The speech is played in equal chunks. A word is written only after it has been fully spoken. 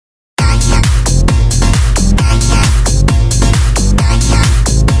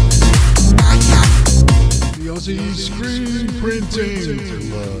Antace Screen Printing.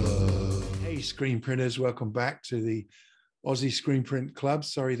 Hey, screen printers, welcome back to the Aussie Screen Print Club.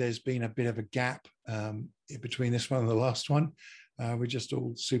 Sorry, there's been a bit of a gap between this one and the last one. We're just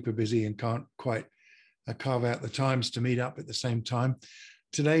all super busy and can't quite carve out the times to meet up at the same time.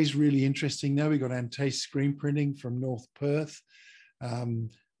 Today's really interesting. Now we've got Antace Screen Printing from North Perth.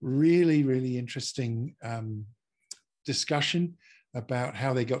 Really interesting discussion about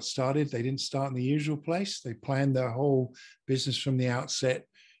how they got started. They didn't start in the usual place. They planned their whole business from the outset,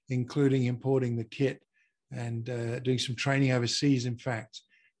 including importing the kit and doing some training overseas, in fact,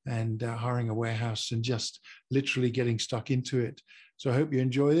 and hiring a warehouse and just literally getting stuck into it. So I hope you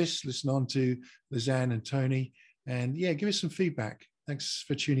enjoy this. Listen on to Lezzan and Toni, and yeah, give us some feedback. Thanks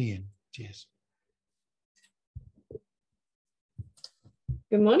for tuning in. Cheers.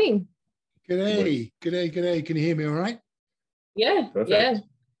 Good morning. G'day. Can you hear me all right? Yeah. Perfect. Yeah.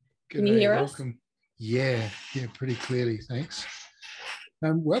 Can you hear welcome. us? Yeah, pretty clearly. Thanks.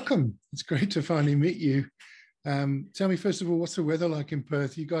 Welcome. It's great to finally meet you. Tell me, first of all, what's the weather like in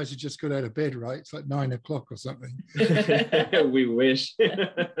Perth? You guys have just got out of bed, right? It's like 9 o'clock or something. We wish.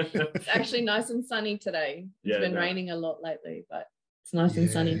 It's actually nice and sunny today. It's been raining a lot lately, but it's nice and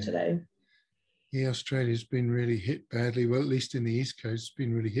sunny today. Yeah, Australia's been really hit badly. Well, at least in the East Coast, it's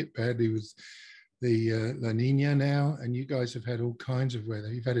been really hit badly with the La Nina now, and you guys have had all kinds of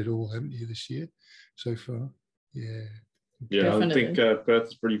weather. You've had it all, haven't you, this year so far? Yeah. Yeah, Definitely. I think Perth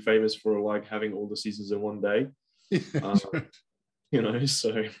is pretty famous for like having all the seasons in one day. Right. You know,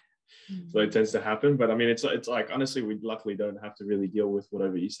 so it tends to happen. But I mean, it's like honestly, we luckily don't have to really deal with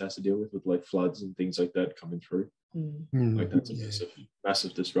whatever East has to deal with like floods and things like that coming through. Like that's a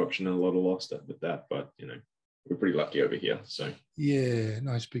massive disruption and a lot of loss with that. But you know, we're pretty lucky over here. So yeah,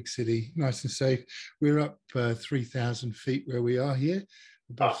 nice big city, nice and safe. We're up 3,000 feet where we are here,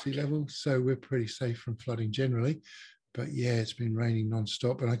 above sea level, so we're pretty safe from flooding generally. But yeah, it's been raining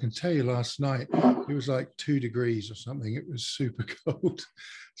non-stop, and I can tell you last night it was like 2 degrees or something. It was super cold,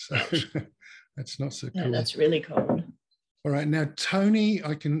 so that's not so cool. Yeah, that's really cold. All right, now Toni,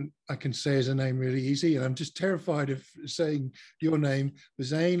 I can say his name really easy, and I'm just terrified of saying your name.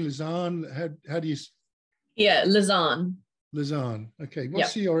 Lezzan. How do you? Yeah, Lezzan. Lezzan. Okay,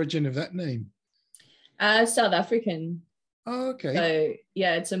 what's the origin of that name? South African. Oh, okay. So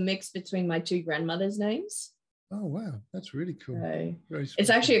yeah, it's a mix between my two grandmothers' names. Oh wow, that's really cool. So very it's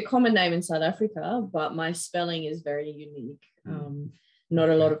actually a common name in South Africa, but my spelling is very unique. Not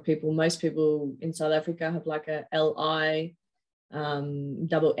a lot of people. Most people in South Africa have like a L-I,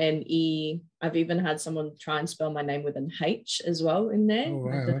 double N-E. I've even had someone try and spell my name with an H as well in there. Oh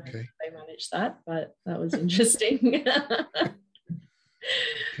wow, okay. They managed that, but that was interesting.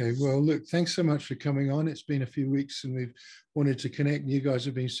 Okay, well, look, thanks so much for coming on. It's been a few weeks and we've wanted to connect. You guys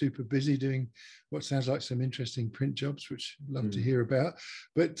have been super busy doing what sounds like some interesting print jobs, which I'd love to hear about.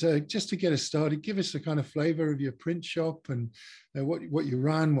 But just to get us started, give us a kind of flavor of your print shop and what you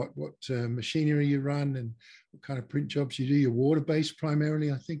run, what machinery you run, and what kind of print jobs you do. You're water-based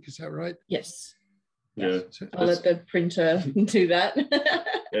primarily, I think. Is that right? Yes. Yeah. I'll let the printer do that.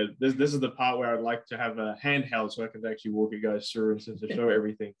 Yeah, this is the part where I'd like to have a handheld so I can actually walk you guys through and to show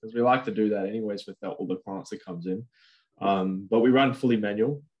everything, because we like to do that anyways with all the clients that comes in. But we run fully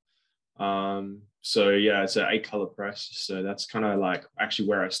manual. So yeah, it's an 8-color press. So that's kind of like actually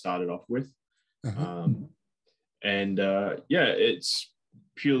where I started off with. And yeah, it's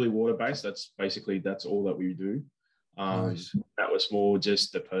purely water-based. That's all that we do. Nice. That was more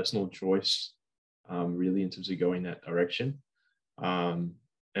just a personal choice, really, in terms of going that direction.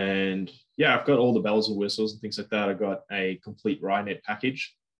 And yeah, I've got all the bells and whistles and things like that. I got a complete Rynet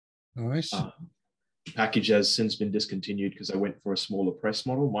package. Nice. The package has since been discontinued because I went for a smaller press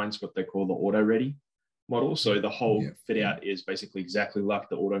model. Mine's what they call the auto ready model. So the whole fit out is basically exactly like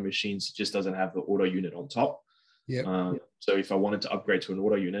the auto machines. It just doesn't have the auto unit on top. So if I wanted to upgrade to an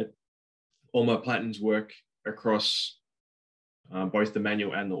auto unit, all my platinums work across both the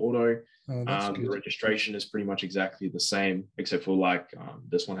manual and the auto. The registration is pretty much exactly the same, except for like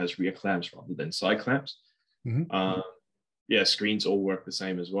this one has rear clamps rather than side clamps. Yeah, screens all work the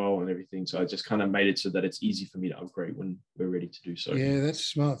same as well and everything. So I just kind of made it so that it's easy for me to upgrade when we're ready to do so. Yeah, that's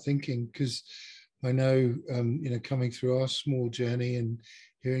smart thinking, because I know, coming through our small journey and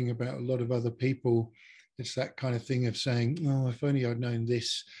hearing about a lot of other people, it's that kind of thing of saying, oh, if only I'd known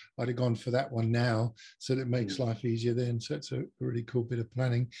this, I'd have gone for that one now. So that makes life easier then. So it's a really cool bit of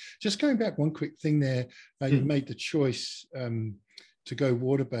planning. Just going back, one quick thing there, you made the choice to go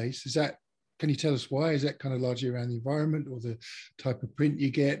water-based. Can you tell us why? Is that kind of largely around the environment or the type of print you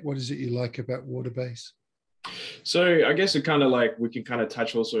get? What is it you like about water-based? So I guess it kind of like we can kind of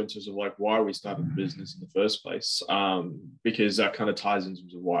touch also in terms of like why we started the business in the first place, because that kind of ties in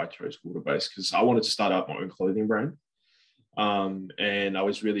terms of why I chose Waterbased, because I wanted to start up my own clothing brand. And I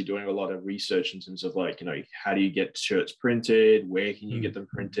was really doing a lot of research in terms of like, how do you get shirts printed? Where can you get them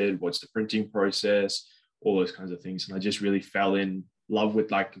printed? What's the printing process? All those kinds of things. And I just really fell in love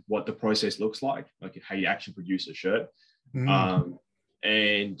with like what the process looks like how you actually produce a shirt.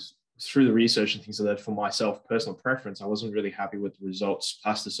 And through the research and things like that, for myself, personal preference, I wasn't really happy with the results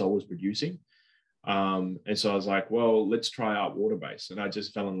Plastisol was producing. And so I was like, well, let's try out Waterbased. And I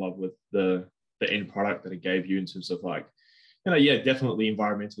just fell in love with the end product that it gave you in terms of like, definitely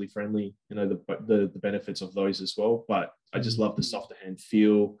environmentally friendly, the benefits of those as well. But I just love the softer hand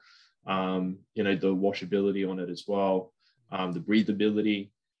feel, the washability on it as well, the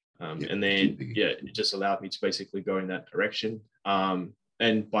breathability. And then, it just allowed me to basically go in that direction.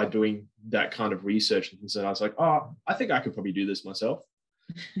 And by doing that kind of research and things, I was like, oh, I think I could probably do this myself.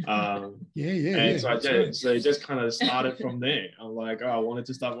 So I did. So it just kind of started from there. I'm like, I wanted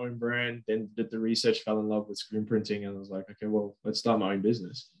to start my own brand, then did the research, fell in love with screen printing, and I was like, okay, well, let's start my own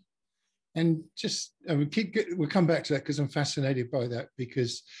business. And just we'll come back to that because I'm fascinated by that,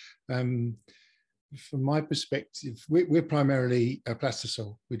 because from my perspective, we're primarily a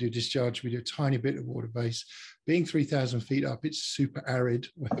Plastisol. We do discharge, we do a tiny bit of water-based. Being 3,000 feet up, it's super arid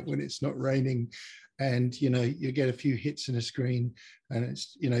when it's not raining. And, you get a few hits in a screen and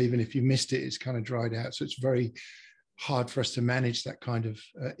it's, even if you missed it, it's kind of dried out. So it's very hard for us to manage that kind of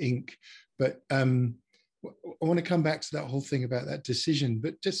ink. But I want to come back to that whole thing about that decision,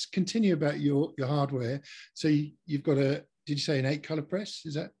 but just continue about your hardware. So you've got did you say an 8-color press?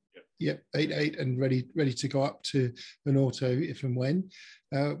 Is that? Yep, 8 and ready to go up to an auto if and when.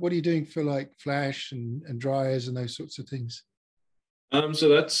 What are you doing for like flash and dryers and those sorts of things? So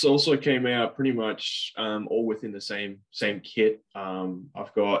that's also came out pretty much all within the same kit.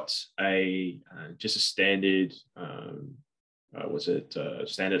 I've got just a standard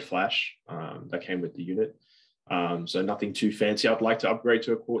standard flash that came with the unit. So nothing too fancy. I'd like to upgrade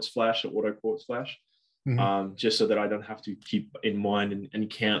to a quartz flash, an auto quartz flash. Just so that I don't have to keep in mind and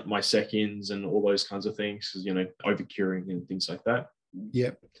count my seconds and all those kinds of things, because over curing and things like that.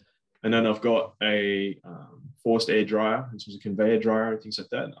 Yep. And then I've got a forced air dryer, in terms of conveyor dryer and things like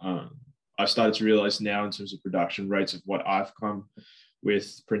that. I've started to realize now in terms of production rates of what I've come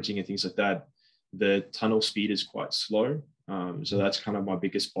with printing and things like that, the tunnel speed is quite slow. So that's kind of my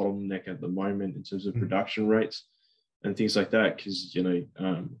biggest bottleneck at the moment in terms of production rates and things like that, because you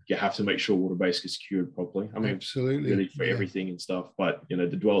have to make sure Waterbased is cured properly. I mean, absolutely, really for everything and stuff, but the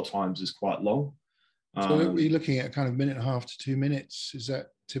dwell times is quite long. So we're looking at kind of 1.5 to 2 minutes. Is that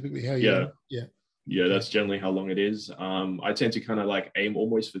typically how you? Yeah, that's generally how long it is. I tend to kind of like aim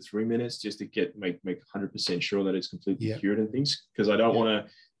almost for 3 minutes just to make 100% sure that it's completely cured and things, because I don't want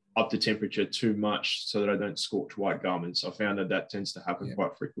to up the temperature too much so that I don't scorch white garments. I found that tends to happen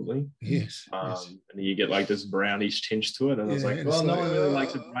quite frequently. Yes. And then you get like this brownish tinge to it. And I was like, well, no one really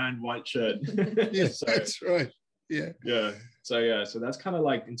likes a brown white shirt. Yes, so, that's right. Yeah. So that's kind of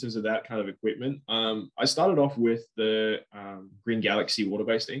like in terms of that kind of equipment. I started off with the Green Galaxy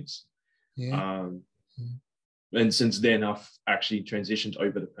water-based inks. And since then I've actually transitioned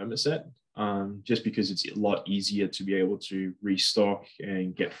over to Permaset, just because it's a lot easier to be able to restock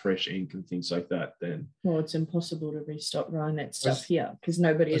and get fresh ink and things like that. Then it's impossible to restock Rhinet stuff here because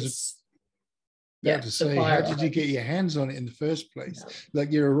nobody is. How did you get your hands on it in the first place?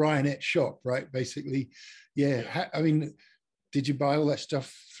 Like you're a Rhinet shop, right? Basically, I mean, did you buy all that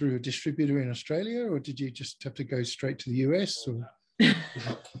stuff through a distributor in Australia, or did you just have to go straight to the US? Or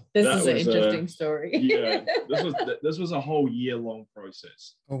this is an interesting story. This was a whole year-long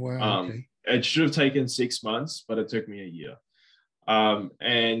process. Oh wow! Okay. It should have taken 6 months, but it took me a year.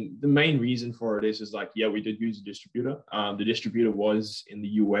 And the main reason for it is like, we did use a distributor. The distributor was in the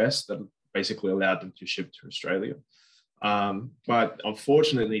US that basically allowed them to ship to Australia. But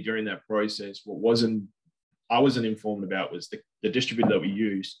unfortunately, during that process, I wasn't informed about was the distributor that we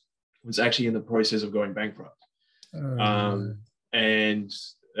used was actually in the process of going bankrupt. And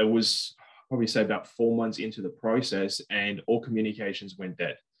it was probably say about 4 months into the process, and all communications went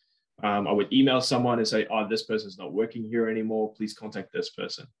dead. I would email someone and say, this person's not working here anymore. Please contact this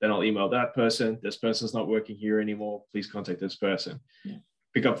person. Then I'll email that person. This person's not working here anymore. Please contact this person.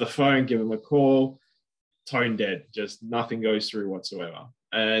 Pick up the phone, give them a call, tone dead. Just nothing goes through whatsoever.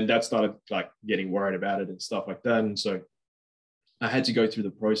 And that started like getting worried about it and stuff like that. And so I had to go through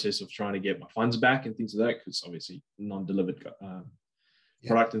the process of trying to get my funds back and things like that, because obviously non-delivered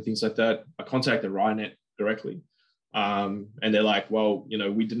product and things like that. I contacted Rhinet directly. And they're like, well, you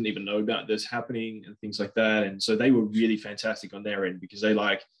know, we didn't even know about this happening and things like that. And so they were really fantastic on their end, because they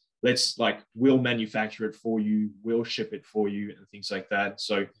like, we'll manufacture it for you, we'll ship it for you and things like that.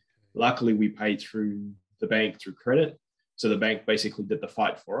 So luckily we paid through the bank through credit. So the bank basically did the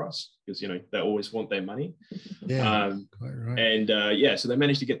fight for us, because, you know, they always want their money. Yeah, quite right. And so they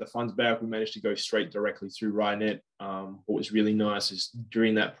managed to get the funds back. We managed to go straight directly through Rynet. What was really nice is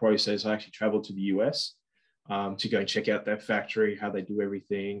during that process, I actually traveled to the US to go and check out their factory, how they do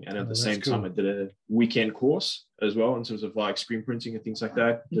everything. And at the same time, I did a weekend course as well in terms of like screen printing and things like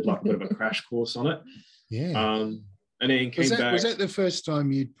that. Did like a bit of a crash course on it. Yeah. And then came back. Was that the first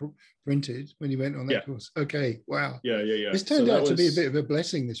time you'd printed when you went on that course? Okay, wow. Yeah. This turned out to be a bit of a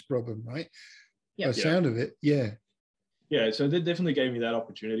blessing, this problem, right? Yeah. By the sound of it, yeah. Yeah, so they definitely gave me that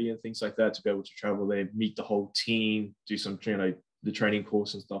opportunity and things like that to be able to travel there, meet the whole team, do some, you know, the training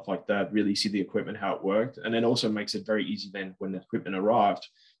course and stuff like that, really see the equipment, how it worked. And then also makes it very easy then when the equipment arrived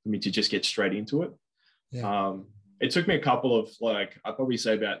for me to just get straight into it. Yeah. It took me a couple of, like, I'd probably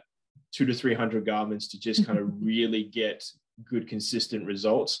say about 200 to 300 garments to just kind of really get good, consistent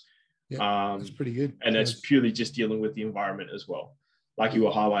results. Yeah, that's pretty good. And that's purely just dealing with the environment as well. Like you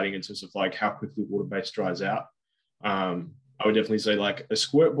were highlighting in terms of like how quickly water-based dries out. I would definitely say like a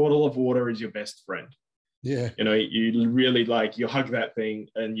squirt bottle of water is your best friend. Yeah. You know, you really like, you hug that thing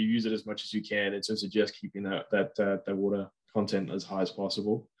and you use it as much as you can in terms of just keeping that water content as high as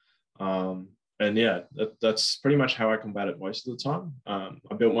possible. And yeah, that's pretty much how I combat it most of the time.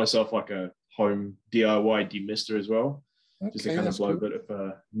 I built myself like a home DIY demister as well, just to kind of blow a bit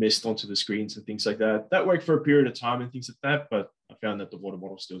of mist onto the screens and things like that. That worked for a period of time and things like that, but I found that the water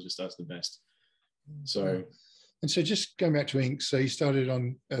bottle still just does the best. So, and so just going back to ink, so you started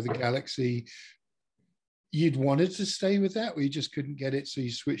on the Galaxy. You'd wanted to stay with that, or you just couldn't get it, so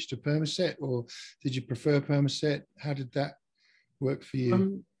you switched to permaset, or did you prefer permaset? How did that work for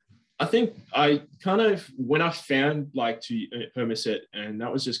you? I think I kind of, when I found like to permaset, and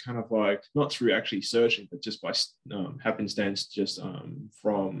that was just kind of like not through actually searching, but just by happenstance, just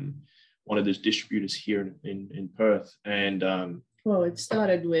from one of those distributors here in Perth. And well, it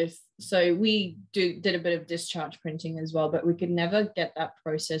started with, so we did a bit of discharge printing as well, but we could never get that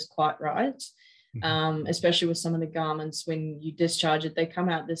process quite right. Especially with some of the garments, when you discharge it, they come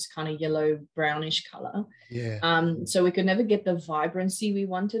out this kind of yellow brownish color. Yeah. So we could never get the vibrancy we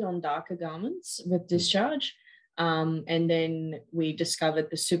wanted on darker garments with discharge. And then we discovered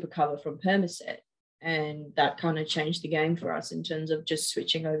the super cover from Permaset, and that kind of changed the game for us in terms of just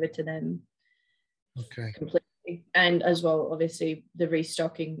switching over to them. Okay. Completely. And as well, obviously, the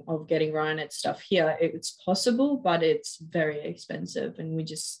restocking of getting Rynet stuff here, it's possible, but it's very expensive, and we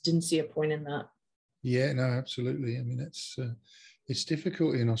just didn't see a point in that. Yeah, no, absolutely. I mean, it's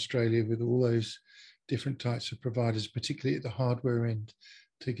difficult in Australia with all those different types of providers, particularly at the hardware end,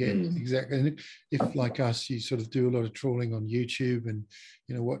 to get exactly. And if like us, you sort of do a lot of trawling on YouTube and,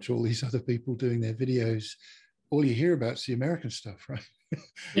 you know, watch all these other people doing their videos, all you hear about is the American stuff, right?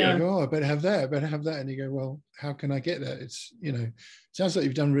 Yeah. You go, oh, I better have that, and you go, well, how can I get that? It's, you know, sounds like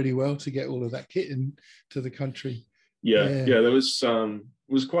you've done really well to get all of that kit into the country. Yeah, there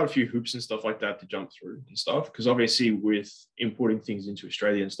was quite a few hoops and stuff like that to jump through and stuff, because obviously with importing things into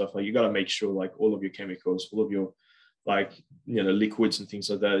Australia and stuff, like you got to make sure like all of your chemicals, all of your like, you know, liquids and things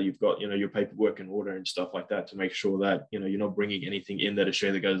like that, you've got, you know, your paperwork in order and stuff like that to make sure that, you know, you're not bringing anything in that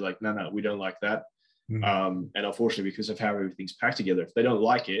Australia goes like, no, we don't like that. And unfortunately, because of how everything's packed together, if they don't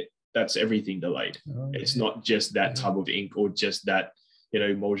like it, that's everything delayed. It's not just that tub of ink or just that, you know,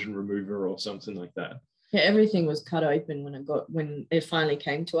 emulsion remover or something like that. Yeah, everything was cut open when it finally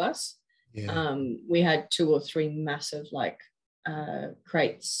came to us. Yeah. We had 2 or 3 massive like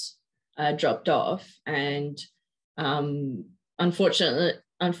crates dropped off, and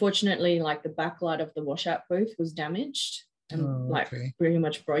unfortunately, like the backlight of the washout booth was damaged and pretty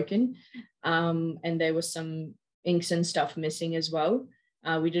much broken, and there was some inks and stuff missing as well.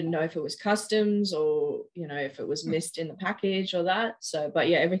 We didn't know if it was customs or, you know, if it was missed in the package or that. So, but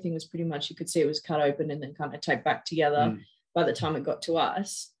yeah, everything was pretty much, you could see it was cut open and then kind of taped back together by the time it got to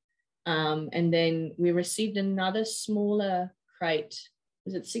us. And then we received another smaller crate.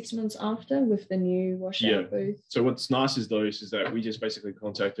 Was it 6 months after with the new washout booth? So what's nice is that we just basically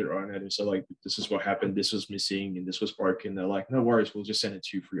contacted Rynet and said like, this is what happened, this was missing and this was broken. They're like, no worries, we'll just send it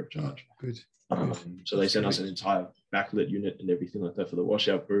to you free of charge. Good. So they sent us an entire backlit unit and everything like that for the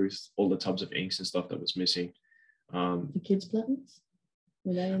washout booth, all the tubs of inks and stuff that was missing. The kids' buttons?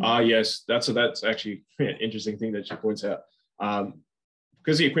 Yes, that's actually an interesting thing that she points out.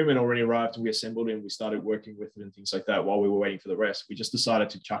 because the equipment already arrived and we assembled it and we started working with it and things like that while we were waiting for the rest, we just decided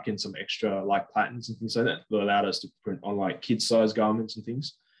to chuck in some extra like patterns and things like that that allowed us to print on like kid size garments and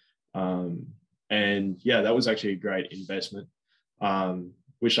things. And yeah, that was actually a great investment,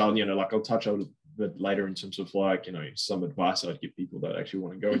 which I'll touch on a bit later in terms of like, some advice I'd give people that actually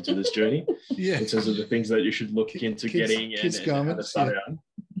want to go into this journey. Yeah. In terms of the things that you should look into getting and how to start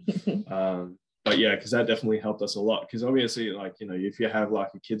out. But yeah, because that definitely helped us a lot. Because obviously, like, if you have like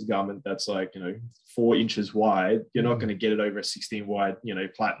a kid's garment that's like, 4 inches wide, you're not going to get it over a 16 wide,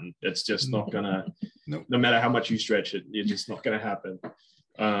 platen. It's just not going to, no matter how much you stretch it, it's just not going to happen.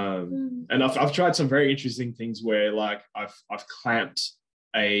 And I've tried some very interesting things where like I've clamped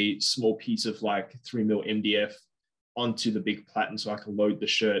a small piece of like 3mm MDF onto the big platen so I can load the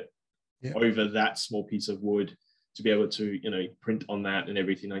shirt over that small piece of wood to be able to, print on that and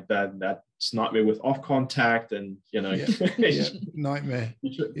everything like that. And that's nightmare with off contact and, nightmare.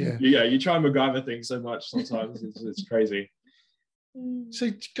 You try and MacGyver things so much sometimes. It's crazy. So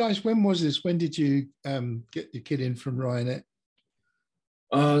guys, when was this? When did you get your kit in from Ryanet?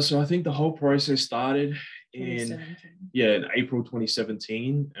 So I think the whole process started in April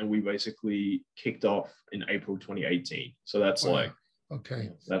 2017, and we basically kicked off in April 2018. So that's like, okay,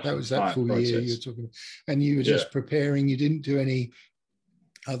 that was that full year you were talking about. And you were just preparing, you didn't do any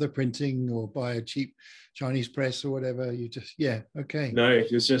other printing or buy a cheap Chinese press or whatever, you just okay. No,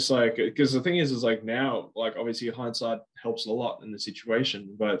 it's just like, because the thing is like now, like obviously hindsight helps a lot in the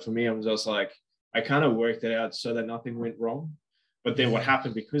situation, but for me I'm just like, I kind of worked it out so that nothing went wrong. But then what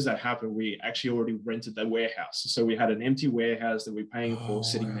happened, because that happened, we actually already rented the warehouse. So we had an empty warehouse that we're paying for,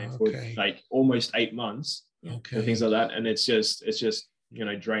 sitting there for like almost 8 months and things like that. And it's just,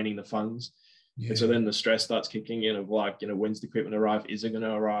 draining the funds. And so then the stress starts kicking in of like, when's the equipment arrive? Is it going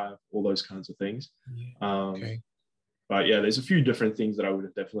to arrive? All those kinds of things. But yeah, there's a few different things that I would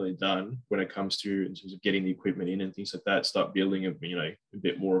have definitely done when it comes to in terms of getting the equipment in and things like that, start building a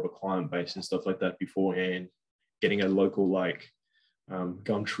bit more of a client base and stuff like that beforehand, getting a local like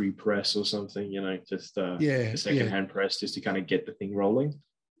Gumtree press or something, just a secondhand press just to kind of get the thing rolling.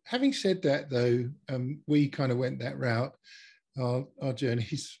 Having said that though, we kind of went that route. Our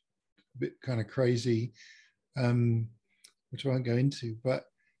journey's a bit kind of crazy, which I won't go into, but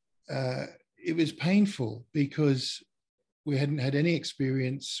it was painful because we hadn't had any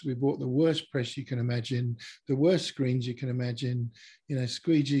experience. We bought the worst press you can imagine, the worst screens you can imagine,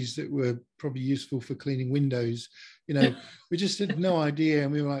 squeegees that were probably useful for cleaning windows. We just had no idea.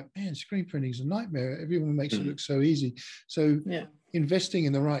 And we were like, man, screen printing is a nightmare. Everyone makes it look so easy. So investing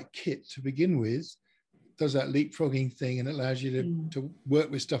in the right kit to begin with does that leapfrogging thing and allows you to work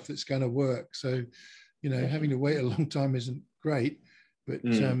with stuff that's going to work. So, having to wait a long time isn't great. But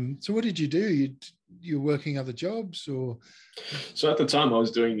so what did you do? You were working other jobs or? So at the time I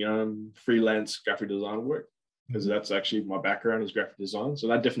was doing freelance graphic design work, because that's actually my background is graphic design. So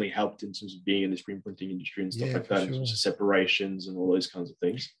that definitely helped in terms of being in the screen printing industry and stuff like that, in terms of separations and all those kinds of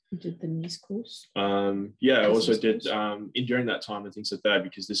things. You did the news course? I also did during that time and things like that,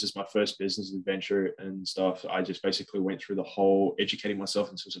 because this is my first business adventure and stuff. I just basically went through the whole educating myself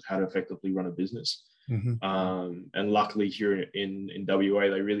in terms of how to effectively run a business. And luckily here in WA,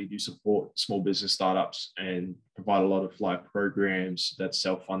 they really do support small business startups and provide a lot of like programs that's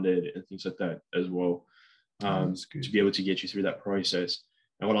self-funded and things like that as well, to be able to get you through that process.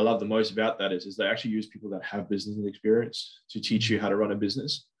 And what I love the most about that is they actually use people that have business experience to teach you how to run a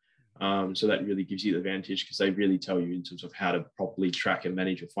business. So that really gives you the advantage, because they really tell you in terms of how to properly track and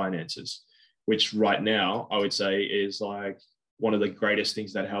manage your finances, which right now I would say is like one of the greatest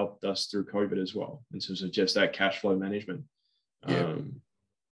things that helped us through COVID as well, in terms of just that cash flow management.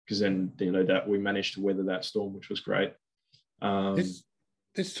 Because then, that we managed to weather that storm, which was great.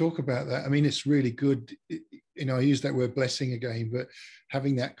 Let's talk about that. I mean, it's really good. I use that word blessing again, but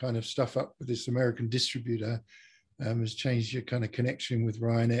having that kind of stuff up with this American distributor has changed your kind of connection with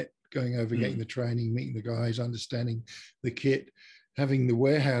Ryanet, going over, getting the training, meeting the guys, understanding the kit. Having the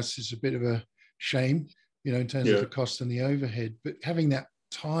warehouse is a bit of a shame, in terms of the cost and the overhead, but having that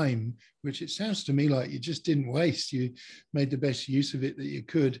time, which it sounds to me like you just didn't waste, you made the best use of it that you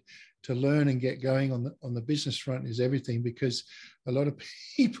could to learn and get going on the business front is everything, because a lot of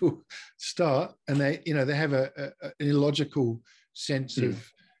people start and they have an illogical sense of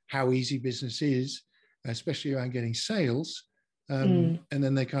how easy business is, especially around getting sales. And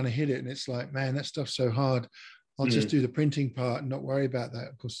then they kind of hit it and it's like, man, that stuff's so hard. I'll just do the printing part and not worry about that.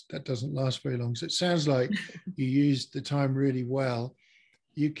 Of course, that doesn't last very long. So it sounds like you used the time really well.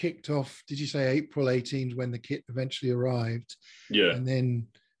 You kicked off, did you say April 18 when the kit eventually arrived? Yeah. And then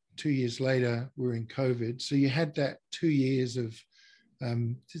 2 years later, we're in COVID. So you had that 2 years of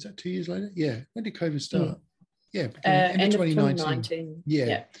Is that 2 years later? Yeah. When did COVID start? Yeah, end of 2019.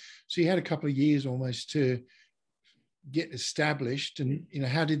 Yeah. So you had a couple of years almost to get established, and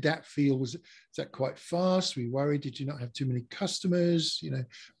how did that feel? Was that quite fast? Were you worried? Did you not have too many customers?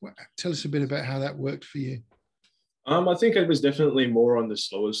 Tell us a bit about how that worked for you. I think it was definitely more on the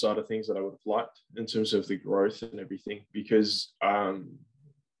slower side of things that I would have liked in terms of the growth and everything, because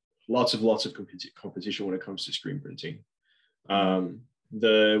lots of competition when it comes to screen printing.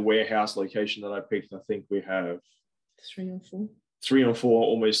 The warehouse location that I picked, I think we have 3 or 4,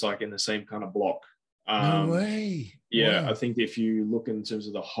 almost like in the same kind of block. No way. Yeah, wow. I think if you look in terms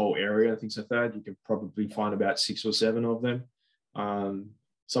of the whole area, things like that, you can probably find about 6 or 7 of them.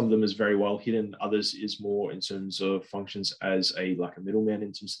 Some of them is very well hidden. Others is more in terms of functions as a middleman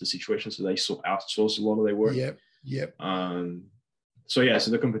in terms of the situation. So they outsource a lot of their work. Yep. So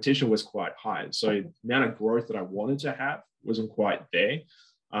the competition was quite high. So the amount of growth that I wanted to have wasn't quite there.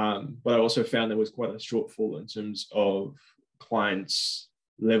 But I also found there was quite a shortfall in terms of clients'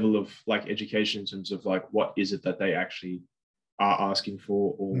 level of education in terms of what is it that they actually are asking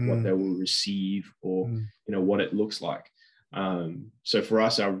for, or what they will receive, or what it looks like. So for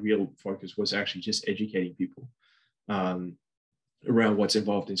us, our real focus was actually just educating people around what's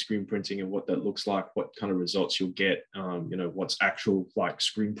involved in screen printing and what that looks like, what kind of results you'll get, what's actual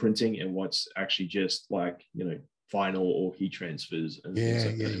screen printing and what's actually just final or heat transfers and things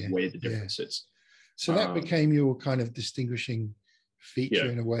like that, and where the difference sits. So that became your kind of distinguishing feature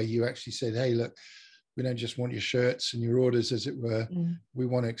in a way. You actually said, hey, look, we don't just want your shirts and your orders, as it were. We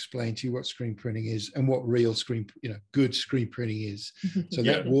want to explain to you what screen printing is and what real good screen printing is. So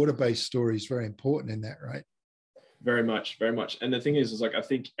that water-based story is very important in that, right? Very much. And the thing is I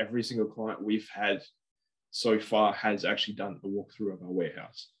think every single client we've had so far has actually done a walkthrough of our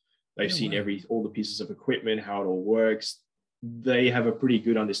warehouse. They've seen all the pieces of equipment, how it all works. They have a pretty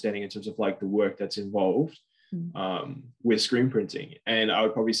good understanding in terms of the work that's involved with screen printing. And I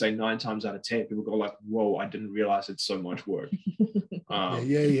would probably say 9 times out of 10, people go whoa, I didn't realize it's so much work.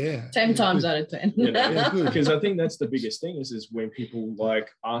 10 times out of 10. Because I think that's the biggest thing is when people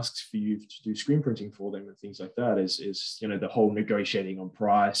asks for you to do screen printing for them and things like that is the whole negotiating on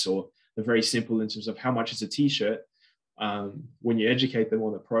price, or the very simple in terms of how much is a t-shirt. When you educate them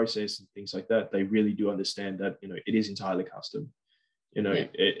on the process and things like that, they really do understand that it is entirely custom.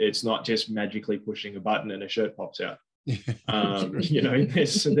 It's not just magically pushing a button and a shirt pops out. There's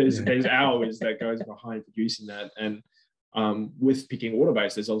hours that goes behind producing that. And with picking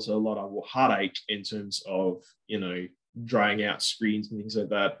Waterbased, there's also a lot of heartache in terms of drying out screens and things like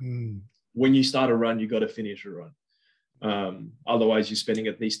that. When you start a run, you got to finish a run. Otherwise you're spending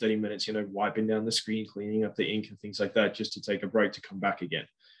at least 30 minutes wiping down the screen, cleaning up the ink and things like that, just to take a break to come back again.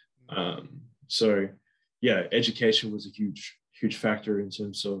 Education was a huge factor in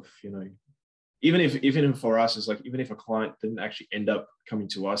terms of even for us, is even if a client didn't actually end up coming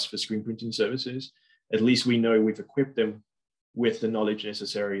to us for screen printing services, at least we know we've equipped them with the knowledge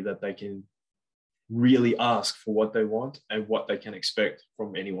necessary that they can really ask for what they want and what they can expect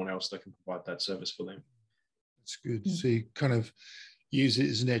from anyone else that can provide that service for them. That's good. So you kind of use it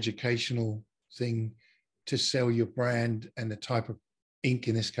as an educational thing to sell your brand and the type of ink,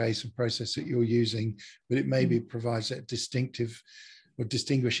 in this case, and process that you're using, but it maybe provides that distinctive or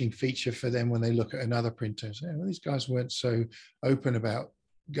distinguishing feature for them when they look at another printer. So, these guys weren't so open about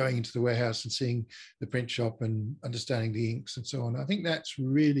going into the warehouse and seeing the print shop and understanding the inks and so on. I think that's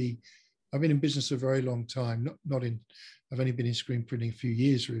really, I've been in business a very long time, I've only been in screen printing a few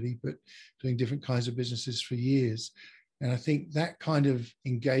years really, but doing different kinds of businesses for years. And I think that kind of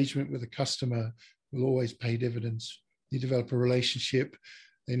engagement with a customer will always pay dividends. You develop a relationship,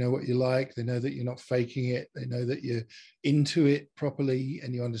 they know what you like, they know that you're not faking it, they know that you're into it properly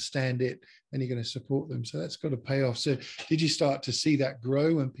and you understand it, and you're going to support them. So that's got to pay off. So did you start to see that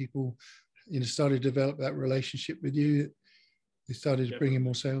grow when people started to develop that relationship with you? They started to bring in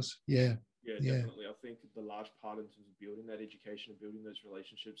more sales? Yeah, definitely. I think the large part in terms of building that education and building those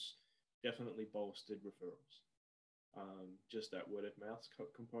relationships definitely bolstered referrals. Just that word of mouth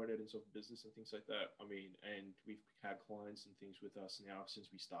component in sort of business and things like that. I mean, and we've had clients and things with us now since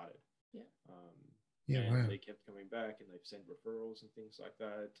we started. They kept coming back and they've sent referrals and things like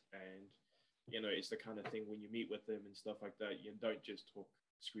that. And it's the kind of thing when you meet with them and stuff like that, you don't just talk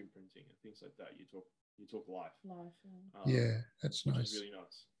screen printing and things like that. You talk life. That's which nice. Is really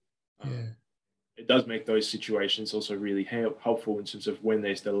nice. It does make those situations also really helpful in terms of when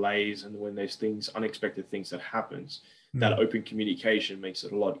there's delays and when there's unexpected things that happens. That open communication makes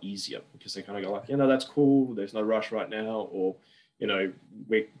it a lot easier, because they kind of go that's cool, there's no rush right now, or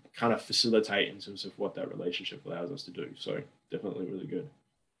we kind of facilitate in terms of what that relationship allows us to do. So definitely really good.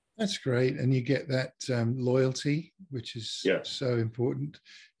 That's great. And you get that loyalty, which is so important.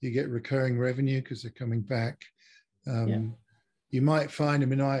 You get recurring revenue because they're coming back. You might find,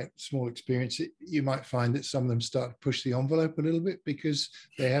 in my small experience, you might find that some of them start to push the envelope a little bit because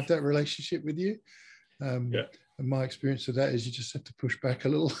they have that relationship with you. And my experience of that is you just have to push back a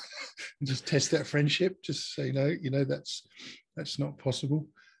little and just test that friendship. Just say, no, that's not possible.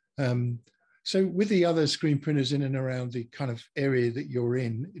 So with the other screen printers in and around the kind of area that you're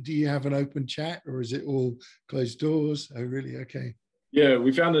in, do you have an open chat or is it all closed doors? Oh, really? Okay. Yeah,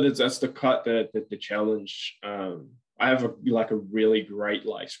 we found that that's the challenge. I have a really great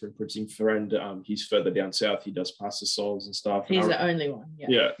screen printing friend. He's further down south. He does pasta sols and stuff. He's the only one.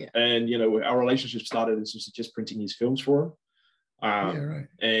 Yeah. And our relationship started as just printing his films for him.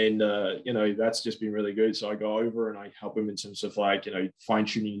 And that's just been really good. So I go over and I help him in terms of fine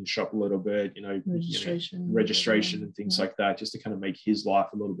tuning the shop a little bit, registration and things like that, just to kind of make his life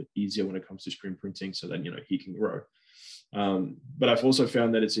a little bit easier when it comes to screen printing, so that he can grow. But I've also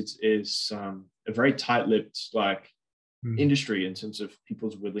found that it's a very tight-lipped industry in terms of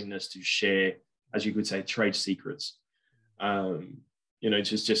people's willingness to share, as you could say, trade secrets.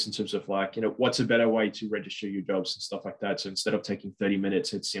 Just in terms of what's a better way to register your jobs and stuff like that. So instead of taking 30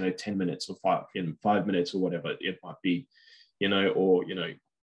 minutes, it's 10 minutes or 5 minutes or whatever it might be,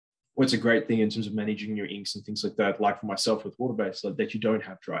 what's a great thing in terms of managing your inks and things like that. Like for myself with Waterbased, that you don't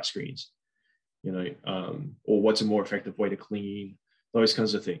have dry screens, or what's a more effective way to clean, those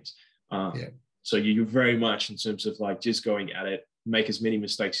kinds of things. So you're very much in terms of just going at it, make as many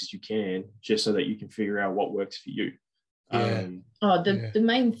mistakes as you can, just so that you can figure out what works for you. The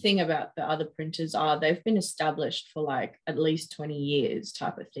main thing about the other printers are they've been established for at least 20 years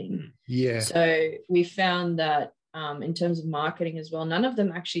type of thing. So we found that in terms of marketing as well, none of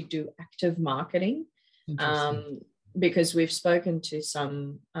them actually do active marketing, because we've spoken to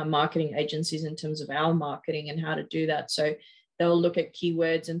some marketing agencies in terms of our marketing and how to do that. So they'll look at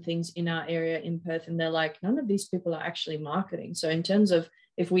keywords and things in our area in Perth, and they're like, none of these people are actually marketing. So in terms of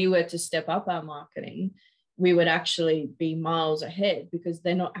if we were to step up our marketing, we would actually be miles ahead, because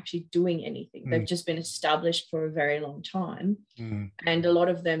they're not actually doing anything. They've just been established for a very long time. And a lot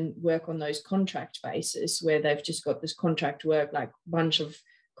of them work on those contract basis, where they've just got this contract work, bunch of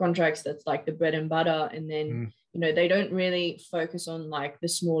contracts that's the bread and butter. And then, they don't really focus on the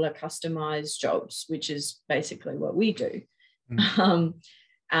smaller customized jobs, which is basically what we do.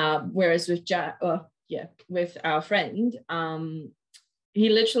 Whereas with our friend, he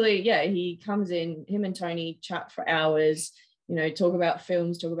literally, he comes in, him and Toni chat for hours, talk about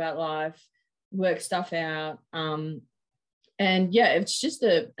films, talk about life, work stuff out. It's just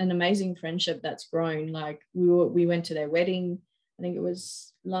an amazing friendship that's grown. We went to their wedding, I think it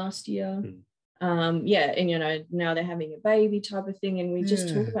was last year. And now they're having a baby type of thing, and we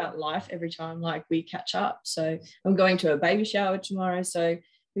just talk about life every time we catch up. So I'm going to a baby shower tomorrow, so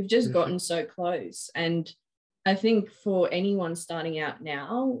we've just gotten so close. And I think for anyone starting out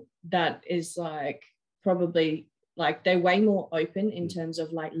now, that is probably they're way more open in terms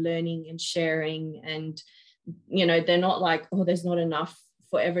of learning and sharing, and they're not there's not enough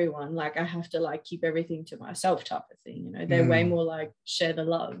for everyone, I have to keep everything to myself type of thing. They're way more share the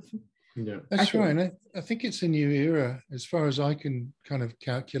love. Yeah, that's right. And I think it's a new era as far as I can kind of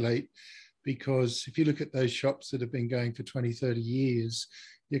calculate, because if you look at those shops that have been going for 20, 30 years,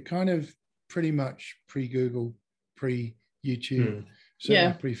 you're kind of pretty much pre-Google, pre-YouTube,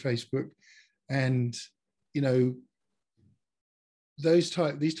 pre-Facebook. And, these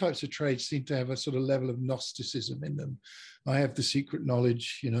types of trades seem to have a sort of level of Gnosticism in them. I have the secret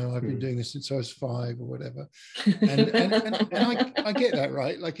knowledge, I've been doing this since I was 5 or whatever. And I get that,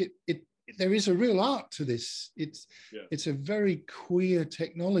 right? There is a real art to this. It's a very queer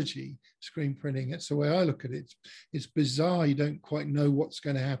technology, screen printing. That's the way I look at it. It's bizarre. You don't quite know what's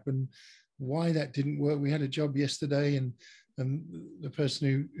going to happen, why that didn't work. We had a job yesterday, and the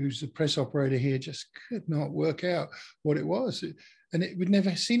person who's the press operator here just could not work out what it was. And we'd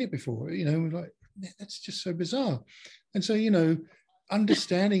never seen it before. We're like, that's just so bizarre. And so,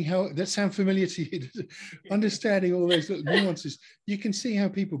 understanding how that sound familiar to you, understanding all those little nuances, you can see how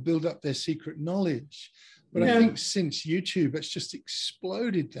people build up their secret knowledge. But I think since YouTube, it's just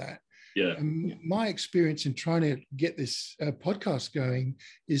exploded that. And my experience in trying to get this podcast going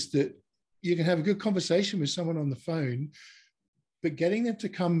is that you can have a good conversation with someone on the phone, but getting them to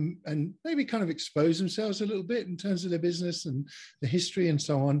come and maybe kind of expose themselves a little bit in terms of their business and the history and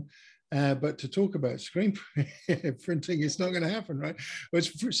so on. But to talk about screen printing, it's not going to happen, right? Well,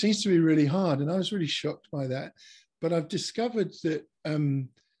 it seems to be really hard. And I was really shocked by that. but I've discovered that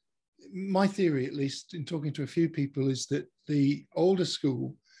my theory, at least in talking to a few people, is that the older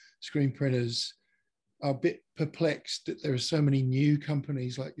school screen printers are a bit perplexed that there are so many new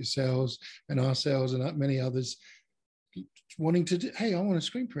companies like yourselves and ourselves and many others wanting to do, hey, I want to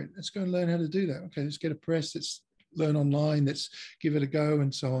screen print. Let's go and learn how to do that. Okay, let's get a press. Let's learn online. Let's give it a go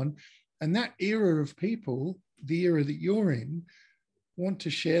and so on. And that era of people, the era that you're in, want to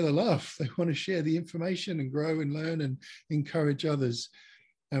share the love. They want to share the information and grow and learn and encourage others.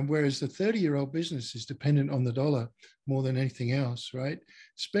 And whereas the 30-year-old business is dependent on the dollar more than anything else, right?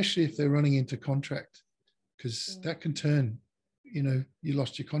 Especially if they're running into contract, because that can turn, you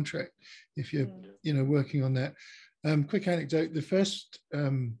lost your contract if you're, working on that. Quick anecdote, the first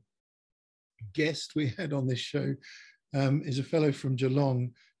guest we had on this show is a fellow from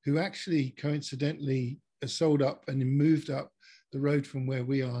Geelong who actually coincidentally sold up and moved up the road from where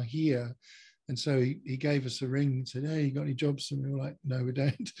we are here. And so he gave us a ring and said, hey, you got any jobs? And we were like, no, we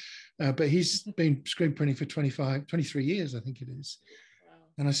don't. But he's been screen printing for 23 years, I think it is. Wow.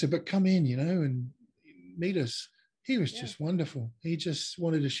 And I said, but come in, and meet us. He was just wonderful. He just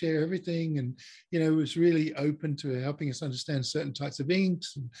wanted to share everything and, was really open to helping us understand certain types of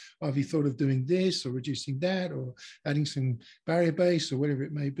inks. And have you thought of doing this or reducing that or adding some barrier base or whatever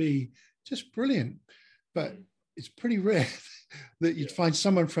it may be? Just brilliant. But it's pretty rare that you'd find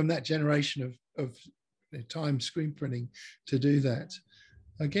someone from that generation of time screen printing to do that.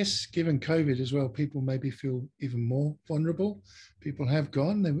 I guess given COVID as well, people maybe feel even more vulnerable. People have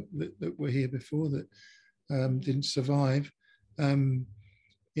gone that were here before that didn't survive. In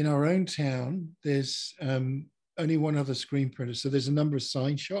our own town, there's only one other screen printer. So there's a number of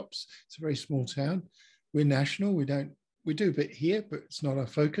sign shops. It's a very small town. We're national. We do a bit here, but it's not our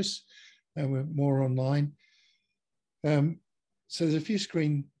focus. We're more online. So there's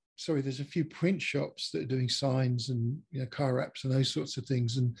a few print shops that are doing signs and car wraps and those sorts of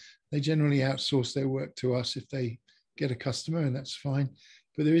things. And they generally outsource their work to us if they get a customer, and that's fine.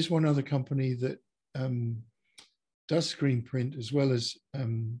 But there is one other company that does screen print as well as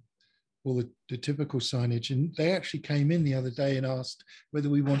all the typical signage. And they actually came in the other day and asked whether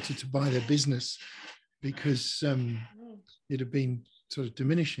we wanted to buy their business because it had been sort of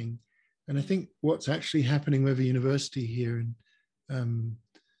diminishing. And I think what's actually happening with the university here, and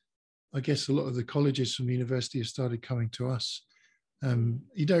I guess a lot of the colleges from the university have started coming to us.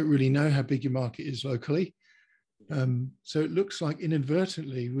 You don't really know how big your market is locally. So it looks like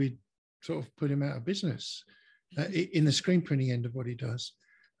inadvertently we sort of put him out of business in the screen printing end of what he does.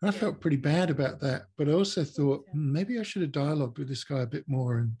 And I felt pretty bad about that, but I also thought maybe I should have dialogued with this guy a bit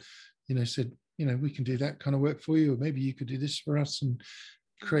more and, said, we can do that kind of work for you, or maybe you could do this for us and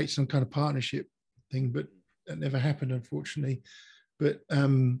create some kind of partnership thing, but that never happened, unfortunately. But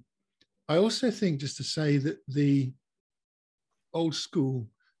I also think, just to say, that the old school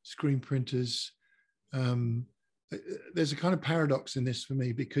screen printers, there's a kind of paradox in this for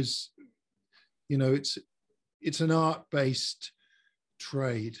me because, it's an art-based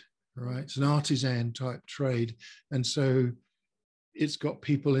trade, right? It's an artisan type trade. And so it's got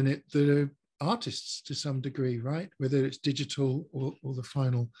people in it that are artists to some degree, right? Whether it's digital or the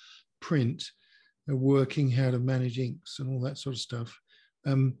final print, they're working how to manage inks and all that sort of stuff.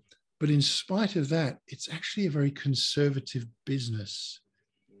 But in spite of that, it's actually a very conservative business.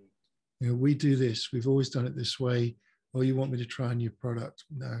 We do this. We've always done it this way. Oh, you want me to try a new product?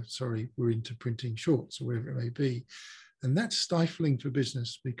 No, sorry, we're into printing shorts or whatever it may be. And that's stifling for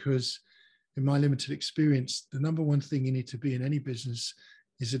business because in my limited experience, the number one thing you need to be in any business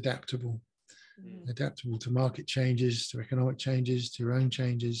is adaptable. Adaptable to market changes, to economic changes, to your own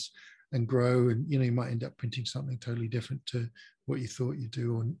changes, and grow. And, you might end up printing something totally different to what you thought you'd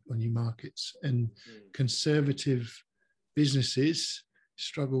do on new markets. And conservative businesses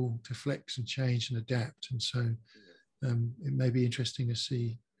struggle to flex and change and adapt. And so it may be interesting to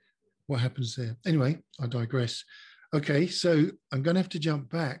see what happens there. Anyway, I digress. Okay, so I'm going to have to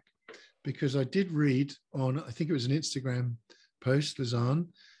jump back because I did read on, I think it was an Instagram post, Lezzan,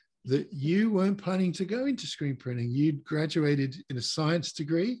 that you weren't planning to go into screen printing. You'd graduated in a science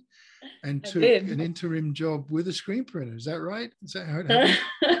degree and took an interim job with a screen printer. Is that right? Is that how it happened?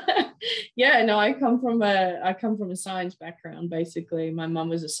 Yeah, no, I come from a science background. Basically, my mum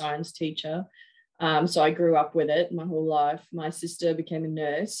was a science teacher, so I grew up with it my whole life. My sister became a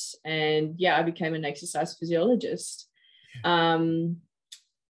nurse, and I became an exercise physiologist.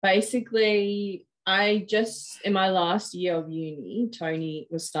 Basically, I just, in my last year of uni, Toni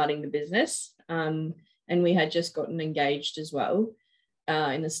was starting the business, and we had just gotten engaged as well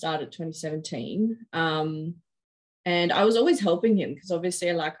in the start of 2017. And I was always helping him because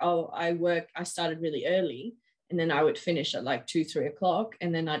obviously I started really early and then I would finish at like 2-3 o'clock,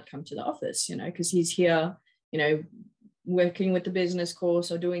 and then I'd come to the office, because he's here, working with the business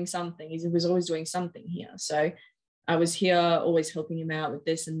course or doing something. He was always doing something here. So I was here always helping him out with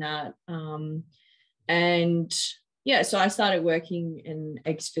this and that. And yeah, so I started working in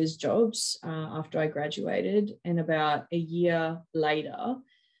ex-phys jobs after I graduated, and about a year later,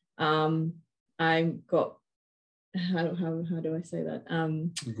 I got, how do I say that?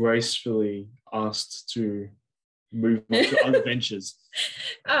 Gracefully asked to move on to other ventures.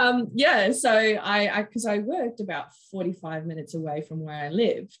 Yeah, so because I worked about 45 minutes away from where I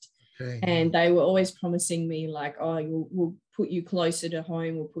lived. Okay. And they were always promising me like, oh, we'll put you closer to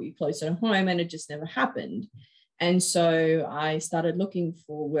home, and it just never happened. And so I started looking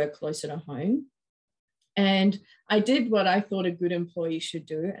for work closer to home. And I did what I thought a good employee should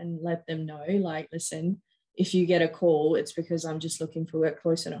do and let them know, like, listen, if you get a call, it's because I'm just looking for work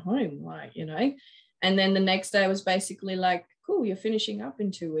closer to home, And then the next day was basically like, cool, you're finishing up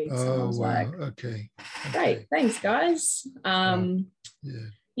in 2 weeks. Oh, and I was wow. like, Okay. Great, thanks, guys.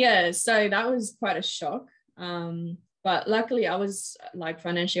 Yeah, so that was quite a shock. But luckily I was like,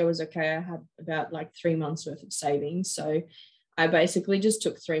 financially I was okay. I had about like 3 months worth of savings. So I basically just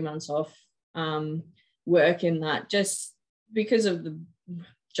took 3 months off work in that, just because of the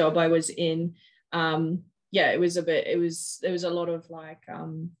job I was in. There was a lot of like,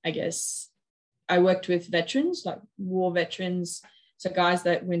 I guess I worked with veterans, like war veterans. So guys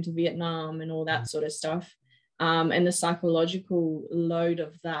that went to Vietnam and all that sort of stuff. And the psychological load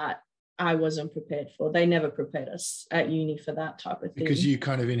of that, I wasn't prepared for. They never prepared us at uni for that type of thing. Because you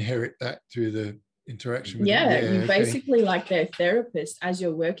kind of inherit that through the interaction with them. them. You basically like their therapist as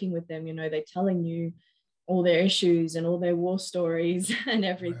you're working with them, they're telling you all their issues and all their war stories and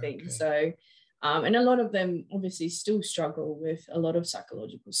everything. Okay. So, and a lot of them obviously still struggle with a lot of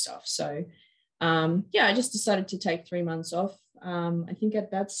psychological stuff. So, I just decided to take 3 months off. I think at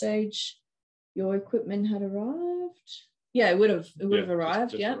that stage, your equipment had arrived. Yeah, it would have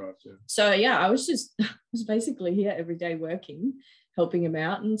arrived. Just arrived, yeah. So I was basically here every day working, helping him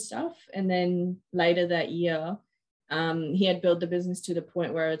out and stuff. And then later that year, he had built the business to the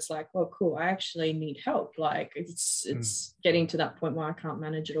point where it's like, well, cool, I actually need help. Like it's getting to that point where I can't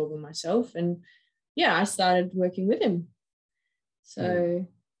manage it all by myself. And I started working with him. So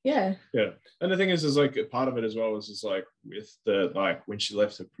yeah. And the thing is like part of it as well is just like with the, like when she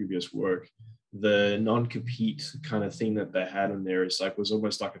left her previous work, the non-compete kind of thing that they had on there is like, was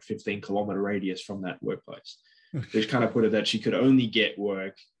almost like a 15-kilometer radius from that workplace, which kind of put it that she could only get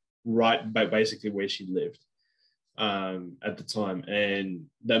work right by basically where she lived at the time. And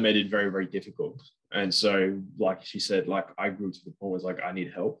that made it very, very difficult. And so, like she said, like I grew to the point where it's like, I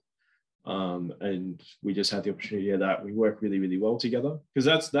need help. And we just had the opportunity of that. We work really, really well together,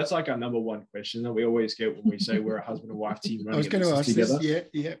 because that's like our number one question that we always get when we say we're a husband and wife team running a business together.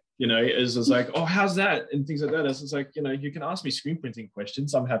 Yeah. It's just like, oh, how's that? And things like that. It's just like, you can ask me screen printing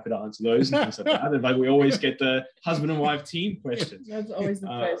questions. I'm happy to answer those and things like that. And like we always get the husband and wife team questions. That's always the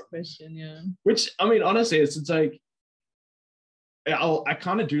first question, yeah. Which, I mean, honestly, it's like, I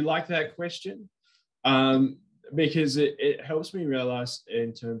kind of do like that question. Because it helps me realize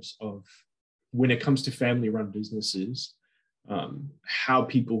in terms of when it comes to family-run businesses, how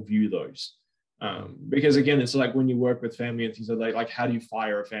people view those. Because again, it's like when you work with family and things like how do you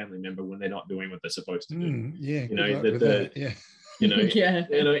fire a family member when they're not doing what they're supposed to do?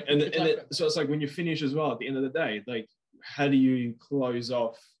 So it's like when you finish as well at the end of the day, like how do you close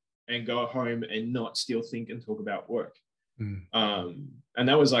off and go home and not still think and talk about work? And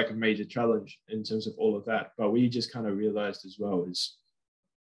that was like a major challenge in terms of all of that. But we just kind of realized as well is,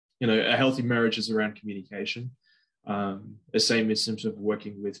 a healthy marriage is around communication. The same in terms of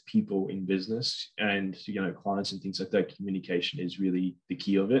working with people in business and, clients and things like that. Communication is really the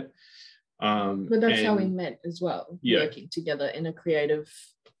key of it. But that's how we met as well, working together in a creative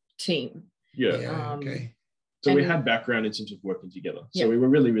team. Okay. So we had background in terms of working together. So we were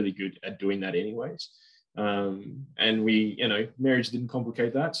really, really good at doing that anyways. And we, marriage didn't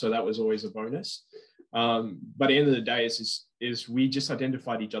complicate that. So that was always a bonus. But at the end of the day, is we just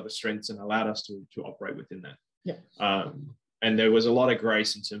identified each other's strengths and allowed us to operate within that. And there was a lot of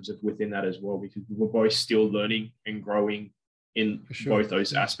grace in terms of within that as well, because we were both still learning and growing in both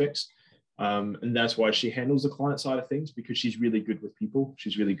those aspects. And that's why she handles the client side of things, because she's really good with people.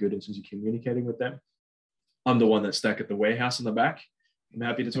 She's really good in terms of communicating with them. I'm the one that's stuck at the warehouse in the back. I'm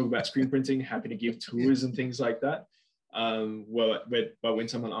happy to talk about screen printing, happy to give tours and things like that. But when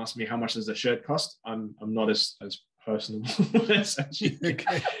someone asks me how much does a shirt cost, I'm not as personal as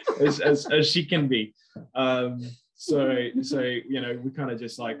she can be. So we kind of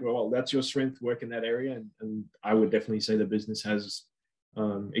just like, well, that's your strength, work in that area. And I would definitely say the business has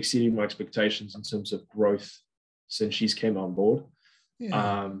exceeded my expectations in terms of growth since she's came on board.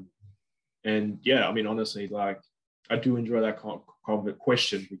 And yeah, I mean, honestly, like I do enjoy that kind of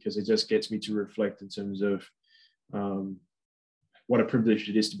question, because it just gets me to reflect in terms of what a privilege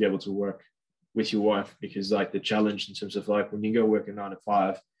it is to be able to work with your wife, because like the challenge in terms of like when you go work a 9 to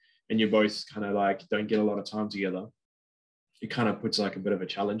 5 and you both kind of like don't get a lot of time together, it kind of puts like a bit of a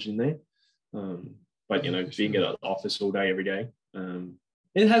challenge in there. But being at the office all day, every day,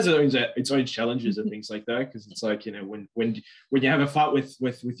 it has its own challenges and things like that, because it's like, when you have a fight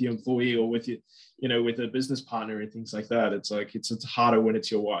with your employee or with your, with a business partner and things like that, it's like it's harder when it's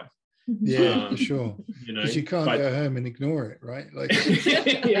your wife. Yeah, for sure. Because you can't go home and ignore it, right? Like,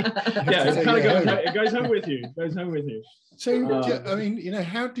 it goes home with you. It goes home with you. So, I mean,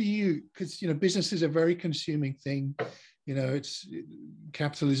 how do you? Because business is a very consuming thing. It's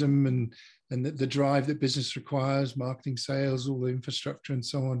capitalism and the drive that business requires, marketing, sales, all the infrastructure and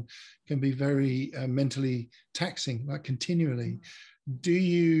so on, can be very mentally taxing, like continually. Do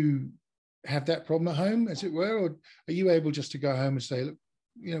you have that problem at home, as it were, or are you able just to go home and say, look,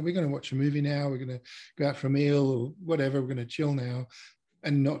 we're going to watch a movie now, we're going to go out for a meal or whatever, we're going to chill now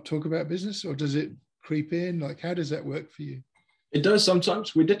and not talk about business? Or does it creep in? Like, how does that work for you? It does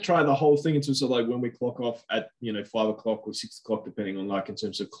sometimes. We did try the whole thing in terms of like when we clock off at 5 o'clock or 6 o'clock, depending on like in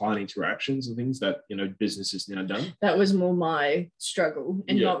terms of client interactions and things that business is now done. That was more my struggle,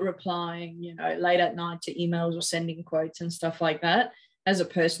 and not replying late at night to emails or sending quotes and stuff like that, as a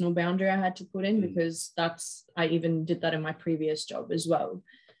personal boundary I had to put in, because I even did that in my previous job as well.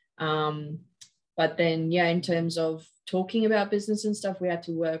 But then in terms of talking about business and stuff, we had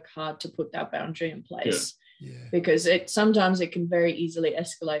to work hard to put that boundary in place. Because sometimes it can very easily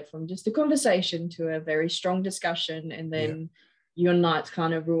escalate from just a conversation to a very strong discussion, and then your night's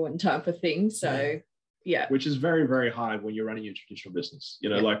kind of ruined type of thing. So which is very, very hard when you're running your traditional business.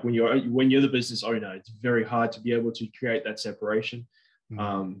 Like when you're the business owner, it's very hard to be able to create that separation.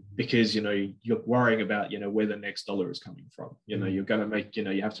 Because you're worrying about where the next dollar is coming from. You're going to make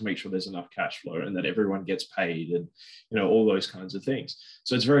you have to make sure there's enough cash flow and that everyone gets paid, and all those kinds of things.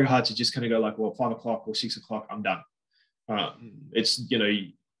 So it's very hard to just kind of go like, well, 5 o'clock or 6 o'clock, I'm done. It's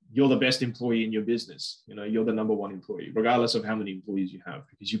you're the best employee in your business. You're the number one employee, regardless of how many employees you have,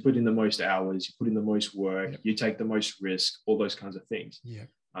 because you put in the most hours, you put in the most work, you take the most risk, all those kinds of things.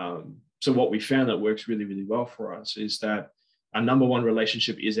 So what we found that works really, really well for us is that our number one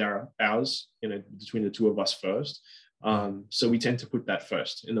relationship is ours, between the two of us first. So we tend to put that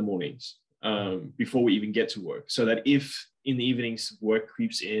first in the mornings, before we even get to work, so that if in the evenings work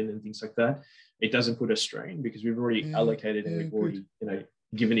creeps in and things like that, it doesn't put a strain, because we've already allocated and we've already,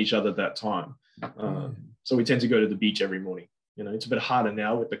 given each other that time. So we tend to go to the beach every morning. It's a bit harder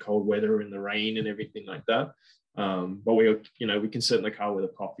now with the cold weather and the rain and everything like that. But we can sit in the car with a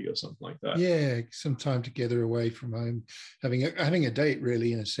coffee or something like that. Some time together away from home, having a date,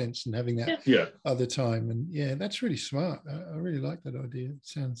 really, in a sense, and having that other time. And that's really smart. I really like that idea. It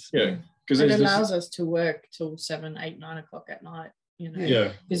sounds because it allows us to work till 7, 8, 9 o'clock at night.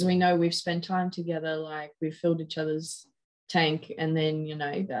 Because we know we've spent time together, like we've filled each other's tank, and then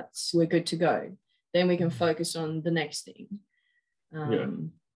we're good to go. Then we can focus on the next thing.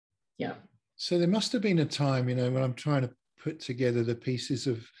 So there must have been a time, when I'm trying to put together the pieces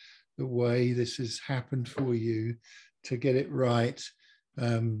of the way this has happened for you to get it right.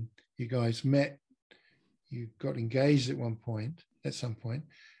 You guys met, you got engaged at some point.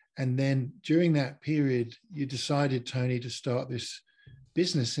 And then during that period, you decided, Toni, to start this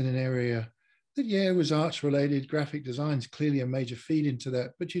business in an area that, was arts related. Graphic design's clearly a major feed into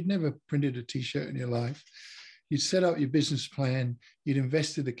that, but you'd never printed a T-shirt in your life. You'd set up your business plan, you'd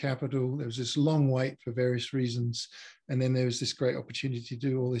invested the capital, there was this long wait for various reasons, and then there was this great opportunity to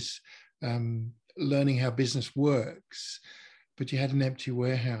do all this learning how business works, but you had an empty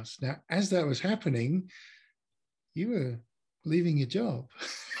warehouse. Now, as that was happening, you were leaving your job.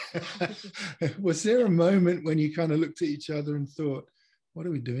 Was there a moment when you kind of looked at each other and thought, what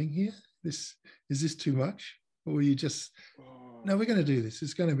are we doing here? Is this too much? Or were you just, no, we're going to do this,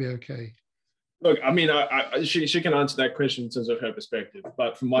 it's going to be okay? Look, I mean, she can answer that question in terms of her perspective.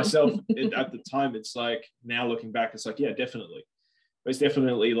 But for myself, at the time, it's like, now looking back, it's like, yeah, definitely. But it's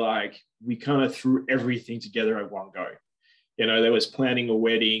definitely like we kind of threw everything together at one go. There was planning a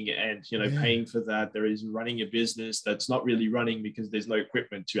wedding and, paying for that. There is running a business that's not really running because there's no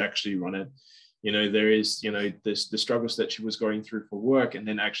equipment to actually run it. there is, the struggles that she was going through for work and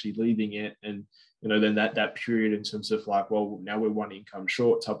then actually leaving it. And, then that period in terms of like, well, now we're one income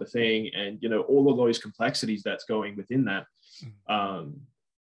short type of thing. And, all of those complexities that's going within that.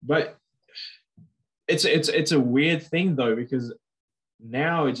 But it's a weird thing though, because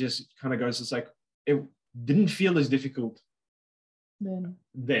now it just kind of goes, it's like, it didn't feel as difficult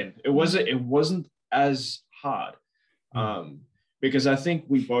then. It wasn't as hard. Because I think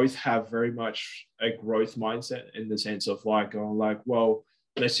we both have very much a growth mindset in the sense of like going like, well,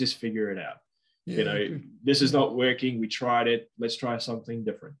 let's just figure it out. This is not working. We tried it. Let's try something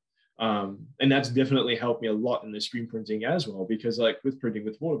different. And that's definitely helped me a lot in the screen printing as well, because like with printing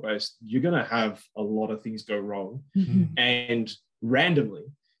with water-based, you're going to have a lot of things go wrong and randomly,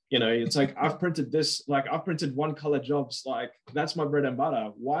 it's like, I've printed this, like I've printed one color jobs, like that's my bread and butter.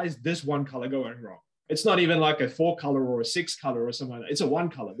 Why is this one color going wrong? It's not even like a 4 color or a 6 color or something like that. It's a 1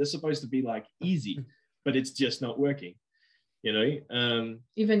 color. They're supposed to be like easy, but it's just not working,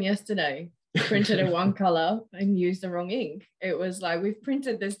 Even yesterday, printed a 1 color and used the wrong ink. It was like, we've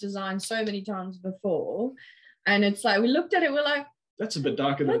printed this design so many times before, and it's like, we looked at it, we're like, that's a bit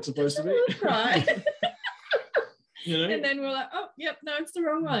darker than it's supposed to be. Right. And then we're like, oh, yep, no, it's the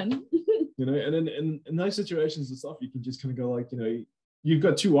wrong one. And then in those situations and stuff, you can just kind of go like, you've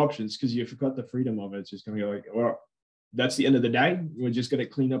got 2 options, because you've got the freedom of it. It's just going to go like, well, that's the end of the day. We're just going to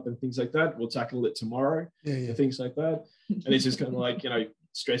clean up and things like that. We'll tackle it tomorrow and things like that. And it's just kind of like,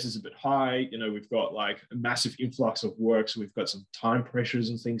 stress is a bit high. We've got like a massive influx of work. So we've got some time pressures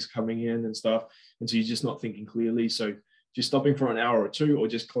and things coming in and stuff. And so you're just not thinking clearly. So just stopping for an hour or 2 or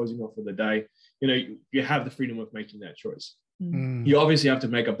just closing off for the day, you have the freedom of making that choice. You obviously have to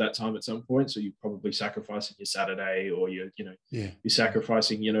make up that time at some point. So you're probably sacrificing your Saturday, or you're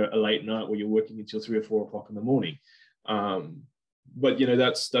sacrificing, a late night where you're working until 3 or 4 o'clock in the morning. But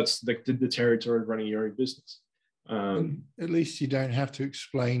that's the territory of running your own business. At least you don't have to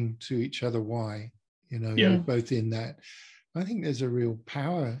explain to each other why, you're both in that. I think there's a real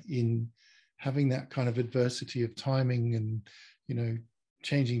power in having that kind of adversity of timing and,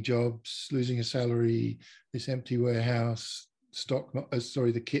 changing jobs, losing a salary, this empty warehouse,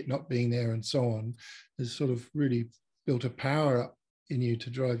 the kit not being there, and so on, has sort of really built a power up in you to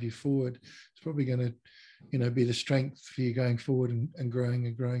drive you forward. It's probably going to, be the strength for you going forward and growing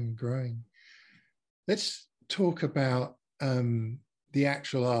and growing and growing. Let's talk about the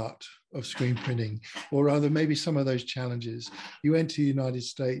actual art of screen printing, or rather maybe some of those challenges. You went to the United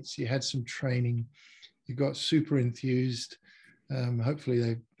States, you had some training, you got super enthused.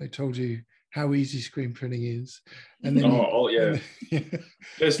 Hopefully they told you how easy screen printing is. And then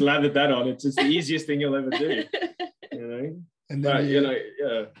just lathered that on. It's the easiest thing you'll ever do. And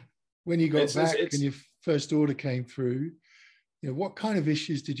then when you got back and your first order came through, what kind of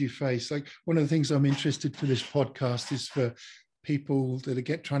issues did you face? Like, one of the things I'm interested for this podcast is for people that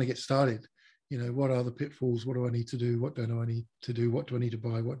are trying to get started. What are the pitfalls? What do I need to do? What don't I need to do? What do I need to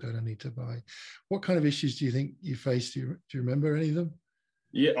buy? What don't I need to buy? What kind of issues do you think you faced? Do you remember any of them?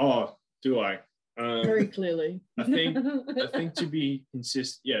 Yeah. Oh, do I? Very clearly. I think to be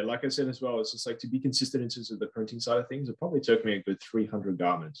consistent, like I said as well, it's just like to be consistent in terms of the printing side of things. It probably took me a good 300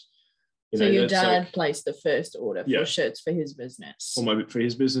 garments. So your dad placed the first order for shirts for his business. For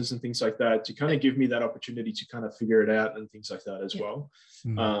his business and things like that, to kind of give me that opportunity to kind of figure it out and things like that as well.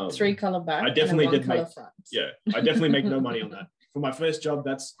 3 color back. I definitely did make front. I definitely make no money on that. For my first job,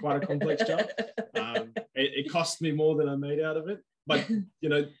 that's quite a complex job. It cost me more than I made out of it. But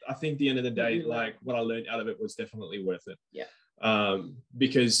I think at the end of the day, like what I learned out of it was definitely worth it. Yeah.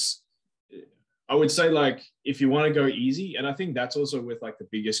 Because I would say, like, if you want to go easy, and I think that's also with like the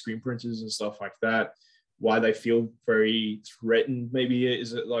bigger screen printers and stuff like that, why they feel very threatened, maybe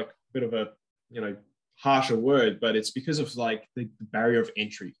is it like a bit of a, harsher word, but it's because of like the barrier of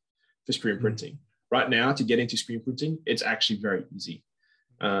entry for screen printing. Right now, to get into screen printing, it's actually very easy.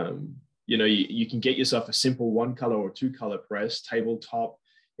 You can get yourself a simple 1 color or 2 color press, tabletop,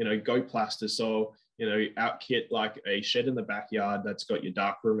 go plastisol, out kit like a shed in the backyard that's got your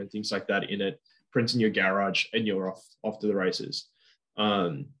dark room and things like that in it, print in your garage, and you're off to the races.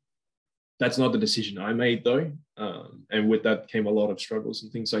 That's not the decision I made though. And with that came a lot of struggles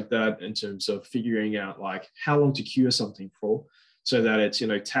and things like that in terms of figuring out like how long to cure something for, so that it's,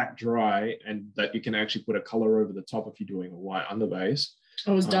 tack dry and that you can actually put a color over the top if you're doing a white underbase.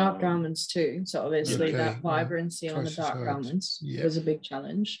 It was dark garments too. So obviously that vibrancy on the dark garments was a big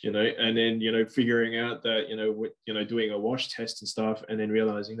challenge. And then, figuring out that, doing a wash test and stuff, and then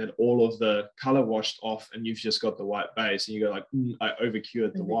realizing that all of the color washed off and you've just got the white base, and you go like, I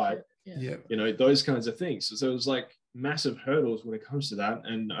overcured the white. Those kinds of things. So it was like massive hurdles when it comes to that.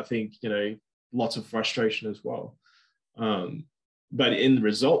 And I think, lots of frustration as well. But in the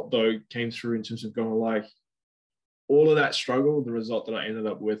result, though, came through in terms of going like, all of that struggle, the result that I ended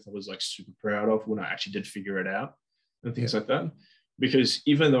up with, I was like super proud of when I actually did figure it out and things like that. Because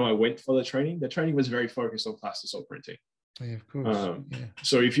even though I went for the training was very focused on plastisol printing. Yeah, of course.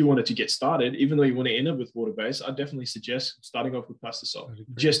 So if you wanted to get started, even though you want to end up with water-based, I definitely suggest starting off with plastisol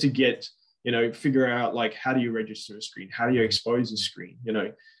just to get, figure out like, how do you register a screen? How do you expose a screen?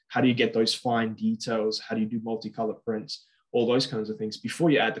 How do you get those fine details? How do you do multicolor prints? All those kinds of things before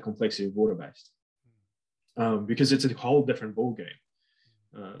you add the complexity of water-based. Because it's a whole different ball game.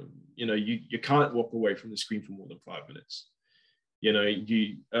 You can't walk away from the screen for more than 5 minutes.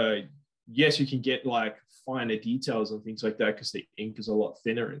 Yes, you can get like finer details and things like that because the ink is a lot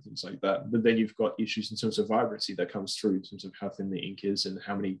thinner and things like that. But then you've got issues in terms of vibrancy that comes through in terms of how thin the ink is and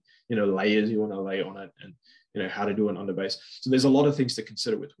how many, layers you want to lay on it and, how to do an underbase. So there's a lot of things to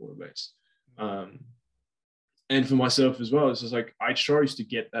consider with water-based. And for myself as well, it's just like I chose to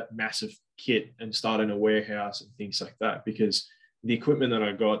get that massive kit and start in a warehouse and things like that because the equipment that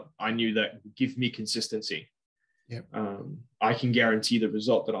I got, I knew that would give me consistency. Yep. I can guarantee the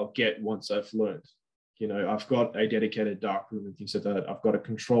result that I'll get once I've learned. I've got a dedicated dark room and things like that. I've got a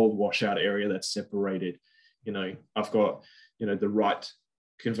controlled washout area that's separated. I've got, the right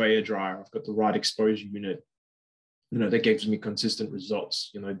conveyor dryer. I've got the right exposure unit. That gives me consistent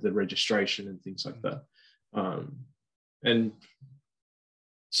results, the registration and things like that. And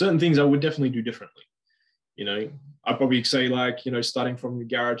certain things I would definitely do differently. I'd probably say like, starting from your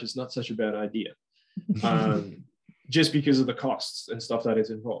garage is not such a bad idea. Just because of the costs and stuff that is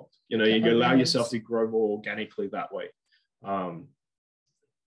involved. You allow yourself to grow more organically that way.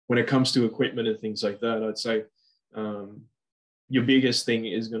 When it comes to equipment and things like that, I'd say your biggest thing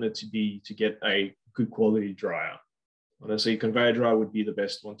is going to be to get a good quality dryer. Honestly, conveyor dryer would be the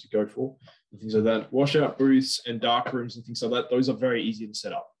best one to go for. And things like that. Washout booths and dark rooms and things like that, those are very easy to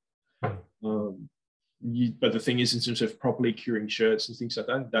set up. But the thing is, in terms of properly curing shirts and things like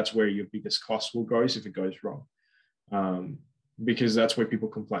that, that's where your biggest cost will go if it goes wrong. Because that's where people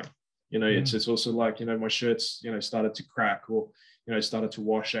complain. It's also like, my shirts, started to crack or, started to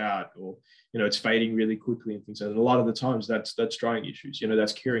wash out or, it's fading really quickly and things like that. And a lot of the times that's drying issues,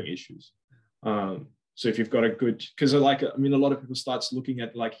 that's curing issues. So if you've got a good, because a lot of people starts looking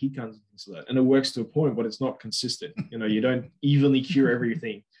at like heat guns and things like that, and it works to a point, but it's not consistent. You don't evenly cure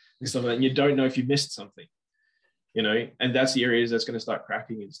everything and stuff like that, and you don't know if you missed something, and that's the areas that's going to start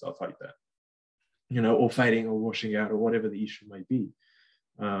cracking and stuff like that. Or fading or washing out or whatever the issue may be.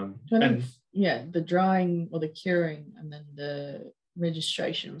 The drying or the curing and then the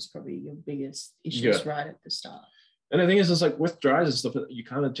registration was probably your biggest issues right at the start. And the thing is, it's like with dryers and stuff, you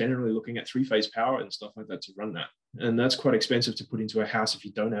kind of generally looking at 3-phase power and stuff like that to run that. And that's quite expensive to put into a house if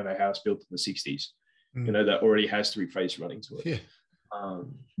you don't have a house built in the 60s, that already has 3-phase running to it. Yeah.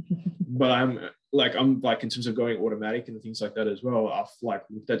 But I'm like in terms of going automatic and things like that as well, I've like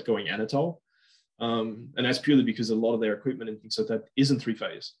looked at going Anatol. And that's purely because a lot of their equipment and things like that isn't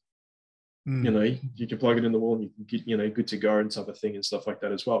 3-phase. You can plug it in the wall and you can get, good to go and type of thing and stuff like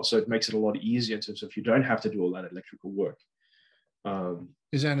that as well. So it makes it a lot easier in terms of you don't have to do all that electrical work.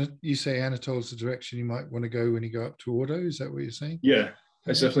 You say Anatol's the direction you might want to go when you go up to auto? Is that what you're saying? Yeah,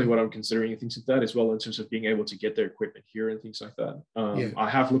 that's definitely what I'm considering and things like that as well in terms of being able to get their equipment here and things like that. I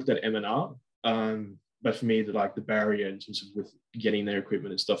have looked at M&R, but for me, the barrier in terms of with getting their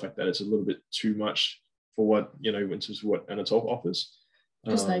equipment and stuff like that, it's a little bit too much for what, in terms of what Anatol offers.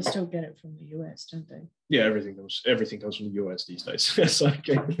 Because they still get it from the US, don't they? Yeah, everything comes from the US these days. It's like,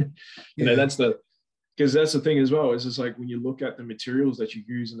 that's the thing as well. Is just like when you look at the materials that you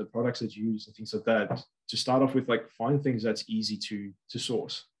use and the products that you use and things like that, to start off with, like find things that's easy to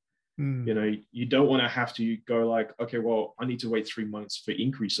source. You don't want to have to go like, okay, well, I need to wait 3 months for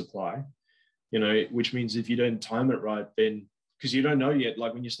increased supply, which means if you don't time it right, then because you don't know yet,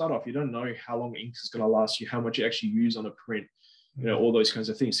 like when you start off, you don't know how long ink is going to last you, how much you actually use on a print. All those kinds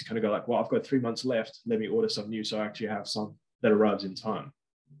of things to kind of go like, well, I've got 3 months left. Let me order some new. So I actually have some that arrives in time.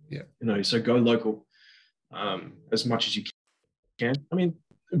 Yeah. So go local as much as you can. I mean,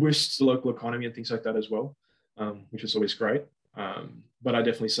 with the local economy and things like that as well, which is always great. But I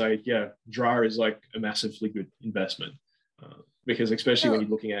definitely say, dryer is like a massively good investment because especially when you're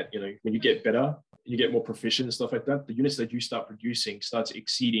looking at, when you get better, you get more proficient and stuff like that, the units that you start producing starts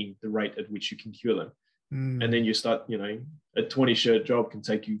exceeding the rate at which you can cure them. And then you start, a 20 shirt job can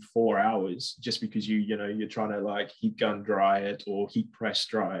take you 4 hours just because you're trying to like heat gun dry it or heat press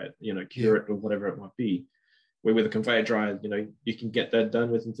dry it, cure it or whatever it might be. Where with a conveyor dryer, you can get that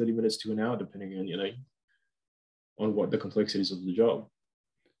done within 30 minutes to an hour, depending on, on what the complexities of the job.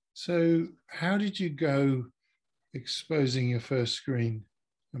 So how did you go exposing your first screen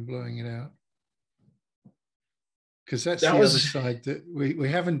and blowing it out? Because that's the other side that we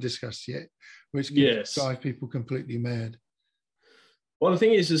haven't discussed yet, which can drive people completely mad. Well, the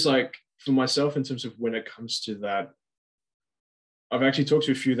thing is like for myself, in terms of when it comes to that, I've actually talked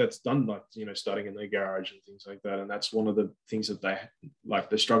to a few that's done like, you know, starting in their garage and things like that. And that's one of the things that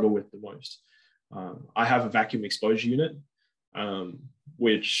they struggle with the most. I have a vacuum exposure unit,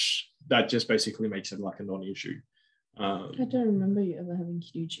 which that just basically makes it like a non-issue. I don't remember you ever having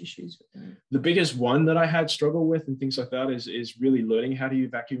huge issues with that. The biggest one that I had struggle with and things like that is really learning how your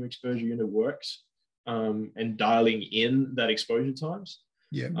vacuum exposure unit works, and dialing in that exposure times.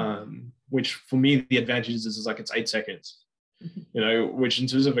 Yeah. Which for me, the advantage is like it's 8 seconds. You know, which in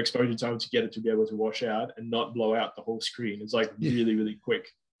terms of exposure time to get it to be able to wash out and not blow out the whole screen is like really, really quick.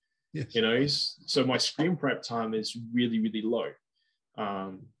 Yes. You know, so my screen prep time is really, really low,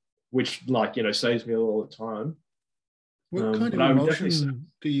 which like, you know, saves me a lot of time. What kind of emulsion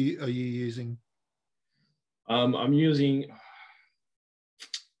are you using? I'm using,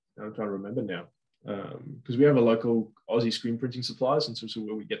 I'm trying to remember now, because we have a local Aussie screen printing suppliers in terms of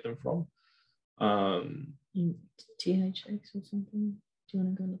where we get them from. THX or something. Do you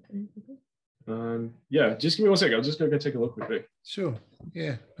want to go look at it? Yeah, just give me 1 second. I'm just going to go take a look quickly. Sure.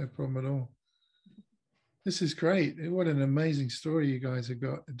 Yeah, no problem at all. This is great. What an amazing story you guys have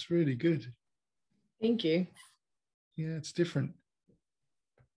got. It's really good. Thank you. Yeah, it's different.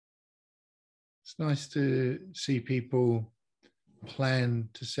 It's nice to see people plan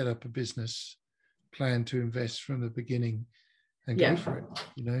to set up a business, plan to invest from the beginning and go for it,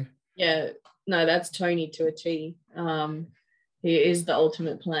 you know? Yeah, no, that's Toni to a T. He is the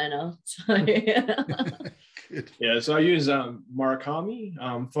ultimate planner. So Good. Yeah, so I use Murakami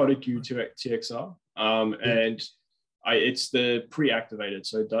PhotoQ TXR, and it's the pre-activated,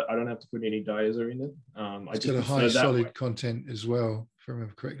 so I don't have to put any diazer in it. It's got a high solid content as well, if I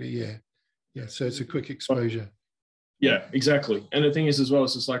remember correctly. Yeah. So it's a quick exposure. Yeah, exactly. And the thing is as well,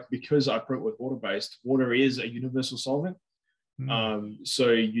 it's just like because I print with water-based, water is a universal solvent.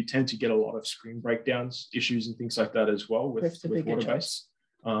 So you tend to get a lot of screen breakdowns, issues and things like that as well with water-based.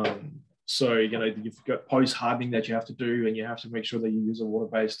 So, you know, you've got post-hardening that you have to do, and you have to make sure that you use a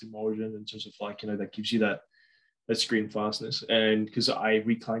water-based emulsion in terms of like, you know, that gives you that screen fastness. And because I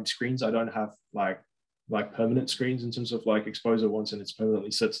reclaim screens, I don't have like permanent screens in terms of like exposure once and it's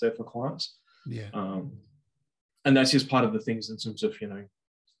permanently sits there for clients. Yeah. And that's just part of the things in terms of, you know,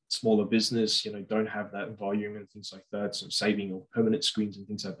 smaller business, you know, don't have that volume and things like that. So saving or permanent screens and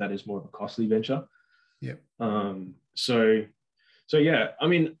things like that is more of a costly venture. Yeah. So yeah, I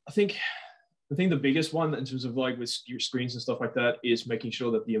mean, I think the biggest one in terms of like with your screens and stuff like that is making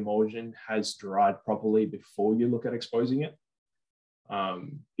sure that the emulsion has dried properly before you look at exposing it.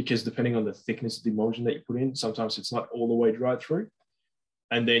 Because depending on the thickness of the emulsion that you put in, sometimes it's not all the way dried through.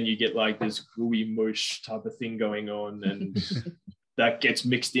 And then you get like this gooey mush type of thing going on, and that gets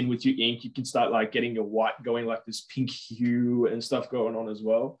mixed in with your ink. You can start like getting your white going like this pink hue and stuff going on as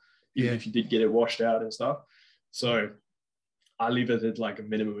well, even if you did get it washed out and stuff. So I leave it at like a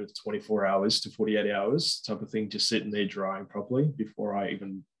minimum of 24 hours to 48 hours type of thing, just sitting there drying properly before I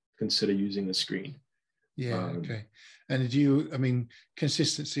even consider using the screen. Yeah, okay. And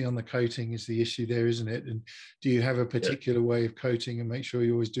consistency on the coating is the issue there, isn't it? And do you have a particular way of coating and make sure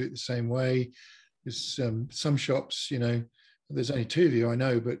you always do it the same way? Because some shops, you know, there's only 2 of you I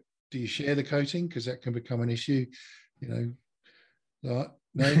know, but do you share the coating? Because that can become an issue, you know. No?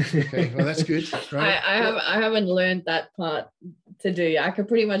 Okay, well, that's good. Right? I haven't learned that part to do. I could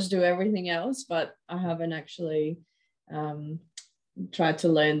pretty much do everything else, but I haven't actually tried to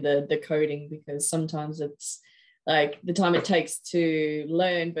learn the coding, because sometimes it's like the time it takes to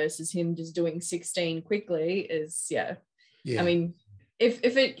learn versus him just doing 16 quickly is I mean, if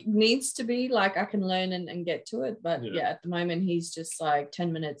it needs to be, like, I can learn and get to it, but at the moment he's just like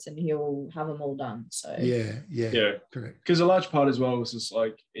 10 minutes and he'll have them all done. So correct. Because a large part as well was just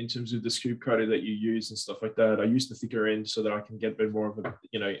like in terms of the scoop coater that you use and stuff like that, I use the thicker end so that I can get a bit more of a,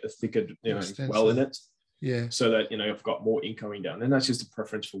 you know, a thicker, you know, well in it. Yeah. So that, you know, I've got more ink coming down. And that's just a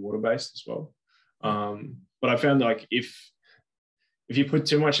preference for water-based as well. But I found like if you put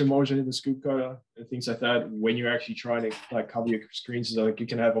too much emulsion in the scoop coater and things like that, when you're actually trying to like cover your screens, so like you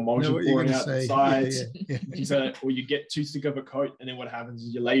can have emulsion pouring out the sides, or you get too thick of a coat, and then what happens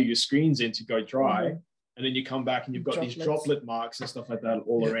is you lay your screens in to go dry, and then you come back and you've got these droplet marks and stuff like that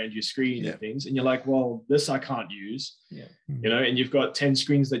all around your screen and things, and you're like, well, this I can't use, you know, and you've got 10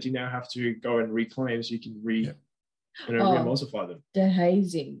 screens that you now have to go and reclaim so you can re-emulsify them.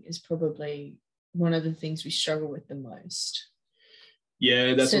 Dehazing is probably one of the things we struggle with the most.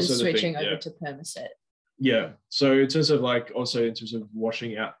 Yeah, that's since also the switching thing. over to permaset. Yeah. So in terms of like, also in terms of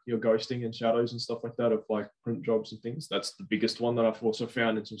washing out your ghosting and shadows and stuff like that of like print jobs and things, that's the biggest one that I've also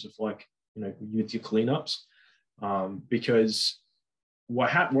found in terms of like, you know, with your cleanups. Because what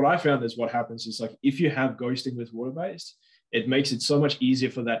I found is what happens is like, if you have ghosting with water-based, it makes it so much easier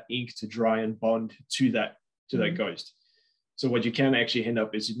for that ink to dry and bond to that ghost. So what you can actually end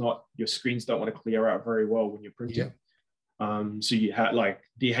up is your screens don't want to clear out very well when you're printing. Yeah. So you had like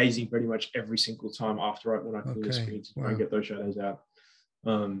dehazing pretty much every single time after when I clean the screen to try and get those shadows out.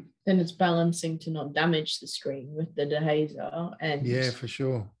 Then it's balancing to not damage the screen with the dehazer. And yeah, for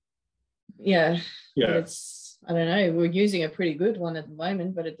sure. Yeah. But it's, I don't know, we're using a pretty good one at the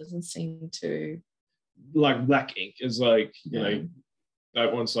moment, but it doesn't seem to. Like black ink is like, you know,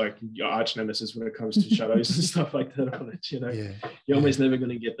 that one's like your arch nemesis when it comes to shadows and stuff like that on it, you know. You're almost never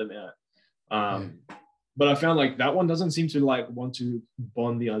going to get them out. But I found like that one doesn't seem to like want to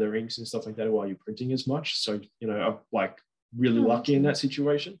bond the other inks and stuff like that while you're printing as much. So, you know, I'm like really lucky in that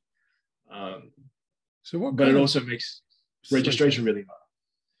situation. But it also makes registration really hard.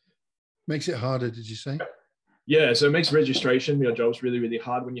 Makes it harder, did you say? Yeah, so it makes registration, your job's really, really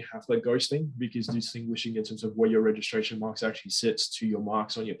hard when you have that ghosting, because distinguishing in terms of where your registration marks actually sits to your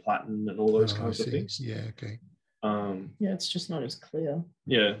marks on your platen and all those kinds of things. Yeah, okay. Yeah, it's just not as clear.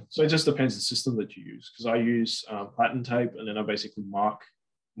 Yeah, so it just depends the system that you use, because I use platen tape, and then I basically mark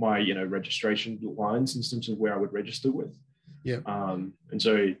my, you know, registration lines in terms of where I would register with. Yeah. And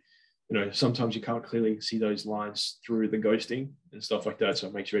so, you know, sometimes you can't clearly see those lines through the ghosting and stuff like that, so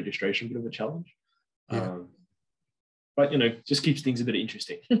it makes registration a bit of a challenge. But, you know, just keeps things a bit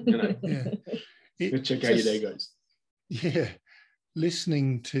interesting, you know. Check out your day goes. Yeah.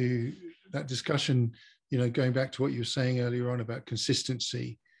 Listening to that discussion, you know, going back to what you were saying earlier on about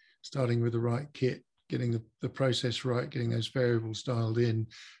consistency, starting with the right kit, getting the process right, getting those variables dialed in,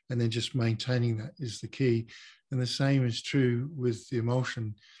 and then just maintaining that is the key. And the same is true with the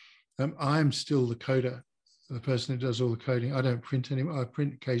emulsion. I'm still the coder, the person who does all the coding. I don't print anymore. I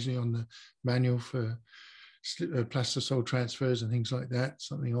print occasionally on the manual for plastisol transfers and things like that,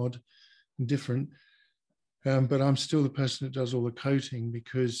 something odd and different. But I'm still the person that does all the coating,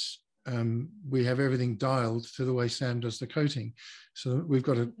 because we have everything dialed to the way Sam does the coating. So we've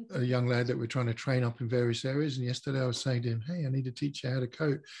got a young lad that we're trying to train up in various areas. And yesterday I was saying to him, hey, I need to teach you how to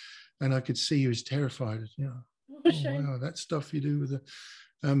coat. And I could see he was terrified. You know, wow, that stuff you do with the...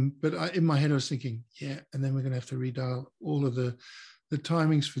 but in my head I was thinking, yeah, and then we're going to have to redial all of the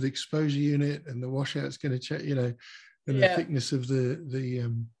timings for the exposure unit, and the washout's going to change, you know, and the thickness of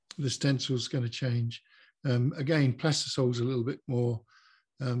the stencil is going to change. Again, Plastisol's a little bit more,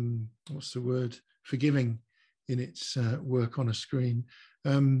 what's the word, forgiving in its work on a screen.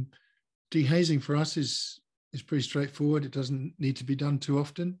 Dehazing for us is pretty straightforward. It doesn't need to be done too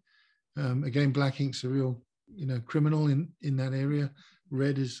often. Again, black ink's a real, you know, criminal in that area.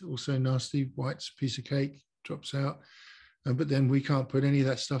 Red is also nasty. White's a piece of cake, drops out. But then we can't put any of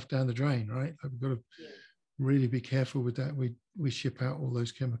that stuff down the drain, right? Like, we've got to really be careful with that. We ship out all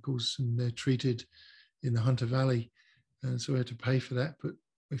those chemicals, and they're treated in the Hunter Valley, and so we have to pay for that. But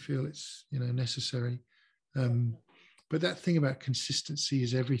we feel it's, you know, necessary. But that thing about consistency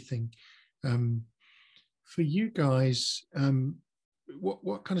is everything. For you guys,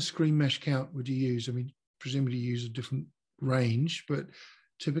 what kind of screen mesh count would you use? I mean, presumably you use a different range, but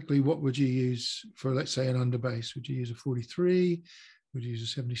typically what would you use for, let's say, an underbase? Would you use a 43? Would you use a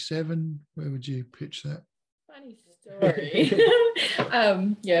 77? Where would you pitch that? Funny story.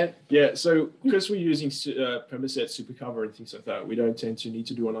 Yeah, so because we're using permaset supercover and things like that, we don't tend to need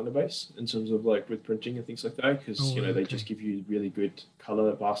to do an underbase in terms of like with printing and things like that, because you know, they just give you really good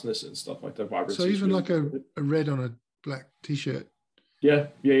color vastness and stuff like that, vibrancy. So even really like a red on a black t-shirt? Yeah.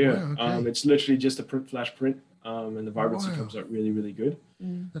 Wow, okay. It's literally just a flash print, and the vibrancy comes out really, really good.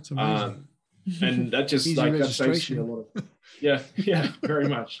 That's amazing. And that just like that saves you a lot of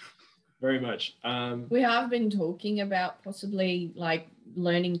very much. We have been talking about possibly like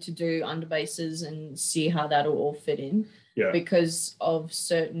learning to do underbases and see how that'll all fit in. Because of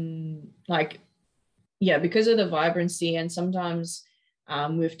certain because of the vibrancy, and sometimes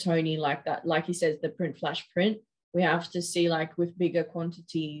with Toni, like that, like he says, the flash print, we have to see like with bigger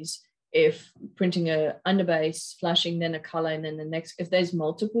quantities, if printing a underbase, flashing, then a color, and then the next, if there's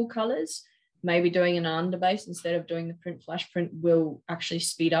multiple colors, maybe doing an underbase instead of doing the flash print will actually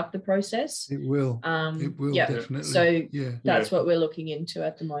speed up the process. It will. It will, definitely. So that's what we're looking into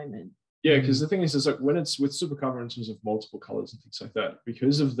at the moment. Yeah, because the thing is like when it's with supercover in terms of multiple colors and things like that,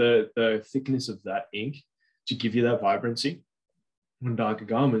 because of the thickness of that ink to give you that vibrancy on darker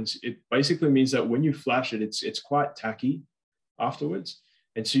garments, it basically means that when you flash it, it's quite tacky afterwards.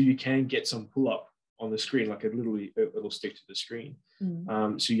 And so you can get some pull up on the screen, like it'll stick to the screen.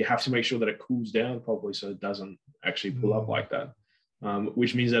 So you have to make sure that it cools down properly so it doesn't actually pull up like that,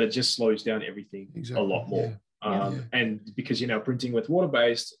 which means that it just slows down everything a lot more. And because you're now printing with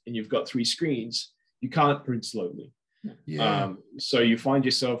water-based and you've got 3 screens, you can't print slowly. So you find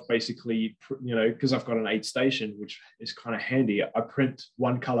yourself basically, because I've got an 8 station, which is kind of handy. I print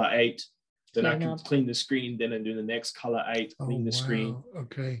one color 8, then I can clean the screen, then I do the next color 8, clean the screen,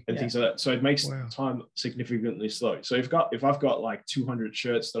 and things like that. So it makes time significantly slow. So if I've got like 200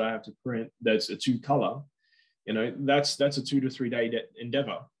 shirts that I have to print, that's a 2 color, that's a 2 to 3 day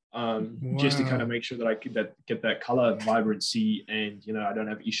endeavor. Just to kind of make sure that I get that color vibrancy, and I don't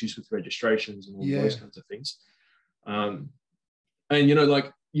have issues with registrations and all those kinds of things. And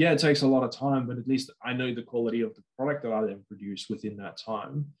it takes a lot of time, but at least I know the quality of the product that I then produce within that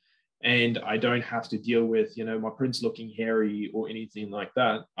time, and I don't have to deal with my prints looking hairy or anything like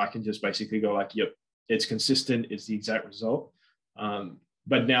that. I can just basically go like, yep, it's consistent, it's the exact result.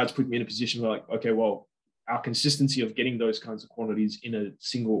 But now it's put me in a position where, like, okay, well, our consistency of getting those kinds of quantities in a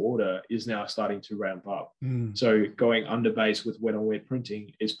single order is now starting to ramp up. So going under base with wet on wet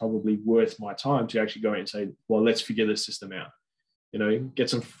printing is probably worth my time to actually go and say, well, let's figure this system out.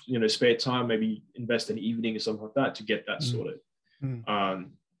 Get some spare time, maybe invest an evening or something like that to get that sorted.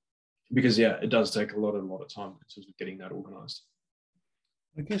 Because it does take a lot of time in terms of getting that organized.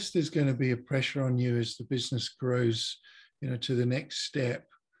 I guess there's going to be a pressure on you as the business grows, to the next step,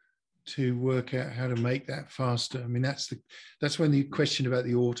 to work out how to make that faster. I mean, that's when the question about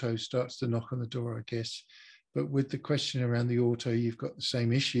the auto starts to knock on the door, I guess. But with the question around the auto, you've got the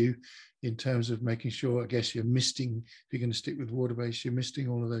same issue in terms of making sure, I guess, you're misting, if you're going to stick with water-based, you're misting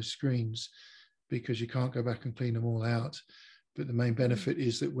all of those screens because you can't go back and clean them all out. But the main benefit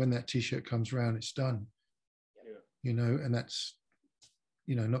is that when that t-shirt comes around, it's done, and that's,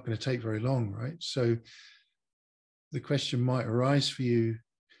 not going to take very long, right? So the question might arise for you,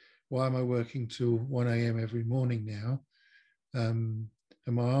 why am I working till 1 a.m. every morning now? And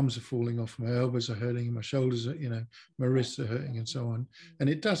my arms are falling off, my elbows are hurting, and my shoulders are, my wrists are hurting, and so on. And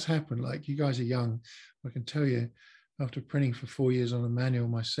it does happen. Like, you guys are young. I can tell you, after printing for 4 years on a manual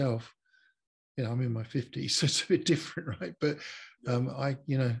myself, I'm in my 50s, so it's a bit different, right? But I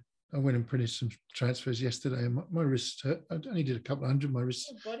went and printed some transfers yesterday, and my wrists hurt. I only did a couple of hundred. My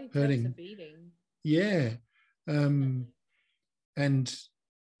wrists hurting. Takes a beating. Yeah. And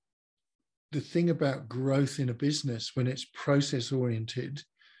the thing about growth in a business, when it's process oriented,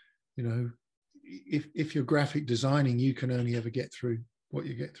 if you're graphic designing, you can only ever get through what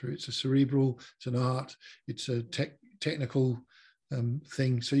you get through. It's a cerebral, it's an art, it's a technical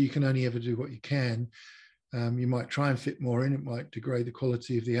thing. So you can only ever do what you can. You might try and fit more in, it might degrade the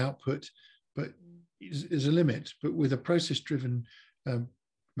quality of the output, but there's a limit. But with a process driven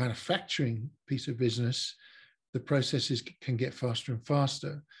manufacturing piece of business, the processes can get faster and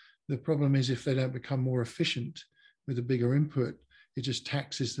faster. The problem is, if they don't become more efficient with a bigger input, it just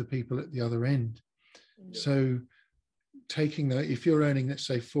taxes the people at the other end. So taking that, if you're earning, let's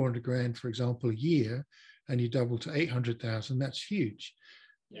say 400 grand, for example, a year, and you double to 800,000, that's huge.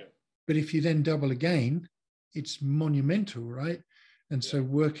 But if you then double again, it's monumental, right? And so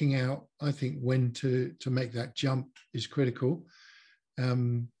working out, I think, when to make that jump is critical.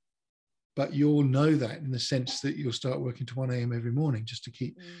 But you'll know that in the sense that you'll start working to 1 a.m. every morning just to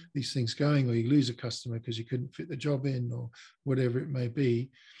keep these things going, or you lose a customer because you couldn't fit the job in, or whatever it may be.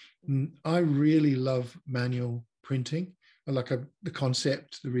 I really love manual printing. I like the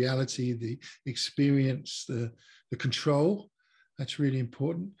concept, the reality, the experience, the control. That's really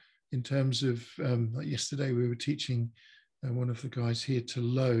important in terms of, like yesterday we were teaching one of the guys here to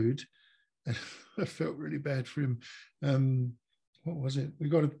load, and I felt really bad for him. What was it? We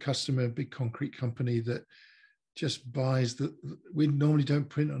got a customer, a big concrete company, that just buys we normally don't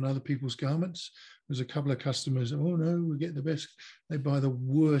print on other people's garments. There's a couple of customers, oh no, we get the best. They buy the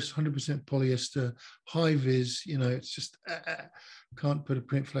worst 100% polyester, high vis, it's just, can't put a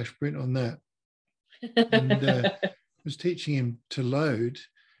print flash print on that. And I was teaching him to load,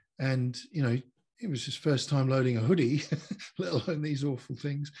 and, it was his first time loading a hoodie, let alone these awful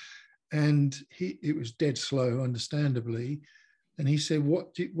things. And it was dead slow, understandably. And he said,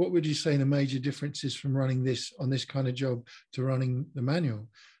 what would you say the major difference is from running this on this kind of job to running the manual?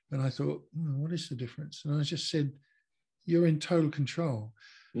 And I thought, what is the difference? And I just said, you're in total control.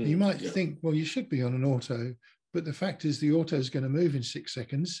 You might think, well, you should be on an auto, but the fact is the auto is going to move in 6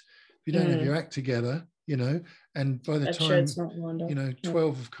 seconds. If you don't have your act together, and by the time,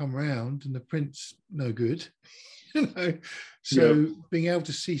 12 have come round and the print's no good, So being able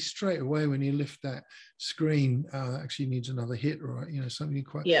to see straight away when you lift that screen, actually needs another hit, right? Something you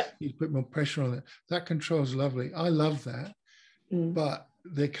need to put more pressure on it. That control's lovely. I love that. But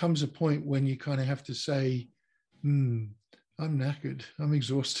there comes a point when you kind of have to say, I'm knackered, I'm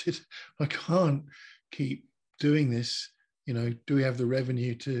exhausted, I can't keep doing this. Do we have the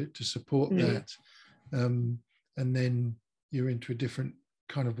revenue to support that? And then you're into a different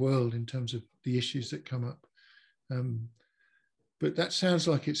kind of world in terms of the issues that come up. But that sounds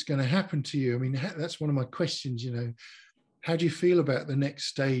like it's going to happen to you. I mean, that's one of my questions, how do you feel about the next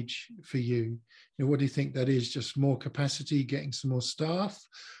stage for you? What do you think that is? Just more capacity, getting some more staff,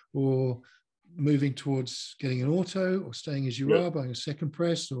 or moving towards getting an auto, or staying as you are, buying a second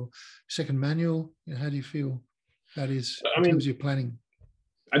press or second manual? How do you feel that is in terms of your planning?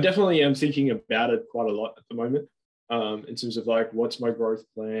 I definitely am thinking about it quite a lot at the moment, in terms of like, what's my growth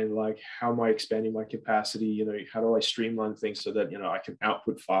plan? Like, how am I expanding my capacity? How do I streamline things so that, I can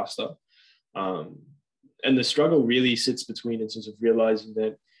output faster? And the struggle really sits between, in terms of realizing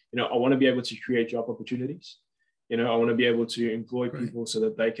that, I want to be able to create job opportunities. I want to be able to employ people so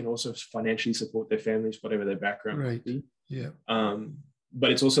that they can also financially support their families, whatever their background might be.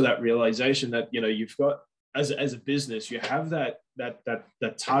 But it's also that realization that, you've got, as a business, you have that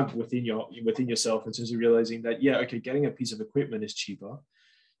tug within yourself in terms of realizing that, getting a piece of equipment is cheaper.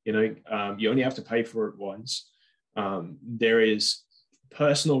 You only have to pay for it once. There is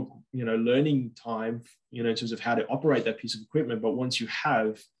personal, learning time, in terms of how to operate that piece of equipment. But once you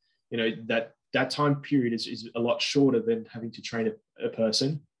have, that time period is a lot shorter than having to train a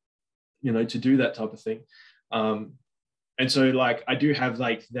person, to do that type of thing. And so, like, I do have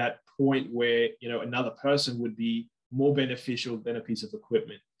like that point where, another person would be more beneficial than a piece of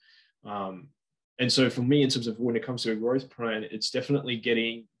equipment. And so for me, in terms of when it comes to a growth plan, it's definitely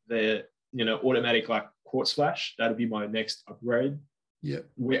getting the, automatic like quartz flash. That'll be my next upgrade.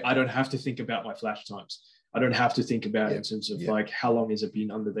 Where I don't have to think about my flash times. I don't have to think about it in terms of like, how long has it been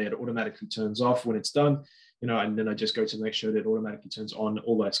under there? It automatically turns off when it's done, and then I just go to make sure that it automatically turns on,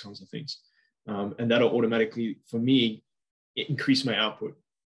 all those kinds of things. And that'll automatically, for me, increase my output,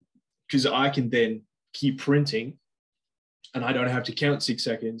 because I can then keep printing and I don't have to count 6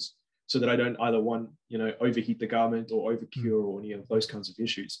 seconds, so that I don't either overheat the garment or overcure or any of those kinds of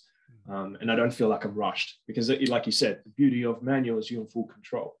issues. And I don't feel like I'm rushed, because like you said, the beauty of manual is you're in full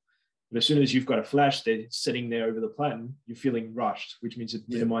control. But as soon as you've got a flash there sitting there over the platen, you're feeling rushed, which means it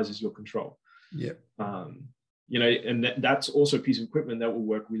minimizes your control. And that's also a piece of equipment that will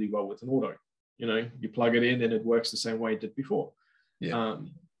work really well with an auto. You plug it in and it works the same way it did before.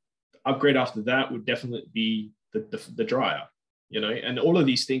 Upgrade after that would definitely be the dryer, and all of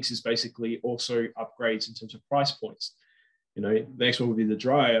these things is basically also upgrades in terms of price points. The next one will be the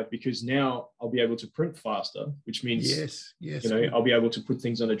dryer, because now I'll be able to print faster, which means I'll be able to put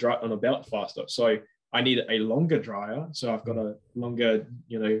things on a belt faster. So I need a longer dryer, so I've got a longer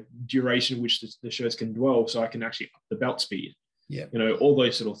duration which the shirts can dwell, so I can actually up the belt speed. All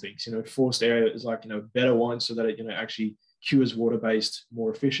those sort of things. Forced air is like better one, so that it actually cures water-based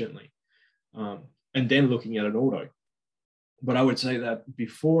more efficiently. And then looking at an auto. But I would say that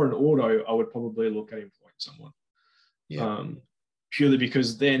before an auto, I would probably look at employing someone. Purely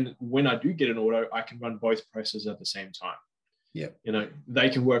because then when I do get an auto, I can run both presses at the same time. They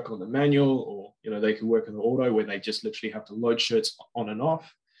can work on the manual, or they can work on the auto, where they just literally have to load shirts on and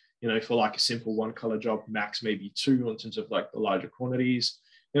off, for like a simple 1 color job, max maybe 2 in terms of like the larger quantities.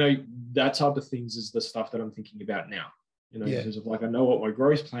 That type of things is the stuff that I'm thinking about now. In terms of like, I know what my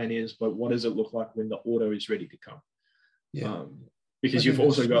growth plan is, but what does it look like when the auto is ready to come? Because you've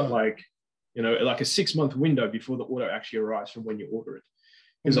also got like a 6-month window before the auto actually arrives from when you order it.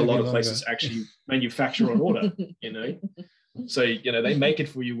 Because a lot of places actually manufacture on order, So, they make it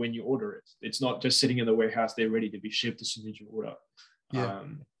for you when you order it. It's not just sitting in the warehouse, they're ready to be shipped as soon as you order.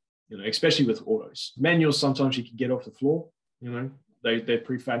 Especially with autos. Manuals, sometimes you can get off the floor, they're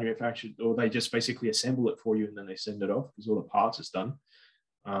pre-manufactured, or they just basically assemble it for you and then they send it off because all the parts is done.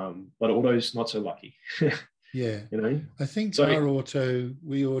 But autos, not so lucky. I think our auto,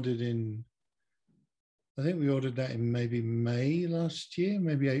 we ordered that in maybe May last year,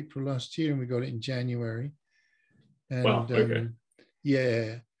 maybe April last year, and we got it in January. And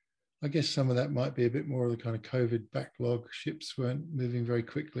I guess some of that might be a bit more of the kind of COVID backlog. Ships weren't moving very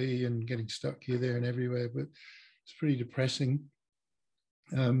quickly and getting stuck here, there, and everywhere, but it's pretty depressing.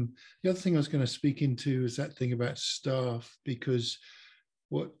 The other thing I was going to speak into is that thing about staff, because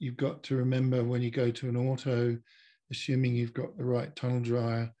what you've got to remember when you go to an auto, assuming you've got the right tunnel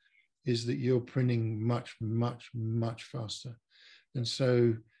dryer, is that you're printing much, much, much faster. And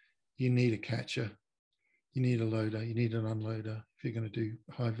so you need a catcher. you need a loader, you need an unloader if you're going to do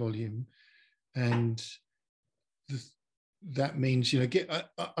high volume. And that means,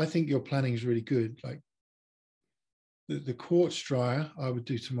 I think your planning is really good. Like the quartz dryer, I would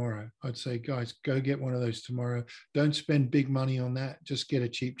do tomorrow. I'd say, guys, go get one of those tomorrow. Don't spend big money on that. Just get a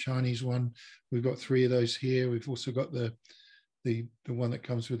cheap Chinese one. We've got 3 of those here. We've also got the one that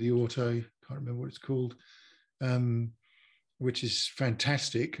comes with the auto. Can't remember what it's called, which is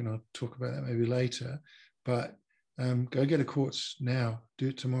fantastic. And I'll talk about that maybe later. But go get a quartz now. Do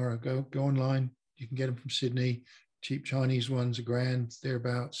it tomorrow. Go online. You can get them from Sydney. Cheap Chinese ones, $1,000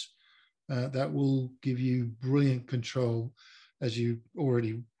 thereabouts. That will give you brilliant control, as you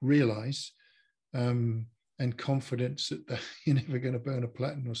already realize, and confidence that you're never going to burn a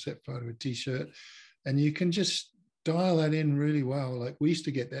platen or set fire to a t-shirt. And you can just dial that in really well. Like we used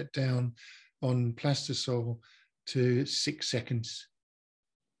to get that down on Plastisol to 6 seconds,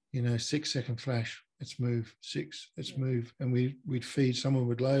 6-second flash. Let's move, 6, let's move. And we'd feed, someone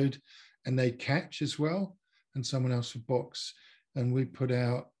would load and they'd catch as well. And someone else would box. And we put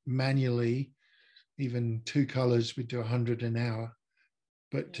out manually, even 2 colors, we'd do 100 an hour.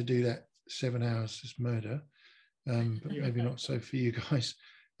 But to do that 7 hours is murder. But maybe not so for you guys.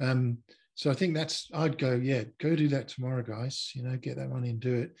 So I think I'd go do that tomorrow, guys. Get that money and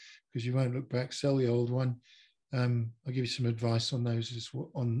do it, because you won't look back. Sell the old one. I'll give you some advice on those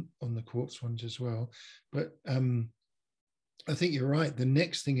on the quartz ones as well. But I think you're right. The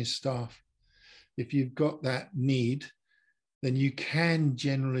next thing is staff. If you've got that need, then you can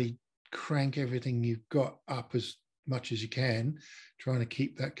generally crank everything you've got up as much as you can, trying to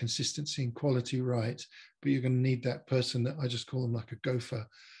keep that consistency and quality right. But you're going to need that person that I just call them like a gopher.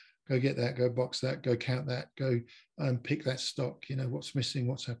 Go get that, go box that, go count that, go pick that stock, what's missing,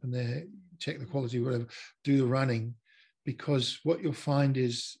 what's happened there, check the quality, whatever, do the running. Because what you'll find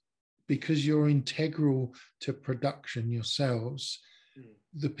is, because you're integral to production yourselves,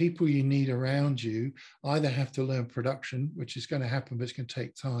 the people you need around you either have to learn production, which is going to happen, but it's going to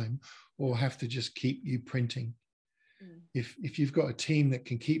take time, or have to just keep you printing. If you've got a team that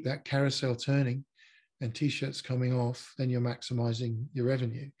can keep that carousel turning and t-shirts coming off, then you're maximizing your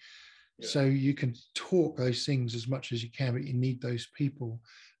revenue. So you can talk those things as much as you can, but you need those people.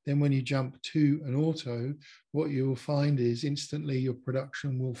 Then when you jump to an auto, what you will find is instantly your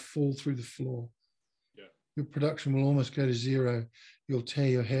production will fall through the floor. Your production will almost go to zero. You'll tear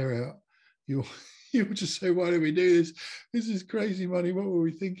your hair out. You'll just say, why do we do this? This is crazy money. What were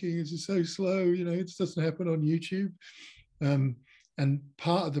we thinking? This is so slow. It doesn't happen on YouTube. And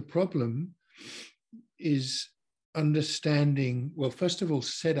part of the problem is understanding, well, first of all,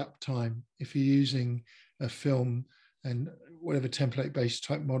 setup time. If you're using a film and whatever template-based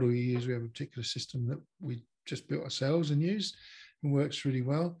type model you use, we have a particular system that we just built ourselves and use, and works really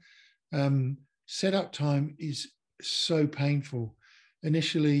well. Setup time is so painful.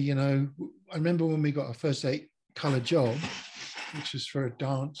 Initially, I remember when we got our first 8-color job, which was for a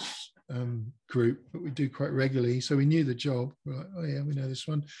dance group that we do quite regularly. So we knew the job. We're like, oh yeah, we know this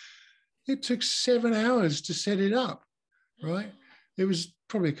one. It took 7 hours to set it up, right? It was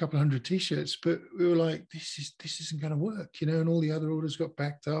probably a couple of 100 t-shirts, but we were like, this isn't going to work, and all the other orders got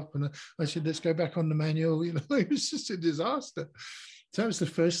backed up. And I said, let's go back on the manual. It was just a disaster. So that was the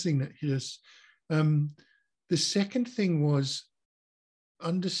first thing that hit us. The second thing was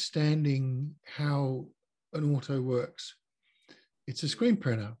understanding how an auto works. It's a screen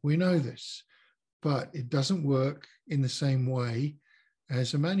printer. We know this, but it doesn't work in the same way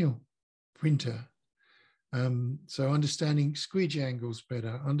as a manual printer. So understanding squeegee angles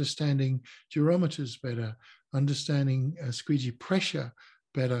better, understanding durometers better, understanding squeegee pressure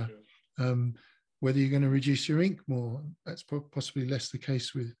better, whether you're going to reduce your ink more. That's possibly less the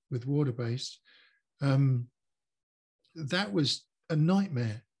case with water-based. That was a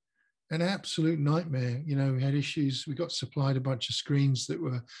nightmare, an absolute nightmare. We had issues. We got supplied a bunch of screens that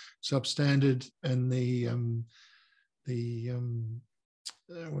were substandard, and the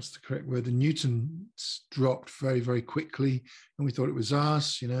what's the correct word? The newtons dropped very, very quickly, and we thought it was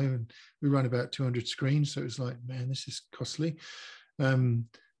us, and we run about 200 screens. So it was like, man, this is costly.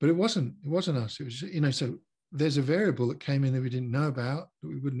 But it wasn't us. It was, so there's a variable that came in that we didn't know about,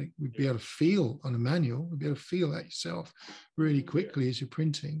 that we'd be able to feel on a manual. We'd be able to feel that yourself really quickly as you're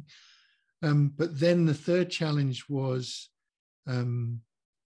printing. But then the third challenge was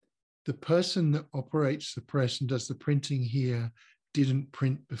the person that operates the press and does the printing here didn't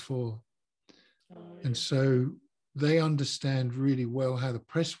print before. And so they understand really well how the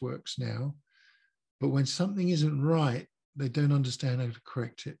press works now, but when something isn't right, they don't understand how to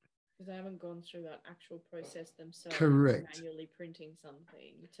correct it. because they haven't gone through that actual process themselves. Correct. Manually printing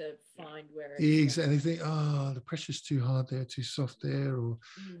something to find where it's exactly. They think, oh, the pressure's too hard there, too soft there, or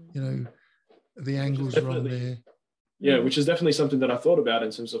you know, the angle's wrong there. Yeah, which is definitely something that I thought about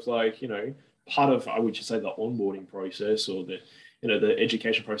in terms of like, you know, part of, I would just say, the onboarding process or the, you know, the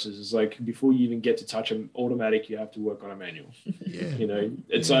education process is like, before you even get to touch an automatic, you have to work on a manual. Yeah. You know,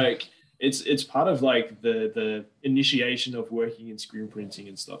 it's like, it's part of like the initiation of working in screen printing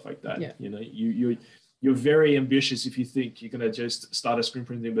and stuff like that. Yeah. You know, you're very ambitious if you think you're going to just start a screen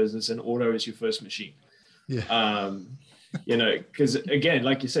printing business and auto is your first machine. Yeah. You know, because again,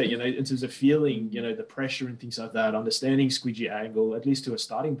 like you said, you know, in terms of feeling, you know, the pressure and things like that, understanding squeegee angle, at least to a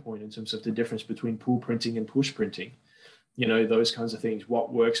starting point in terms of the difference between pull printing and push printing, you know, those kinds of things,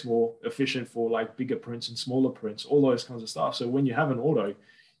 what works more efficient for like bigger prints and smaller prints, all those kinds of stuff. So when you have an auto,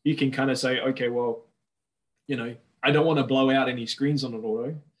 you can kind of say, okay, well, you know, I don't want to blow out any screens on an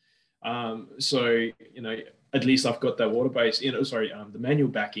auto. So, you know, at least I've got that water-based, you know, the manual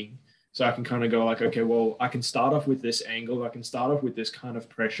backing. So I can kind of go like, okay, well, I can start off with this angle. I can start off with this kind of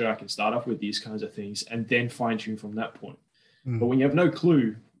pressure. I can start off with these kinds of things and then fine tune from that point. But when you have no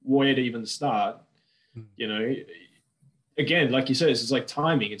clue where to even start, you know, again, like you said, it's like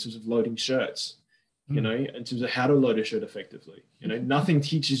timing in terms of loading shirts, you know, in terms of how to load a shirt effectively. You know, nothing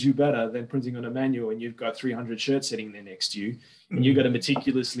teaches you better than printing on a manual and you've got 300 shirts sitting there next to you and you've got to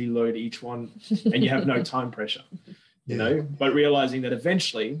meticulously load each one and you have no time pressure, you know, but realizing that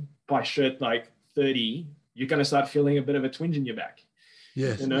eventually by shirt like 30, you're going to start feeling a bit of a twinge in your back.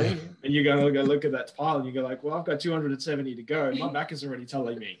 Yes. You know, and you're going to go look at that pile and you go like, well, I've got 270 to go. And my back is already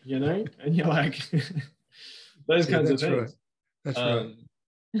telling me, you know, and you're like, those kinds of things. Right. That's right.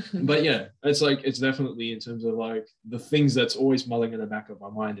 But yeah, it's like, it's definitely in terms of like the things that's always mulling in the back of my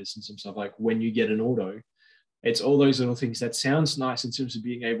mind is in terms of like when you get an auto, it's all those little things that sounds nice in terms of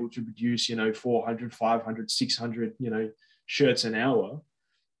being able to produce, you know, 400, 500, 600, you know, shirts an hour.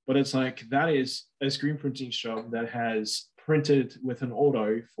 But it's like, that is a screen printing shop that has printed with an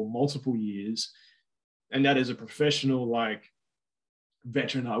auto for multiple years. And that is a professional, like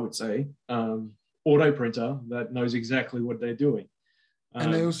veteran, I would say, auto printer that knows exactly what they're doing.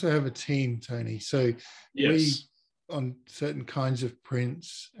 And they also have a team, Tony. So we, on certain kinds of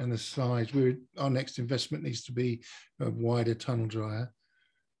prints and the size, our next investment needs to be a wider tunnel dryer.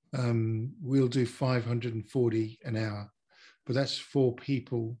 We'll do 540 an hour, but that's 4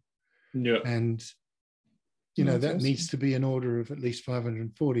 people. Yeah. And, you know, that needs to be an order of at least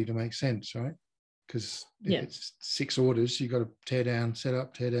 540 to make sense, right? Because if it's 6 orders, you've got to tear down, set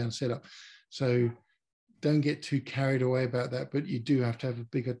up, tear down, set up. So don't get too carried away about that, but you do have to have a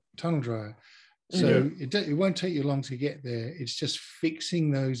bigger tunnel dryer. So it won't take you long to get there. It's just fixing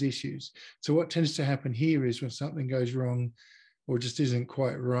those issues. So what tends to happen here is when something goes wrong or just isn't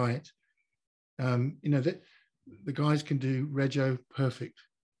quite right, you know, that the guys can do rego perfect,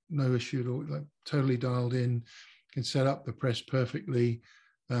 no issue at all, like totally dialed in, can set up the press perfectly,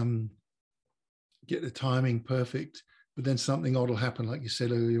 get the timing perfect. But then something odd will happen, like you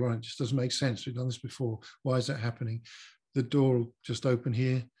said earlier on. It just doesn't make sense. We've done this before. Why is that happening? The door will just open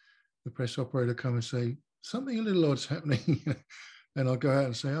here. The press operator come and say, something a little odd's happening. And I'll go out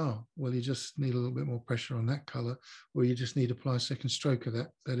and say, oh, well, you just need a little bit more pressure on that color, or you just need to apply a second stroke of that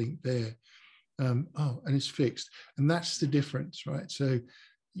ink there. And it's fixed. And that's the difference, right? So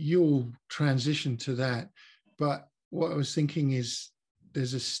you'll transition to that. But what I was thinking is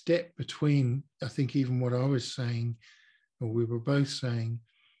there's a step between, I think, even what I was saying, or we were both saying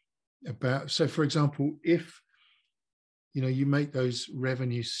about, so for example, if, you know, you make those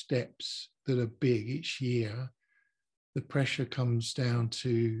revenue steps that are big each year, the pressure comes down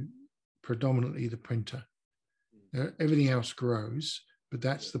to predominantly the printer. Everything else grows, but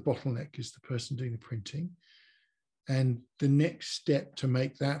that's the bottleneck, is the person doing the printing. And the next step to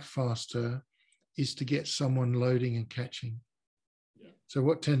make that faster is to get someone loading and catching. So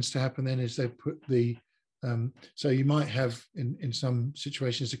what tends to happen then is they put the, so you might have in some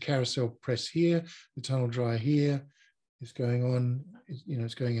situations a carousel press here, the tunnel dryer here, is going on, you know,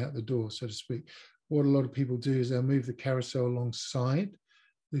 it's going out the door, so to speak. What a lot of people do is they'll move the carousel alongside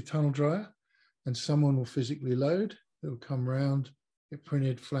the tunnel dryer and someone will physically load, it'll come round, get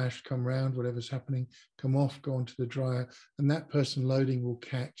printed, flash, come round, whatever's happening, come off, go onto the dryer, and that person loading will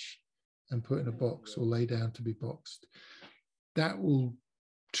catch and put in a box or lay down to be boxed. That will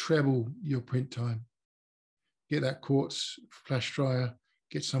treble your print time. Get that quartz flash dryer,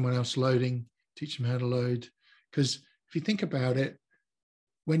 get someone else loading, teach them how to load. Because if you think about it,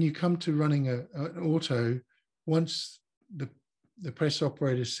 when you come to running an auto, once the press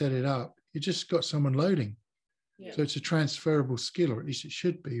operator set it up, you just got someone loading. Yeah. So it's a transferable skill, or at least it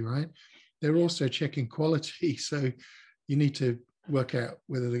should be, right? They're also checking quality. So you need to work out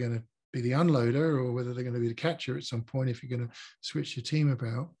whether they're going to be the unloader or whether they're going to be the catcher at some point if you're going to switch your team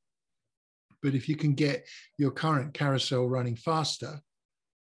about. But if you can get your current carousel running faster,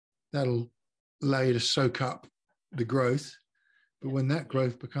 that'll allow you to soak up the growth. But when that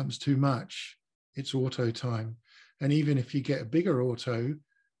growth becomes too much, it's auto time. And even if you get a bigger auto,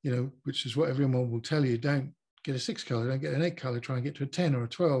 which is what everyone will tell you, don't get a 6 color, don't get an 8 color, try and get to a 10 or a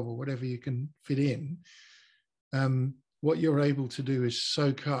 12 or whatever you can fit in. What you're able to do is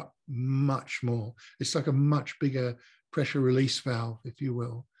soak up much more. It's like a much bigger pressure release valve, if you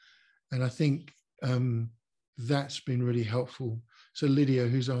will. And I think that's been really helpful. So Lydia,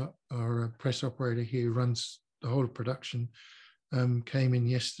 who's our press operator here, runs the whole of production, came in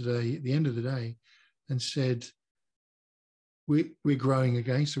yesterday at the end of the day and said, we're growing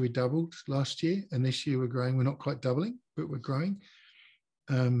again. So we doubled last year, and this year we're growing. We're not quite doubling, but we're growing.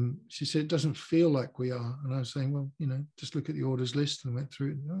 She said, it doesn't feel like we are. And I was saying, well, just look at the orders list, and went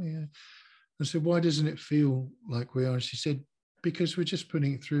through it. Oh, yeah. I said, why doesn't it feel like we are? And she said, because we're just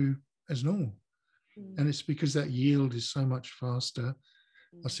putting it through as normal. And it's because that yield is so much faster.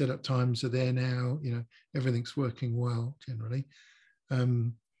 Our setup times are there now, everything's working well generally.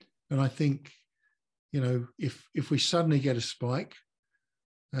 And I think, if we suddenly get a spike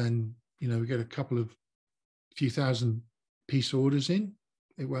and, we get a few thousand piece orders in,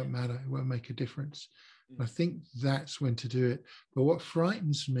 it won't matter. It won't make a difference. I think that's when to do it. But what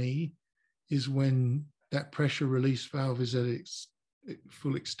frightens me is when that pressure release valve is at its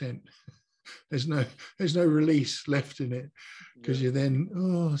full extent. There's no release left in it, because you're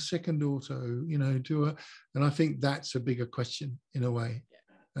then, second auto, and I think that's a bigger question in a way.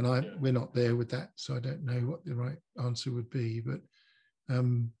 And we're not there with that, so I don't know what the right answer would be. But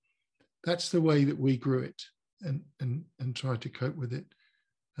that's the way that we grew it and tried to cope with it.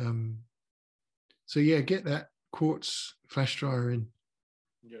 So get that quartz flash dryer in.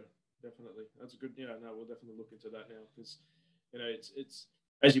 Yeah, definitely. That's a good. Yeah, no, we'll definitely look into that now, because it's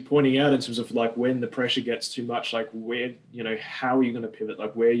as you're pointing out, in terms of like when the pressure gets too much, like where, how are you going to pivot,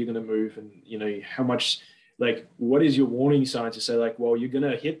 like where are you going to move, and how much, like what is your warning sign to say like, well, you're going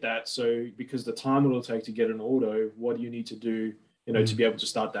to hit that, so because the time it'll take to get an auto, what do you need to do, to be able to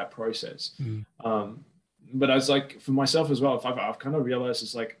start that process. But I was like, for myself as well, I've kind of realized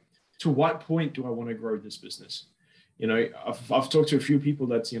it's like, to what point do I want to grow this business? I've talked to a few people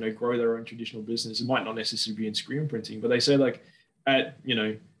that, grow their own traditional business. It might not necessarily be in screen printing, but they say like at,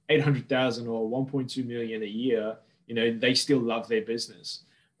 800,000 or 1.2 million a year, they still love their business,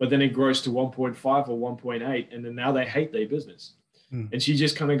 but then it grows to 1.5 or 1.8. And then now they hate their business. And she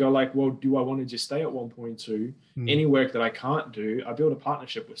just kind of go like, well, do I want to just stay at 1.2? Any work that I can't do, I build a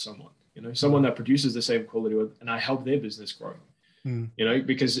partnership with someone, someone that produces the same quality, and I help their business grow,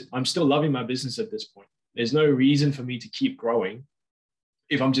 because I'm still loving my business at this point. There's no reason for me to keep growing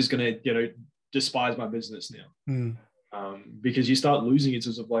if I'm just going to, despise my business now. Because you start losing in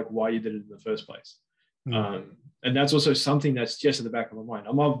terms of like why you did it in the first place. And that's also something that's just in the back of my mind.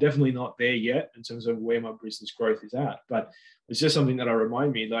 I'm definitely not there yet in terms of where my business growth is at, but it's just something that I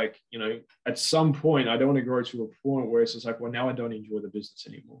remind me, like, at some point, I don't want to grow to a point where it's just like, well, now I don't enjoy the business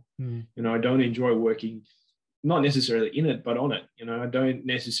anymore. I don't enjoy working, not necessarily in it, but on it. I don't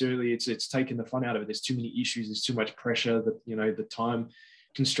necessarily, it's taken the fun out of it. There's too many issues. There's too much pressure that, the time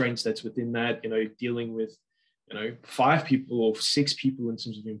constraints that's within that, dealing with, 5 people or 6 people in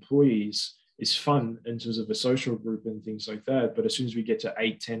terms of employees is fun in terms of a social group and things like that. But as soon as we get to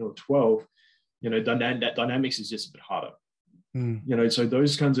 8, 10 or 12, that dynamics is just a bit harder. So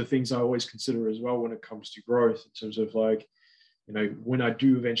those kinds of things I always consider as well when it comes to growth, in terms of like, when I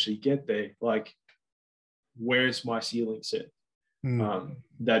do eventually get there, like, where's my ceiling set?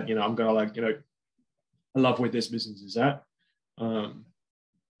 That, I'm going to like, I love where this business is at.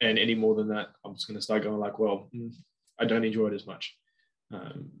 And any more than that, I'm just going to start going like, well, I don't enjoy it as much.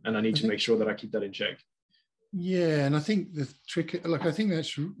 And I need to make sure that I keep that in check. Yeah. And I think the trick, like, I think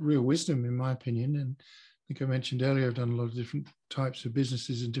that's real wisdom, in my opinion. And I think I mentioned earlier, I've done a lot of different types of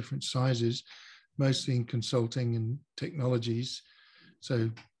businesses in different sizes, mostly in consulting and technologies. So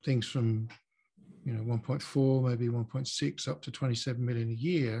things from, 1.4, maybe 1.6 up to 27 million a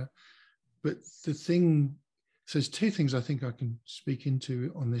year. But so there's 2 things I think I can speak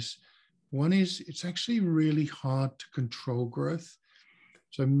into on this. One is it's actually really hard to control growth.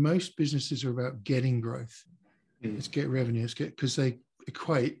 So most businesses are about getting growth. Let's get revenue. Because they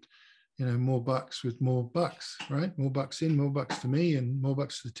equate, more bucks with more bucks, right? More bucks in, more bucks to me, and more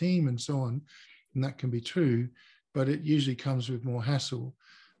bucks to the team, and so on. And that can be true, but it usually comes with more hassle.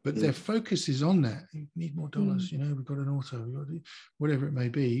 but their focus is on that. You need more dollars, you know, we've got an auto, we've got whatever it may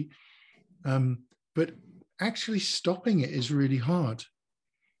be. But actually stopping it is really hard.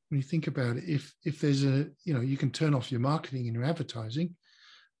 When you think about it, if there's a, you know, you can turn off your marketing and your advertising,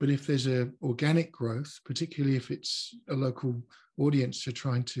 but if there's a organic growth, particularly if it's a local audience you're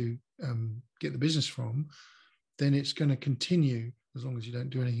trying to get the business from, then it's going to continue as long as you don't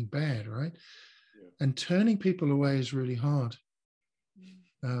do anything bad, right? Yeah. And turning people away is really hard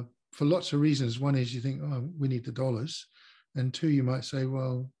for lots of reasons. One is you think, oh, we need the dollars. And two, you might say,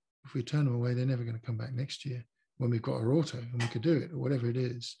 well, if we turn them away, they're never going to come back next year when we've got our auto and we could do it or whatever it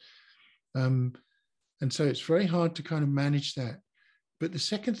is. And so it's very hard to kind of manage that. But the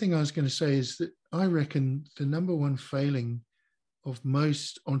second thing I was going to say is that I reckon the number one failing of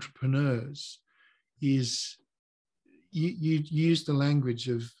most entrepreneurs is you use the language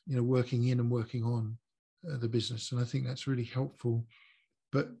of, you know, working in and working on the business. And I think that's really helpful.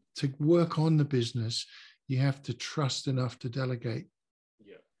 But to work on the business, you have to trust enough to delegate.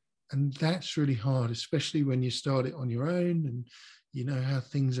 Yeah. And that's really hard, especially when you start it on your own and you know how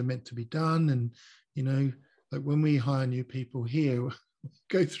things are meant to be done. And, you know, like when we hire new people here,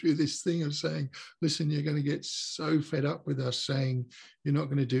 go through this thing of saying, listen, you're going to get so fed up with us saying, you're not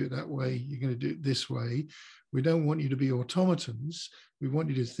going to do it that way, you're going to do it this way. We don't want you to be automatons. We want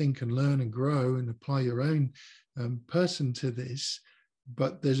you to think and learn and grow and apply your own person to this.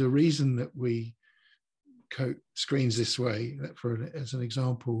 But there's a reason that we coat screens this way, as an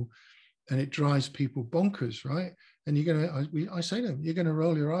example, and it drives people bonkers, right? And you're going to, I say to them, you're going to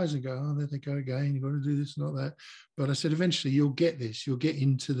roll your eyes and go, oh, there they go again, you've got to do this, not that. But I said, eventually you'll get this, you'll get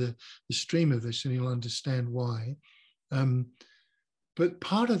into the stream of this and you'll understand why. But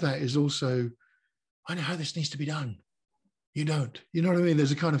part of that is also, I know how this needs to be done. You don't, you know what I mean?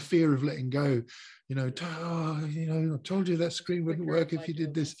 There's a kind of fear of letting go, you know, I told you that screen wouldn't work if you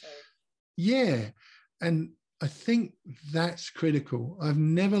did this. Yeah. And I think that's critical. I've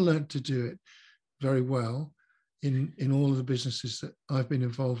never learned to do it very well in all of the businesses that I've been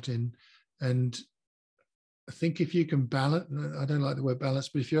involved in. And I think if you can balance, I don't like the word balance,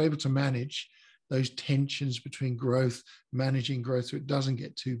 but if you're able to manage those tensions between growth, managing growth so it doesn't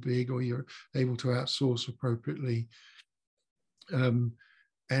get too big, or you're able to outsource appropriately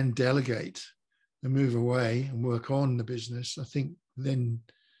and delegate and move away and work on the business, I think then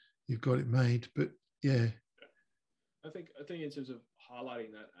you've got it made. But yeah. I think in terms of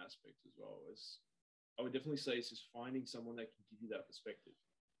highlighting that aspect as well, is I would definitely say it's just finding someone that can give you that perspective.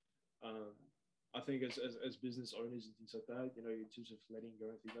 I think as business owners and things like that, you know, in terms of letting go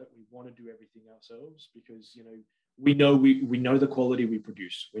and things like that, we want to do everything ourselves because, you know, we know the quality we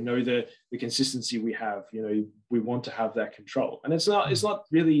produce. We know the consistency we have. You know, we want to have that control. And it's not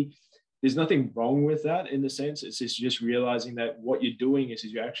really, there's nothing wrong with that in the sense. It's just realizing that what you're doing is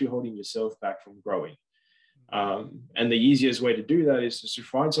you're actually holding yourself back from growing. And the easiest way to do that is to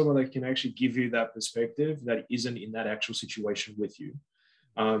find someone that can actually give you that perspective that isn't in that actual situation with you.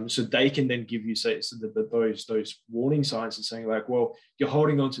 So they can then give you those warning signs and saying like, well, you're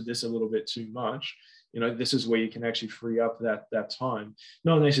holding on to this a little bit too much. You know, this is where you can actually free up that time.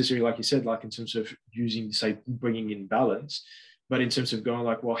 Not necessarily, like you said, like in terms of using, say, bringing in balance, but in terms of going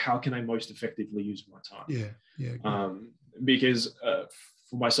like, well, how can I most effectively use my time? Yeah. Because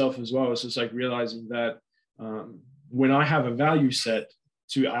for myself as well, it's just like realizing that when I have a value set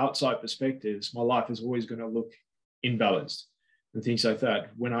to outside perspectives, my life is always going to look imbalanced and things like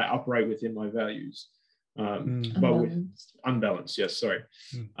that when I operate within my values. But unbalanced, yes, sorry.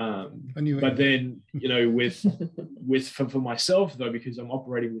 But then, you know, for myself though, because I'm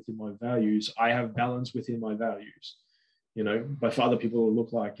operating within my values, I have balance within my values. You know, but for other people, it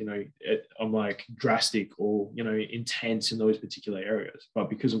look like, you know, I'm like drastic or, you know, intense in those particular areas. But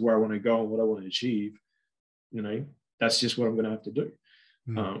because of where I want to go and what I want to achieve, you know, that's just what I'm going to have to do.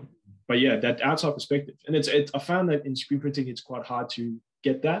 But yeah, that outside perspective, and I found that in screen printing, it's quite hard to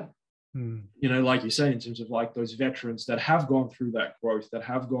get that. You know, like you say, in terms of like those veterans that have gone through that growth, that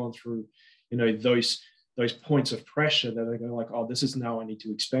have gone through, you know, those points of pressure that are going like, oh, this is now I need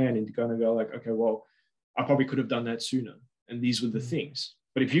to expand, and going to go like, okay, well, I probably could have done that sooner, and these were the things.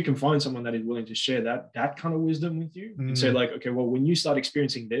 But if you can find someone that is willing to share that kind of wisdom with you and say like, okay, well, when you start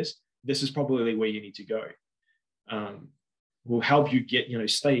experiencing this is probably where you need to go. Will help you get, you know,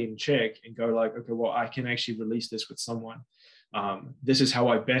 stay in check and go like, okay, well, I can actually release this with someone. This is how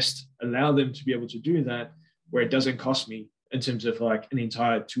I best allow them to be able to do that, where it doesn't cost me in terms of like an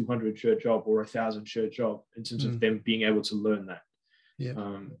entire 200 shirt job or 1,000 shirt job in terms of them being able to learn that.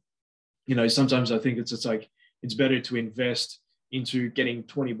 Yeah. You know, sometimes I think it's like, it's better to invest into getting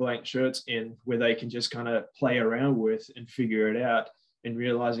 20 blank shirts in where they can just kind of play around with and figure it out and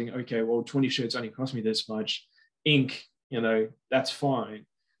realizing, okay, well, 20 shirts only cost me this much. Ink, that's fine.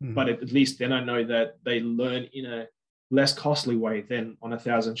 But at least then I know that they learn in a less costly way than on a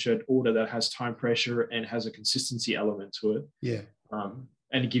 1,000 shirt order that has time pressure and has a consistency element to it. Yeah.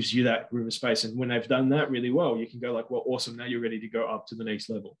 And it gives you that room of space. And when they've done that really well, you can go like, well, awesome. Now you're ready to go up to the next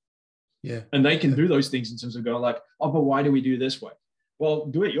level. Yeah. And they can do those things in terms of going like, oh, but why do we do this way? Well,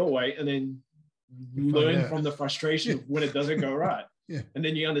 do it your way and then learn from the frustration of when it doesn't go right. Yeah. And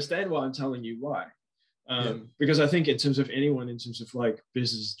then you understand why I'm telling you why. Because I think in terms of anyone, in terms of like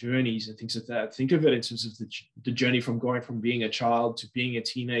business journeys and things like that, think of it in terms of the journey from going from being a child to being a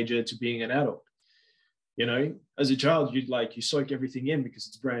teenager to being an adult. As a child, you soak everything in because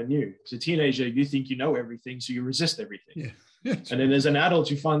it's brand new. As a teenager, you think you know everything, so you resist everything. Yeah. And then as an adult,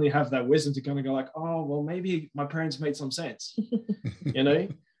 you finally have that wisdom to kind of go like, oh, well, maybe my parents made some sense.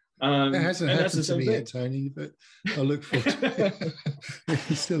 That hasn't happened to me yet, Tony, but I look forward to it.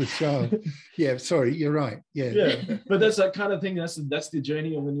 You're still a child. Yeah, sorry, you're right. Yeah. But that's that kind of thing. That's the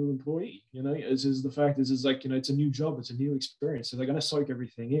journey of a new employee. Is the fact is like, it's a new job, it's a new experience. So they're going to soak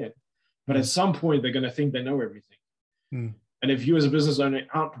everything in. But at some point, they're going to think they know everything. And if you as a business owner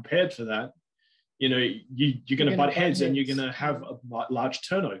aren't prepared for that, you're going to butt heads and you're going to have a large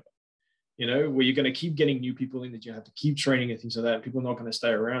turnover, where you're going to keep getting new people in that you have to keep training and things like that. And people are not going to stay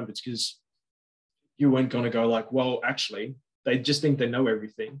around because you weren't going to go like, well, actually, they just think they know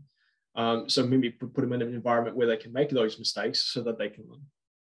everything. So maybe put them in an environment where they can make those mistakes so that they can learn.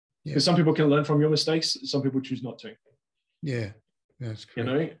 Because some people can learn from your mistakes. Some people choose not to. Yeah, that's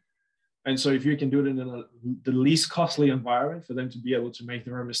correct. And so if you can do it in the least costly environment for them to be able to make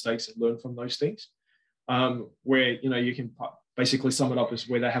their own mistakes and learn from those things, where, you can basically sum it up as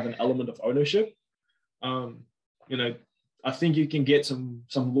where they have an element of ownership, I think you can get some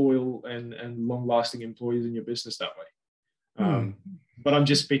loyal and long-lasting employees in your business that way. But I'm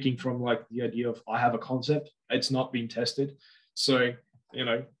just speaking from like the idea of I have a concept. It's not been tested. So,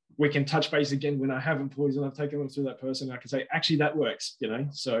 we can touch base again when I have employees and I've taken them through that person. I can say, actually, that works,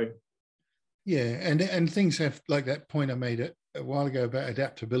 so... Yeah, and things have, like that point I made a while ago about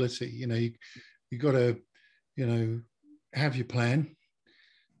adaptability. You got to, have your plan,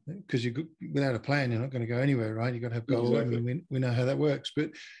 because without a plan, you're not going to go anywhere, right? You got to have goals. Exactly. I mean, we know how that works, but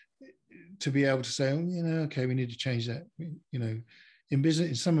to be able to say, okay, we need to change that. In business,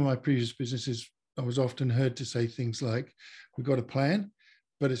 in some of my previous businesses, I was often heard to say things like, "We've got a plan,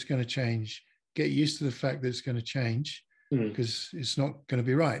 but it's going to change. Get used to the fact that it's going to change." Because it's not going to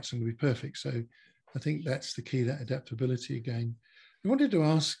be right. It's not going to be perfect. So I think that's the key, that adaptability again. I wanted to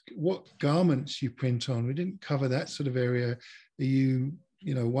ask what garments you print on. We didn't cover that sort of area. Are you,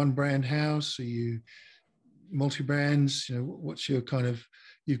 one brand house? Are you multi-brands? What's your kind of,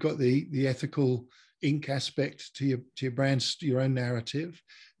 you've got the ethical ink aspect to your brand's, your own narrative.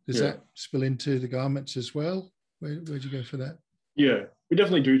 Does that spill into the garments as well? Where'd you go for that? Yeah, we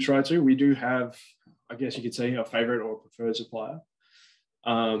definitely do try to. We do have, I guess you could say, a favorite or preferred supplier,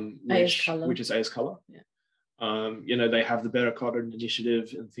 which is AS Color. Yeah. They have the Better Cotton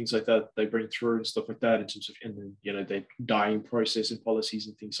initiative and things like that they bring through and stuff like that in terms of, and then, their dyeing process and policies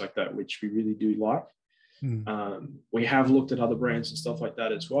and things like that, which we really do like. We have looked at other brands and stuff like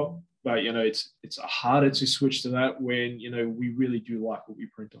that as well, but, it's harder to switch to that when, we really do like what we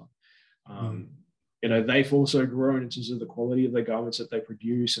print on. They've also grown in terms of the quality of the garments that they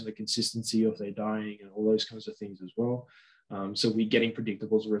produce and the consistency of their dyeing and all those kinds of things as well. So we're getting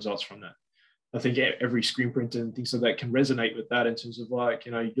predictable results from that. I think every screen printer and things like that can resonate with that in terms of like,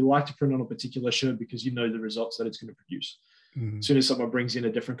 you like to print on a particular shirt because you know the results that it's going to produce. As soon as someone brings in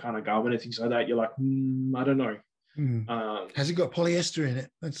a different kind of garment and things like that, you're like, I don't know. Has it got polyester in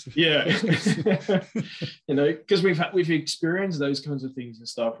it? Because we've experienced those kinds of things and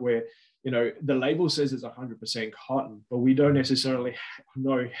stuff where, the label says it's 100% cotton, but we don't necessarily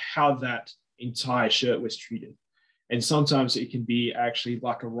know how that entire shirt was treated. And sometimes it can be actually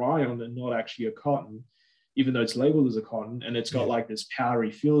like a rayon and not actually a cotton, even though it's labeled as a cotton, and it's got like this powdery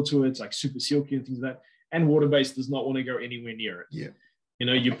feel to it. It's like super silky and things like that. And Waterbased does not want to go anywhere near it. Yeah.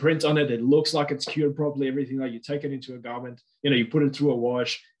 You print on it, it looks like it's cured properly, everything. Like you take it into a garment, you put it through a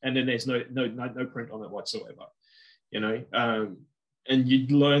wash, and then there's no print on it whatsoever. And you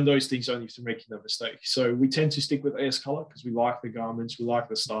learn those things only through making the mistake. So we tend to stick with AS Color because we like the garments, we like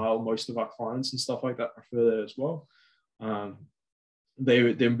the style. Most of our clients and stuff like that prefer that as well. They're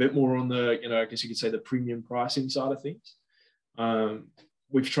a bit more on the, I guess you could say the premium pricing side of things.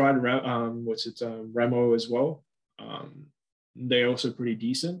 We've tried Ramo as well. They're also pretty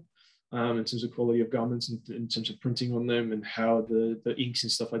decent in terms of quality of garments and in terms of printing on them and how the inks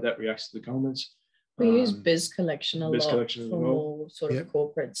and stuff like that reacts to the garments. We use Biz Collection a Biz lot Collection for more sort of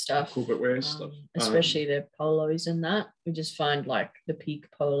corporate stuff. Corporate wear stuff. Especially the polos and that. We just find like the Peak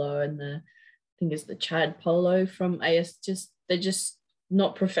Polo and I think it's the Chad Polo from AS. They're just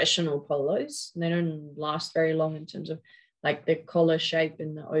not professional polos. They don't last very long in terms of like the collar shape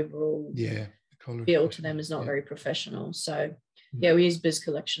and the overall feel to them is not very professional. So yeah, we use Biz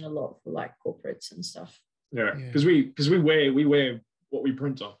Collection a lot for like corporates and stuff. Yeah, because we wear what we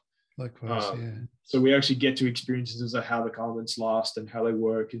print on. Likewise, so we actually get to experiences of how the garments last and how they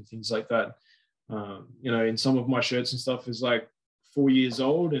work and things like that. In some of my shirts and stuff is like 4 years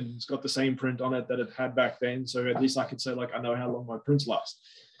old and it's got the same print on it that it had back then. So at least I could say like I know how long my prints last.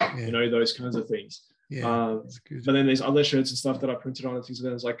 Those kinds of things. That's good. But then there's other shirts and stuff that I printed on and things like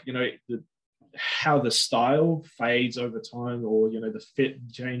that. It's like how the style fades over time, or the fit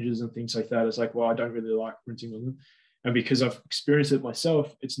changes and things like that. It's like, well, I don't really like printing on them. And because I've experienced it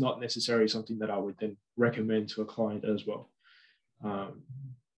myself, it's not necessarily something that I would then recommend to a client as well.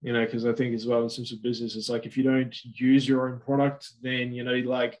 Because I think as well in terms of business, it's like if you don't use your own product, then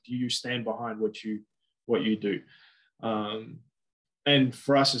do you stand behind what you do? And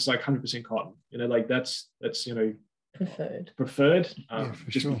for us, it's like 100% cotton. That's preferred,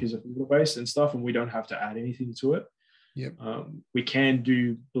 just because of water-based and stuff, and we don't have to add anything to it. Yep. We can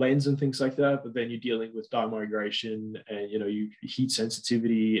do blends and things like that, but then you're dealing with dye migration and you heat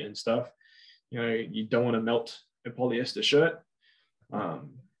sensitivity and stuff. You don't want to melt a polyester shirt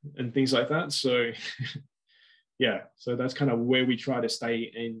and things like that. So so that's kind of where we try to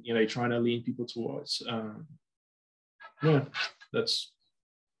stay and trying to lean people towards. That's.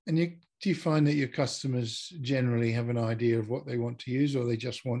 And do you find that your customers generally have an idea of what they want to use, or they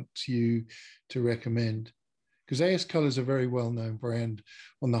just want you to recommend? Because AS Colour is a very well-known brand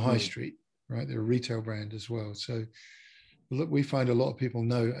on the high street, right? They're a retail brand as well. So look, we find a lot of people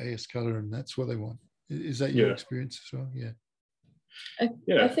know AS Colour and that's what they want. Is that your experience as well?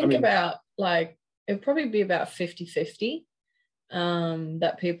 I think about like, it'd probably be about 50-50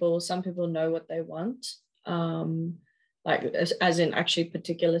 that some people know what they want. Like as in actually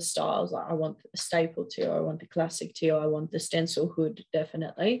particular styles, like I want the staple teal, I want the classic teal, I want the stencil hood,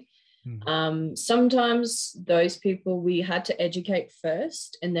 definitely. Sometimes those people we had to educate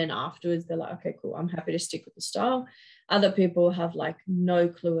first, and then afterwards they're like, okay, cool, I'm happy to stick with the style. Other people have like no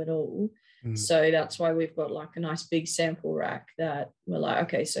clue at all. So that's why we've got like a nice big sample rack that we're like,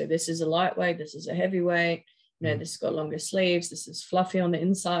 okay, so this is a lightweight, this is a heavyweight, this has got longer sleeves, this is fluffy on the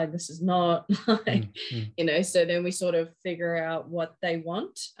inside, this is not, so then we sort of figure out what they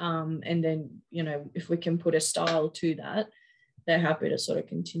want. And then, if we can put a style to that, they're happy to sort of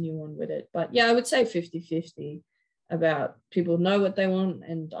continue on with it. But yeah, I would say 50-50 about people know what they want,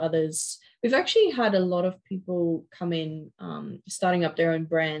 and others. We've actually had a lot of people come in starting up their own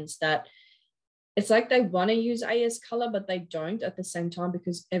brands that it's like they want to use AS Colour, but they don't at the same time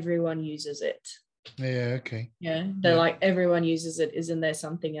because everyone uses it. Yeah, okay. Yeah, they're like, everyone uses it. Isn't there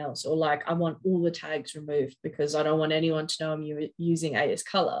something else? Or like, I want all the tags removed because I don't want anyone to know I'm using AS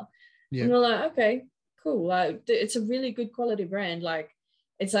Colour. Yeah. And we're like, okay, cool. Like, it's a really good quality brand. Like,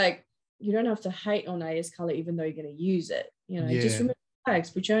 it's like, you don't have to hate on AS Colour even though you're going to use it. Just remove tags,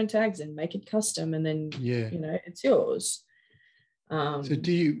 put your own tags in, make it custom, and then, it's yours. So would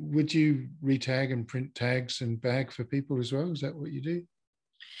you retag and print tags and bag for people as well? Is that what you do?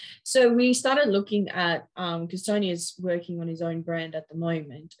 So we started looking at, because Toni is working on his own brand at the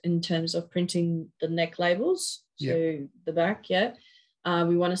moment in terms of printing the neck labels, so the back,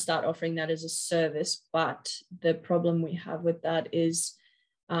 we want to start offering that as a service. But the problem we have with that is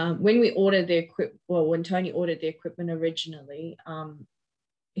when we ordered the when Toni ordered the equipment originally,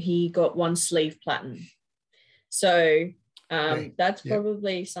 he got one sleeve platen. So that's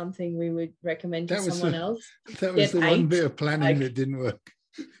probably something we would recommend to someone else. That was the one bit of planning that didn't work.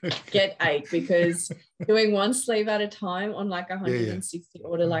 Get 8, because doing one sleeve at a time on like 160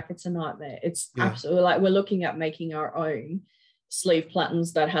 order, like it's a nightmare. It's absolutely like we're looking at making our own sleeve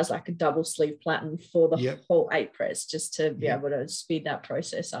platens that has like a double sleeve platen for the whole 8 press, just to be able to speed that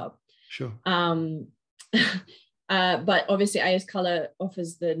process up. Sure. But obviously AS Colour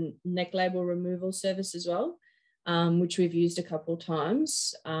offers the neck label removal service as well, which we've used a couple of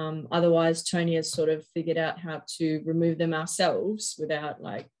times. Otherwise, Toni has sort of figured out how to remove them ourselves without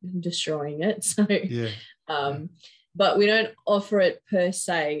like destroying it. So, but we don't offer it per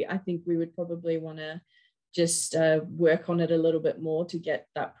se. I think we would probably want to just work on it a little bit more to get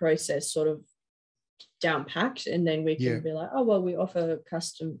that process sort of down packed, and then we can be like, oh, well, we offer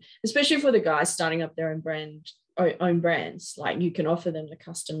custom, especially for the guys starting up their own brands. Like you can offer them the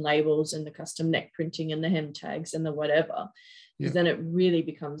custom labels and the custom neck printing and the hem tags and the whatever, because then it really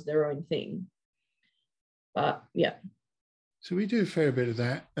becomes their own thing. But yeah. So we do a fair bit of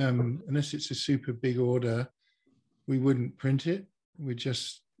that. Unless it's a super big order, we wouldn't print it. We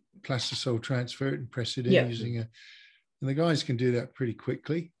just plastisol transfer it and press it in using and the guys can do that pretty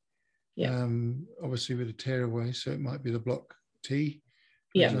quickly. Yeah. Obviously with a tearaway, so it might be the block T,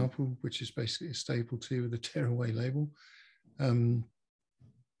 for example, which is basically a staple T with a tearaway label. So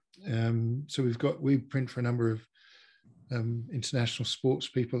we print for a number of international sports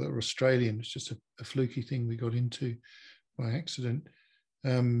people that are Australian. It's just a fluky thing we got into by accident.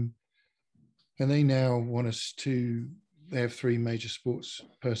 And they now want us to, they have 3 major sports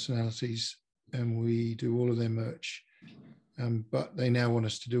personalities and we do all of their merch. But they now want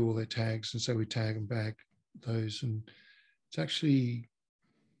us to do all their tags. And so we tag and bag those. And it's actually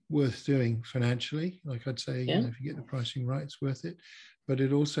worth doing financially. Like I'd say, you know, if you get the pricing right, it's worth it. But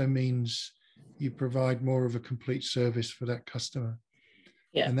it also means you provide more of a complete service for that customer.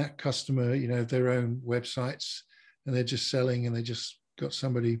 Yeah. And that customer, you know, have their own websites and they're just selling and they just got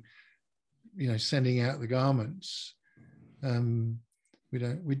somebody, you know, sending out the garments. We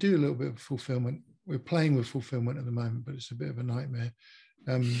do a little bit of fulfillment. We're playing with fulfillment at the moment, but it's a bit of a nightmare.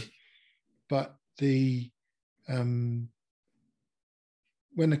 But when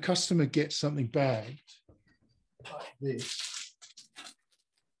the customer gets something bagged like this,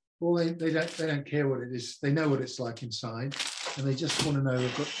 well, they don't care what it is. They know what it's like inside, and they just want to know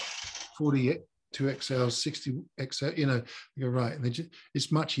they've got 42XL, 60XL. You know, you go right, and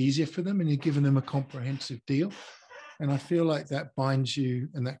it's much easier for them, and you're giving them a comprehensive deal. And I feel like that binds you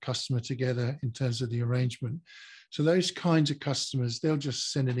and that customer together in terms of the arrangement. So those kinds of customers, they'll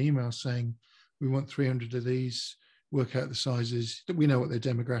just send an email saying, we want 300 of these, work out the sizes. We know what their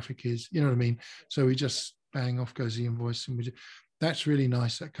demographic is. You know what I mean? So we just bang, off goes the invoice. And that's really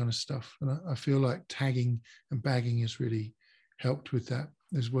nice, that kind of stuff. And I feel like tagging and bagging has really helped with that.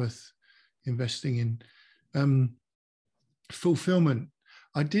 It's worth investing in. Fulfillment.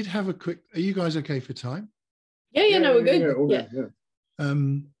 I did have a quick, are you guys okay for time? Yeah, no, we're good. Yeah.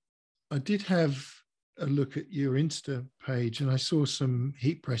 I did have a look at your Insta page and I saw some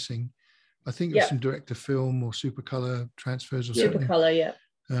heat pressing. I think there's some director film or supercolor transfers or something. Supercolor, yeah.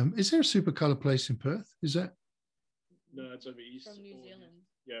 Is there a supercolor place in Perth? Is that? No, it's over east. From New Zealand.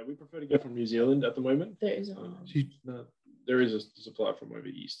 Yeah, we prefer to get from New Zealand at the moment. There is there is a supply from over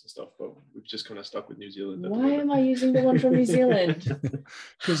east and stuff, but we've just kind of stuck with New Zealand. Why am I using the one from New Zealand?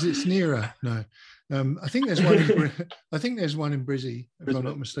 Because it's nearer. No, I think there's one. In Brizzy, if I'm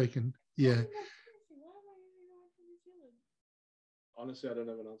not mistaken. Yeah. Honestly, I don't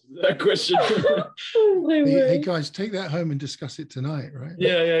have an answer to that question. Hey guys, take that home and discuss it tonight, right?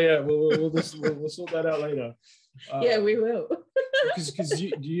 Yeah. We'll sort that out later. Yeah, we will. Because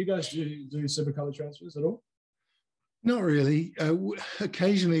do you guys do supercolor transfers at all? Not really.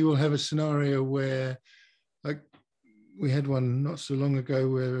 Occasionally we'll have a scenario where, like we had one not so long ago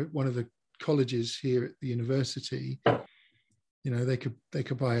where one of the colleges here at the university, you know, they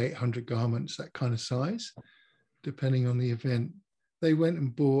could buy 800 garments, that kind of size, depending on the event. They went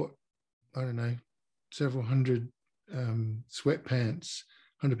and bought, I don't know, several hundred sweatpants,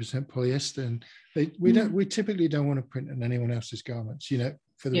 100% polyester, and we typically don't want to print on anyone else's garments, you know,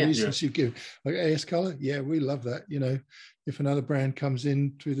 for the reasons you give. Like AS Color, we love that. You know, if another brand comes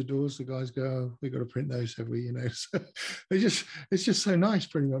in through the doors, the guys go, oh, we've got to print those, have we? You know, so it's just so nice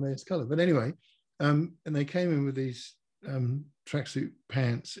printing on AS Color. But anyway, and they came in with these tracksuit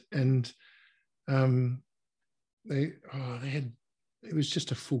pants, and they had, it was just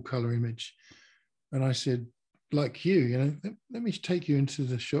a full color image. And I said, like you know, let me take you into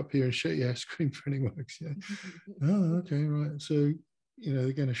the shop here and show you how screen printing works. Yeah. Oh, okay, right. So, you know,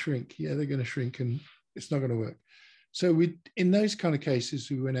 they're going to shrink. Yeah, they're going to shrink and it's not going to work. So in those kind of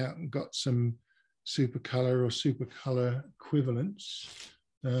cases, we went out and got some supercolor or supercolor equivalents.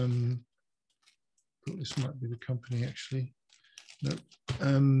 Thought this might be the company actually. No.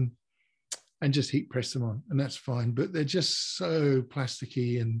 And just heat press them on, and that's fine. But they're just so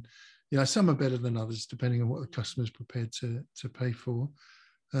plasticky, and you know, some are better than others depending on what the customer is prepared to pay for.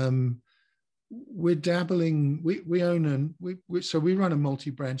 We're dabbling. We own so we run a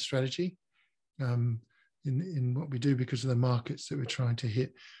multi-brand strategy in what we do because of the markets that we're trying to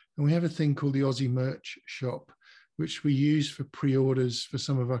hit, and we have a thing called the Aussie Merch Shop, which we use for pre-orders for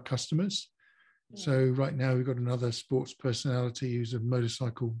some of our customers. Yeah. So right now we've got another sports personality who's a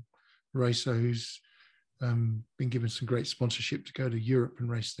motorcycle racer who's been given some great sponsorship to go to Europe and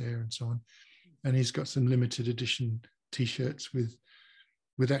race there and so on, and he's got some limited edition t-shirts with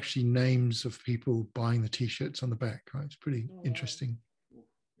actually names of people buying the t-shirts on the back, right? It's pretty interesting.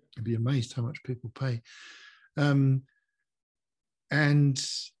 You'd be amazed how much people pay. And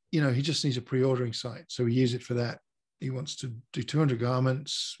he just needs a pre-ordering site. So we use it for that. He wants to do 200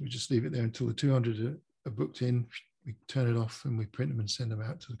 garments. We just leave it there until the 200 are booked in. We turn it off and we print them and send them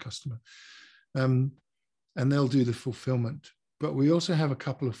out to the customer. And they'll do the fulfillment. But we also have a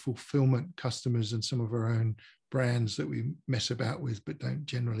couple of fulfillment customers and some of our own brands that we mess about with, but don't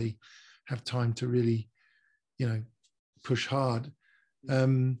generally have time to really, push hard.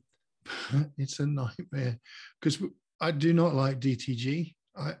 It's a nightmare because I do not like DTG.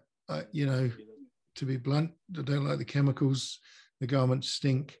 I to be blunt, I don't like the chemicals. The garments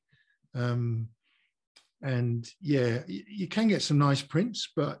stink. And yeah, you can get some nice prints,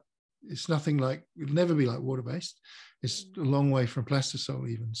 but it's nothing like, it'll never be like water-based. It's a long way from plastisol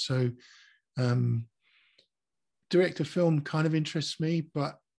even. So direct to film kind of interests me,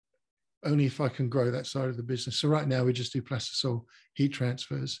 but only if I can grow that side of the business. So right now we just do plastisol heat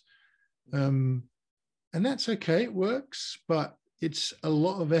transfers. And that's okay, it works, but it's a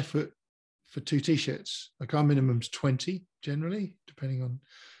lot of effort for 2 t-shirts. Like our minimum's 20 generally, depending on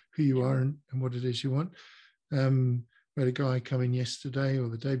who you are and what it is you want. We had a guy come in yesterday or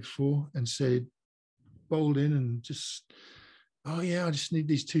the day before and said, bowled in and just, oh yeah, I just need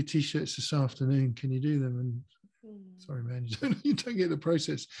these 2 t-shirts this afternoon. Can you do them? And sorry, man, you don't get the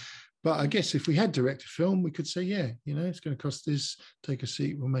process. But I guess if we had direct to film, we could say, yeah, it's going to cost this, take a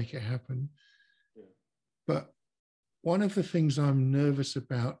seat, we'll make it happen. Yeah. But one of the things I'm nervous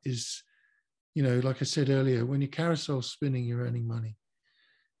about is, like I said earlier, when your carousel's spinning, you're earning money.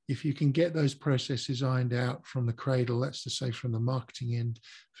 If you can get those processes ironed out from the cradle, that's to say from the marketing end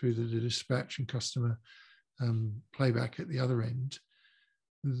through the dispatch and customer playback at the other end,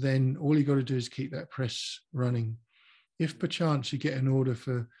 then all you got to do is keep that press running. If perchance you get an order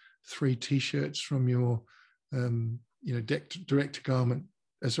for 3 t-shirts from your, direct to garment,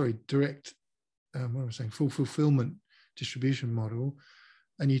 full fulfillment distribution model,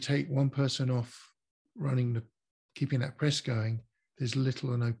 and you take one person off keeping that press going, there's little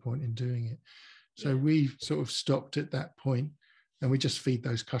or no point in doing it. So we sort of stopped at that point, and we just feed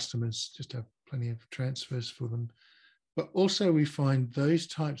those customers, just have plenty of transfers for them. But also we find those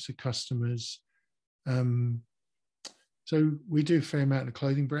types of customers. So we do a fair amount of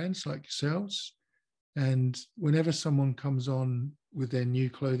clothing brands like yourselves. And whenever someone comes on with their new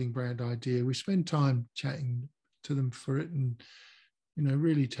clothing brand idea, we spend time chatting to them for it and,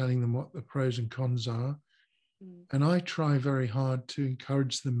 really telling them what the pros and cons are. And I try very hard to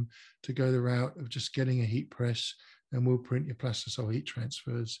encourage them to go the route of just getting a heat press and we'll print your plastisol heat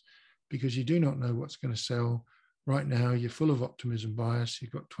transfers, because you do not know what's going to sell. Right now, you're full of optimism bias.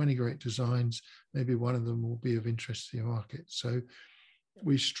 You've got 20 great designs. Maybe one of them will be of interest to your market. So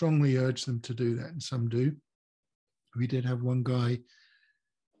we strongly urge them to do that, and some do. We did have one guy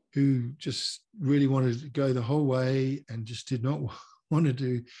who just really wanted to go the whole way and just did not want to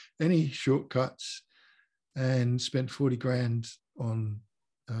do any shortcuts, and spent 40 grand on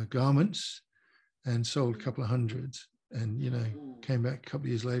garments and sold a couple of hundred, and came back a couple of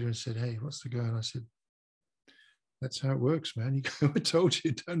years later and said, hey, what's the go? And I said, that's how it works, man. I told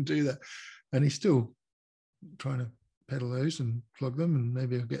you, don't do that. And he's still trying to peddle those and flog them, and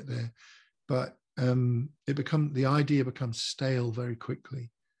maybe I'll get there. But the idea becomes stale very quickly.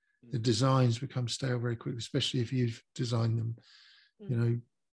 The designs become stale very quickly, especially if you've designed them.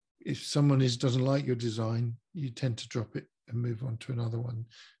 If someone doesn't like your design, you tend to drop it and move on to another one,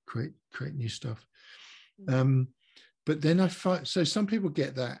 create new stuff. But then I find, so some people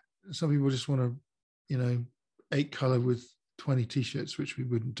get that. Some people just want to, 8 color with 20 t-shirts, which we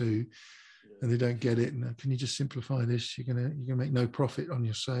wouldn't do, and they don't get it. And can you just simplify this? You're gonna make no profit on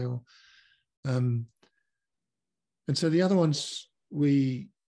your sale. And so the other ones we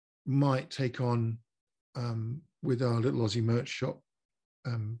might take on with our little Aussie merch shop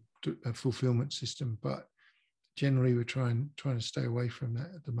a fulfillment system, but generally we're trying to stay away from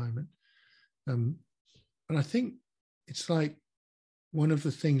that at the moment. And I think it's like one of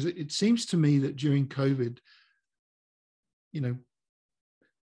the things, it seems to me that during COVID,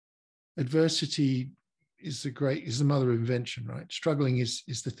 adversity is the mother of invention, right? Struggling is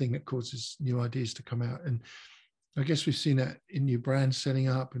the thing that causes new ideas to come out. And I guess we've seen that in new brands setting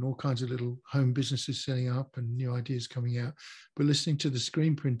up and all kinds of little home businesses setting up and new ideas coming out. But listening to the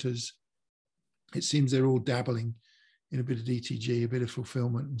screen printers, it seems they're all dabbling in a bit of DTG, a bit of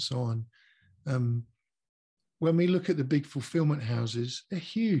fulfillment and so on. When we look at the big fulfillment houses, they're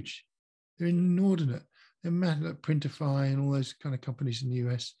huge. They're inordinate. They're mad, like Printify and all those kind of companies in the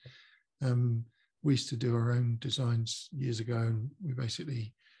US. We used to do our own designs years ago, and we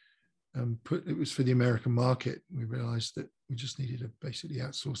basically it was for the American market. We realized that we just needed to basically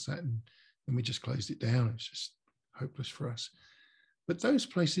outsource that, and we just closed it down. It's just hopeless for us. But those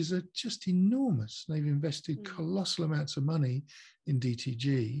places are just enormous. They've invested colossal amounts of money in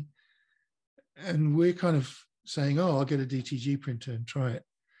DTG. And we're kind of saying, oh, I'll get a DTG printer and try it.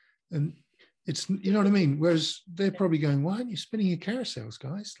 And it's, you know what I mean? Whereas they're probably going, why aren't you spinning your carousels,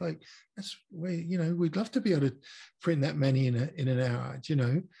 guys? Like, that's where, you know, we'd love to be able to print that many in an hour, you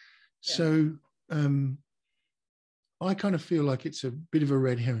know? Yeah. So I kind of feel like it's a bit of a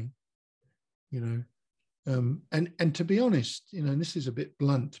red herring, you know? And to be honest, you know, and this is a bit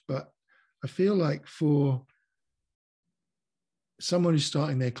blunt, but I feel like for someone who's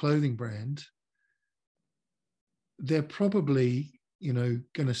starting their clothing brand, they're probably, you know,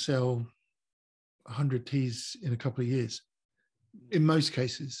 going to sell 100 tees in a couple of years. In most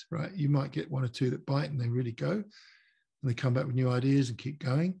cases, right? You might get one or two that bite and they really go, and they come back with new ideas and keep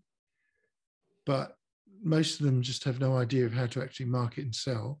going. But most of them just have no idea of how to actually market and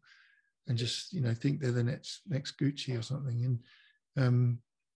sell, and just, you know, think they're the next Gucci or something. And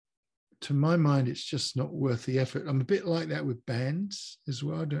to my mind, it's just not worth the effort. I'm a bit like that with bands as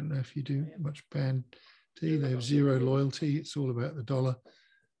well. I don't know if you do much band tea. They have zero loyalty. It's all about the dollar,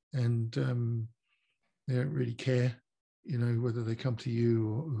 and they don't really care, you know, whether they come to you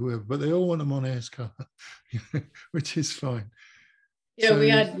or whoever. But they all want them on AS Color, which is fine. Yeah, so,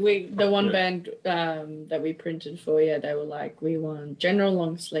 the one band that we printed for, they were like, we want general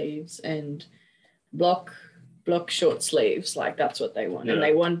long sleeves and block short sleeves, like that's what they want. And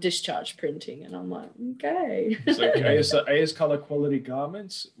they want discharge printing, and I'm like, okay. It's like AS Color quality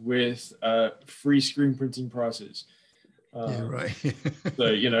garments with free screen printing prices. Yeah, right. So,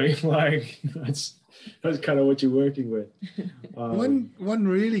 you know, like that's kind of what you're working with. One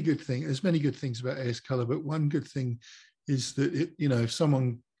really good thing, there's many good things about AS Color, but one good thing is that, you know, if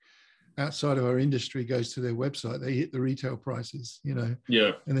someone outside of our industry goes to their website, they hit the retail prices, you know.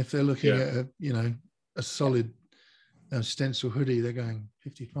 Yeah. And if they're looking at a solid stencil hoodie, they're going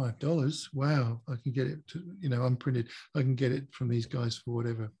 $55. Wow, I can get it to, you know, unprinted. I can get it from these guys for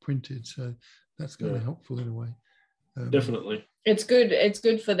whatever printed. So that's kind of helpful in a way. Definitely. It's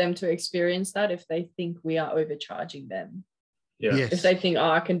good for them to experience that if they think we are overcharging them. Yeah. Yes. If they think, oh,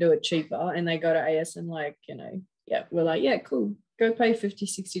 I can do it cheaper, and they go to AS and like, you know, we're like, yeah, cool. Go pay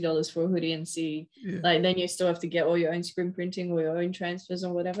 $50-$60 for a hoodie and see. Like, then you still have to get all your own screen printing or your own transfers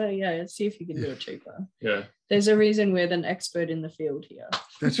or whatever. Yeah, see if you can do it cheaper. Yeah. There's a reason we're an expert in the field here.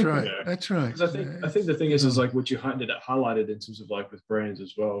 That's right. That's right. I think the thing is like what you highlighted in terms of like with brands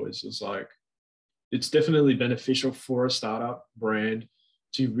as well is like, it's definitely beneficial for a startup brand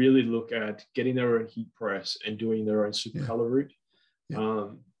to really look at getting their own heat press and doing their own super color route.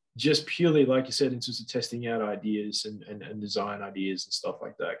 Just purely, like you said, in terms of testing out ideas and design ideas and stuff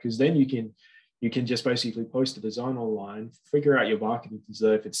like that. Because then you can just basically post a design online, figure out your marketing.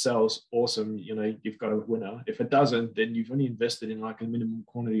 So if it sells, awesome, you know, you've got a winner. If it doesn't, then you've only invested in like a minimum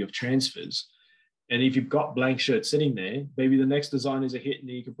quantity of transfers. And if you've got blank shirts sitting there, maybe the next design is a hit and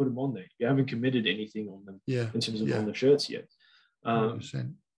you can put them on there. You haven't committed anything on them in terms of on the shirts yet.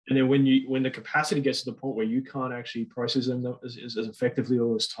 100%. And then when the capacity gets to the point where you can't actually process them as effectively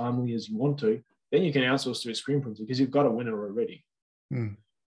or as timely as you want to, then you can outsource to a screen printer because you've got a winner already. And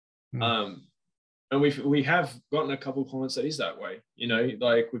we have gotten a couple of clients that is that way. You know,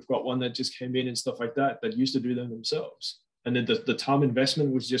 like we've got one that just came in and stuff like that used to do them themselves. And then the time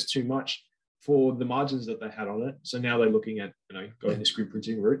investment was just too much for the margins that they had on it. So now they're looking at, you know, going the screen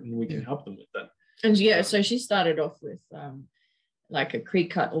printing route, and we can help them with that. And so she started off with like a creed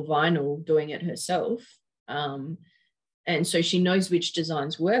cut or vinyl, doing it herself. And so she knows which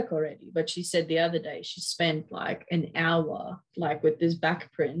designs work already. But she said the other day she spent like an hour, like with this back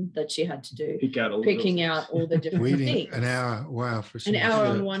print that she had to do, picking out all the different things. An hour, wow. For an hour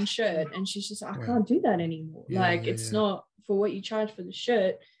on one shirt. And she's just like, I can't do that anymore. It's not for what you charge for the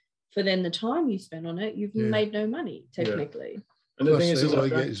shirt, for then the time you spend on it, you've made no money, technically. And the thing is, all they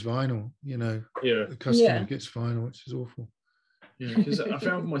get is vinyl, you know. The customer gets vinyl, which is awful. Yeah, because I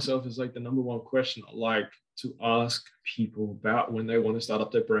found for myself is like the number one question I like to ask people about when they want to start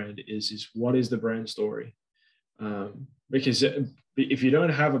up their brand is what is the brand story? Because if you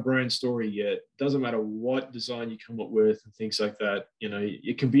don't have a brand story yet, it doesn't matter what design you come up with and things like that. You know,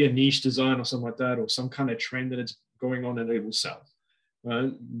 it can be a niche design or something like that, or some kind of trend that it's going on and it will sell.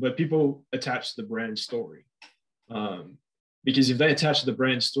 Right? But people attach the brand story. Because if they attach to the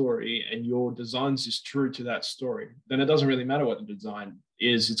brand story and your designs is true to that story, then it doesn't really matter what the design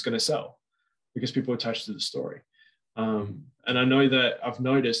is, it's going to sell because people attach to the story. And I know that I've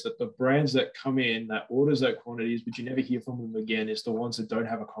noticed that the brands that come in, that orders that quantities, but you never hear from them again, is the ones that don't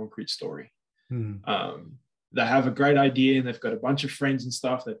have a concrete story. They have a great idea and they've got a bunch of friends and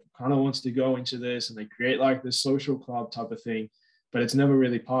stuff that kind of wants to go into this, and they create like this social club type of thing. but it's never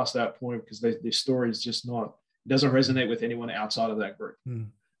really past that point because their story is just not, it doesn't resonate with anyone outside of that group.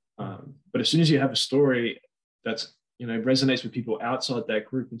 But as soon as you have a story that's, you know, resonates with people outside that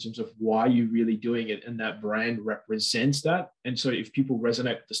group in terms of why you're really doing it, and that brand represents that. And so if people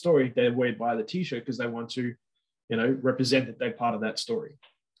resonate with the story, they will buy the t-shirt because they want to, you know, represent that they're part of that story.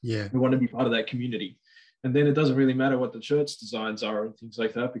 Yeah. They want to be part of that community. And then it doesn't really matter what the shirt's designs are and things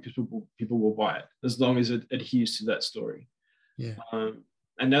like that, because people will buy it as long as it adheres to that story. Yeah.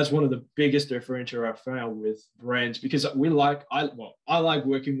 And that's one of the biggest differentiator I found with brands, because I like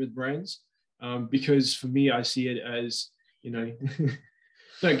working with brands, because for me, I see it as, you know,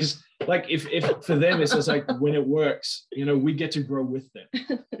 no, because like if for them, it's just like when it works, you know, we get to grow with them,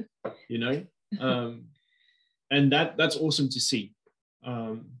 you know, and that's awesome to see.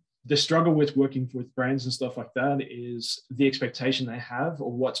 The struggle with working with brands and stuff like that is the expectation they have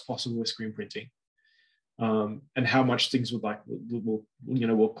of what's possible with screen printing, and how much things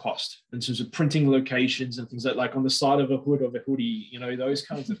will cost in terms of printing locations and things like on the side of a hood of a hoodie, you know, those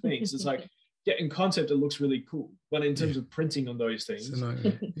kinds of things. It's like, yeah, in concept, it looks really cool, but in terms of printing on those things, it's a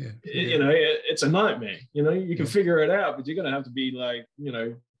nightmare. You know, it's a nightmare. You know, you can figure it out, but you're going to have to be like, you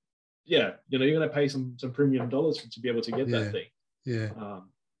know, you're going to pay some premium dollars to be able to get that thing. Yeah.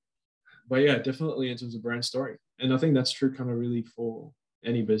 But yeah, definitely in terms of brand story. And I think that's true kind of really for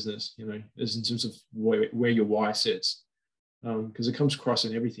any business, you know, is in terms of where your why sits, because it comes across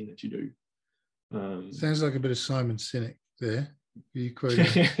in everything that you do. Sounds like a bit of Simon Sinek there. You quoted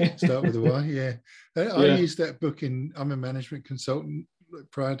start with a why. Yeah. I used that book I'm a management consultant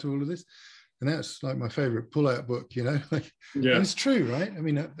prior to all of this. And that's like my favorite pull-out book, you know, like, and it's true, right? I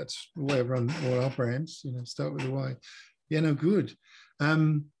mean, that's the way I run all our brands, you know, start with a why. Yeah, no, good.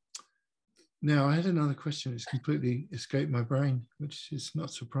 Now, I had another question. It's completely escaped my brain, which is not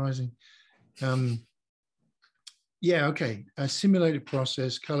surprising. Yeah, okay. A simulated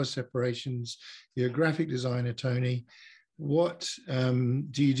process, color separations. You're a graphic designer, Toni. What do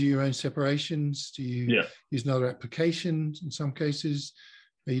you do your own separations? Do you use another application in some cases?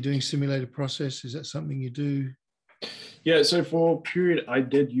 Are you doing simulated process? Is that something you do? Yeah, so for a period, I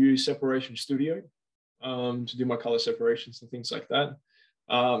did use Separation Studio to do my color separations and things like that.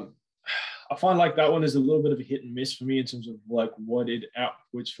 I find like that one is a little bit of a hit and miss for me in terms of like what it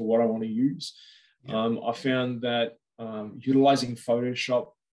outputs for what I want to use. I found that utilizing Photoshop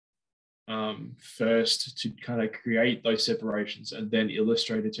first to kind of create those separations, and then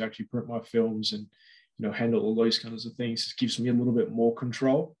Illustrator to actually print my films and, you know, handle all those kinds of things, it gives me a little bit more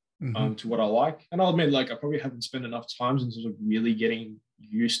control to what I like. And I'll admit, like, I probably haven't spent enough time in terms of really getting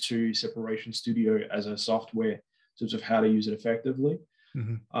used to Separation Studio as a software in terms of how to use it effectively.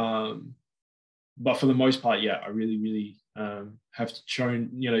 But for the most part, I really have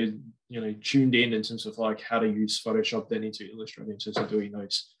tuned in terms of like how to use Photoshop then into Illustrator in terms of doing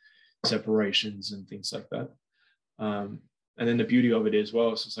those separations and things like that. And then the beauty of it as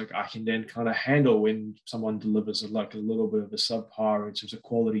well is it's like I can then kind of handle when someone delivers like a little bit of a subpar in terms of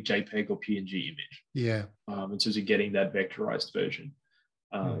quality JPEG or PNG image. In terms of getting that vectorized version.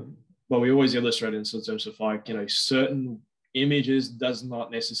 But we always illustrate in terms of like, you know, certain images does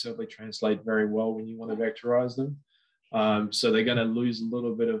not necessarily translate very well when you want to vectorize them. So they're going to lose a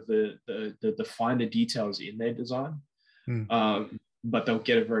little bit of the finer details in their design. But they'll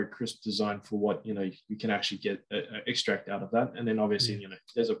get a very crisp design for what, you know, you can actually get extract out of that. And then obviously, you know,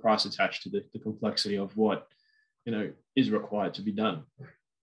 there's a price attached to the complexity of what, you know, is required to be done.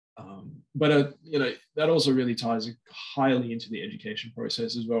 But you know, that also really ties highly into the education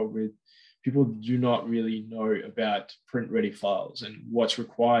process as well, with people do not really know about print ready files and what's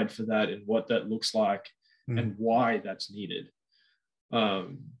required for that and what that looks like and why that's needed.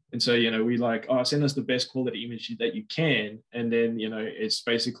 And so, you know, we like, send us the best quality image that you can. And then, you know, it's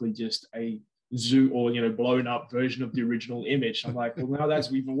basically just a zoom or, you know, blown up version of the original image. I'm like, well, now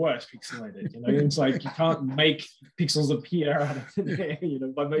that's even worse, pixelated. You know, it's like you can't make pixels appear out of thin air, you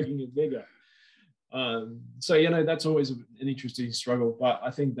know, by making it bigger. So, you know, that's always an interesting struggle. But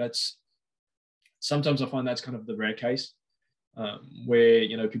I think sometimes I find that's kind of the rare case. Where,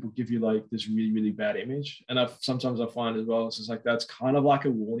 you know, people give you like this really bad image, and sometimes I find as well, it's just like that's kind of like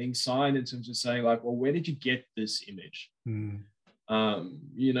a warning sign in terms of saying like, well, where did you get this image? You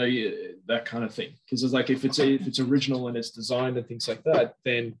know, that kind of thing. Because it's like if it's original and it's designed and things like that,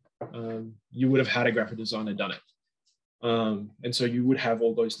 then you would have had a graphic designer done it, and so you would have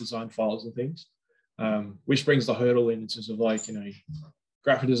all those design files and things, which brings the hurdle in terms of like, you know,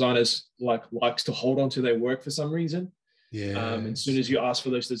 graphic designers likes to hold on to their work for some reason. As soon as you ask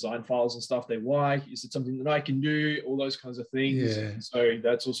for those design files and stuff, why is it something that I can do? All those kinds of things. So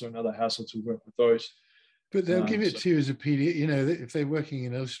that's also another hassle to work with those. But they'll give it to you as a PDF. You know, if they're working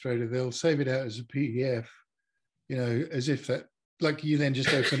in Illustrator, they'll save it out as a PDF. You know, as if that, like you then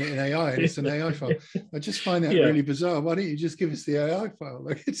just open it in AI and it's an AI file. I just find that really bizarre. Why don't you just give us the AI file?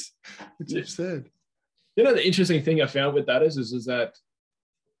 Like it's absurd. You know, the interesting thing I found with that is that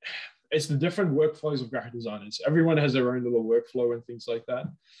it's the different workflows of graphic designers. Everyone has their own little workflow and things like that.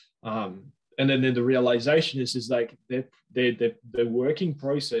 And then the realization is like their working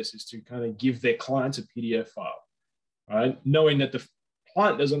process is to kind of give their clients a PDF file, right? Knowing that the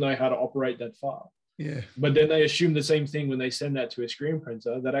client doesn't know how to operate that file. Yeah. But then they assume the same thing when they send that to a screen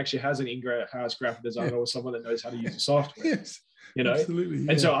printer that actually has an in-house graphic designer or someone that knows how to use the software. Yes. You know, absolutely.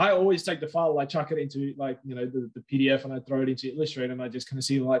 And so I always take the file, I chuck it into like, you know, the PDF and I throw it into Illustrator and I just kind of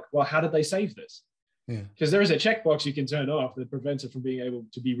see like, well, how did they save this? Yeah. Because there is a checkbox you can turn off that prevents it from being able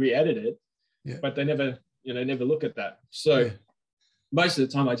to be re-edited. Yeah. But they never look at that. So most of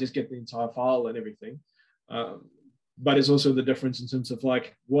the time I just get the entire file and everything. But it's also the difference in terms of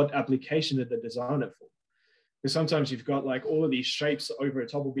like what application did they design it for? Because sometimes you've got like all of these shapes over the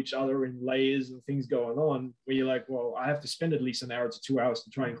top of each other in layers and things going on where you're like, well, I have to spend at least an hour to 2 hours to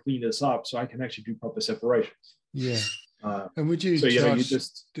try and clean this up so I can actually do proper separations. Yeah. And would you charge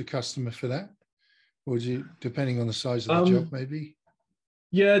the customer for that? Or would you, depending on the size of the job, maybe?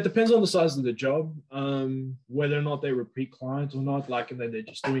 Yeah, it depends on the size of the job, whether or not they repeat clients or not, like, and then they're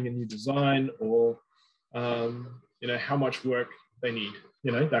just doing a new design or, you know, how much work they need,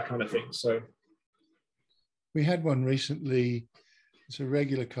 you know, that kind of thing. So we had one recently. It's a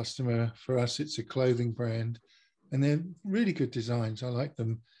regular customer for us. It's a clothing brand and they're really good designs. I like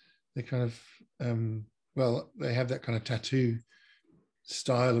them. They kind of, well, they have that kind of tattoo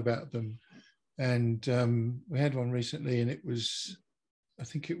style about them. And we had one recently and it was, I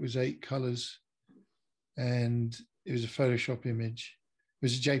think it was 8 colors and it was a Photoshop image. It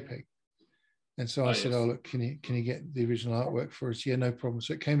was a JPEG. And so I said, oh, look, can you get the original artwork for us? Yeah, no problem.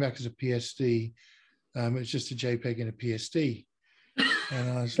 So it came back as a PSD. It was just a JPEG and a PSD.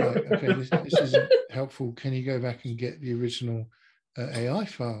 And I was like, okay, this isn't helpful. Can you go back and get the original AI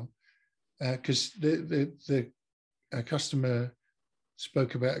file? Because the customer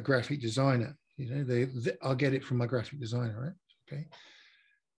spoke about a graphic designer. You know, I'll get it from my graphic designer, right? Okay.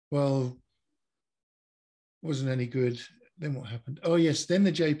 Well, wasn't any good. Then what happened? Oh, yes. Then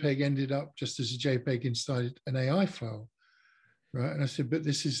the JPEG ended up just as a JPEG inside an AI file. Right. And I said, but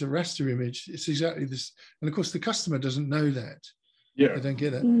this is a raster image. It's exactly this. And of course, the customer doesn't know that. Yeah. They don't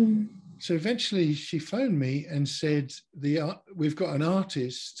get that. So eventually she phoned me and said, we've got an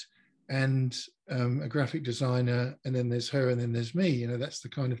artist and a graphic designer, and then there's her, and then there's me. You know, that's the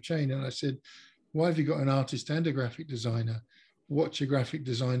kind of chain. And I said, why have you got an artist and a graphic designer? What's your graphic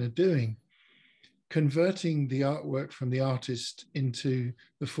designer doing? Converting the artwork from the artist into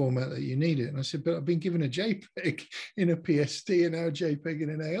the format that you need it. And I said, but I've been given a JPEG in a PSD and now a JPEG in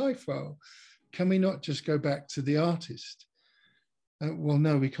an AI file. Can we not just go back to the artist? Well,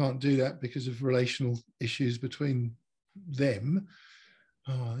 no, we can't do that because of relational issues between them.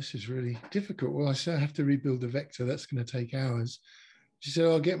 Oh, this is really difficult. Well, I said, I have to rebuild the vector. That's going to take hours. She said,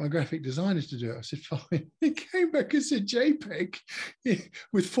 I'll get my graphic designers to do it. I said, fine. It came back as a JPEG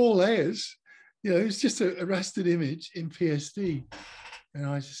with 4 layers. You know, it's just a rastered image in PSD. And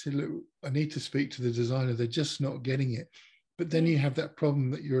I just said, look, I need to speak to the designer. They're just not getting it. But then you have that problem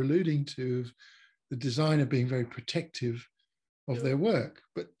that you're alluding to of the designer being very protective of their work.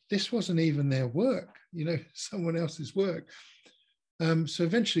 But this wasn't even their work, you know, someone else's work. So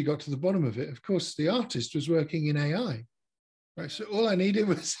eventually got to the bottom of it. Of course, the artist was working in AI. Right. So all I needed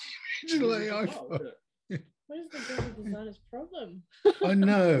was the original AI file. What is the graphic designer's problem? I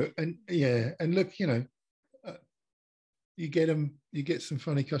know. And yeah. And look, you know, you get some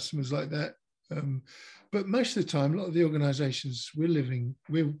funny customers like that. But most of the time, a lot of the organizations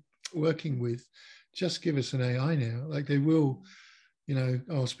we're working with just give us an AI now. Like they will, you know,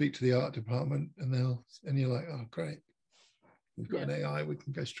 I'll speak to the art department and you're like, oh, great. We've got an AI, we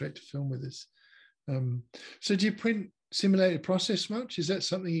can go straight to film with this. So do you print simulated process much? Is that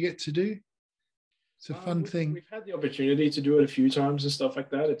something you get to do? It's a fun thing. We've had the opportunity to do it a few times and stuff like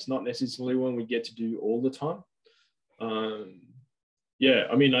that. It's not necessarily one we get to do all the time. Yeah,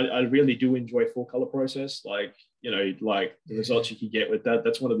 I mean, I really do enjoy full color process. Like, you know, like the results you can get with that.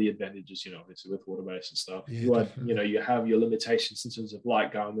 That's one of the advantages, you know, obviously with Waterbased and stuff. Yeah, you know, you have your limitations in terms of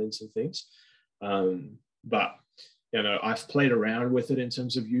light garments and things. But you know, I've played around with it in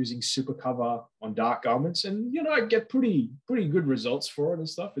terms of using super cover on dark garments, and you know, I get pretty good results for it and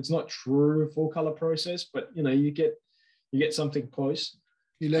stuff. It's not true full color process, but you know, you get something close.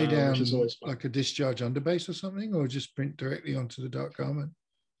 You lay down like a discharge underbase or something, or just print directly onto the dark garment?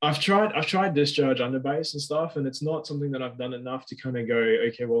 I've tried discharge underbase and stuff, and it's not something that I've done enough to kind of go,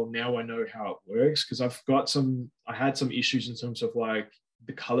 okay, well, now I know how it works, because I had some issues in terms of like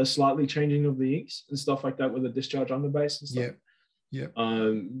the color slightly changing of the inks and stuff like that with the discharge underbase and stuff. Yeah.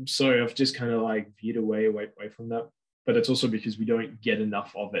 So I've just kind of like veered away from that. But it's also because we don't get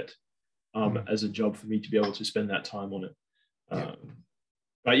enough of it as a job for me to be able to spend that time on it.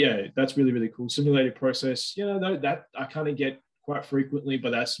 But yeah, that's really, really cool. Simulated process, that I kind of get quite frequently,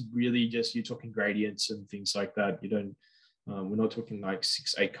 but that's really just, you're talking gradients and things like that. You don't, we're not talking like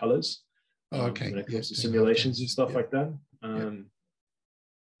 6-8 colors when it comes to simulations and stuff like that.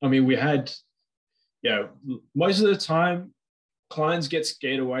 I mean, we had, most of the time, clients get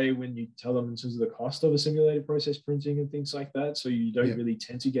scared away when you tell them in terms of the cost of a simulated process printing and things like that. So you don't really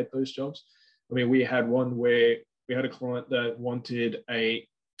tend to get those jobs. I mean, we had one where we had a client that wanted a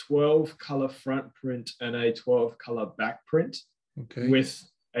 12 color front print and a 12 color back print with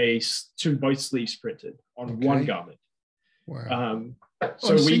both sleeves printed on one garment. Wow.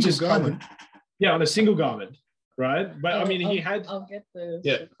 So we just garment. On a single garment. Right, but I mean, I'll get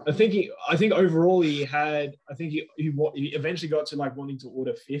the. I think overall he eventually got to like wanting to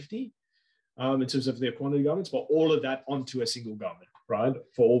order 50, in terms of their quantity garments, but all of that onto a single garment, right,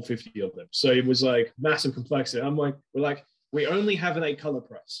 for all 50 of them. So it was like massive complexity. We only have an 8 color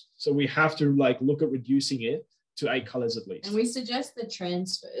press, so we have to like look at reducing it to 8 colors at least. And we suggest the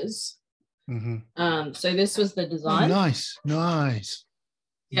transfers. So this was the design. Oh, nice.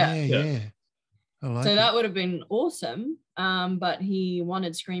 Yeah. So that would have been awesome, but he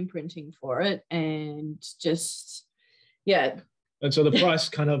wanted screen printing for it, and just, And so the price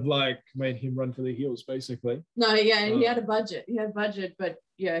kind of like made him run for the hills, basically. No, he had a budget. But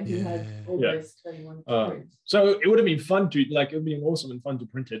he had almost 21 So it would have been fun to, like, it would be awesome and fun to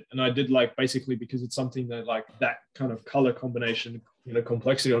print it. And I did, like, basically because it's something that, like, that kind of color combination,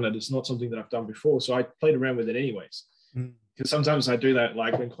 complexity on it is not something that I've done before. So I played around with it anyways. Because sometimes I do that,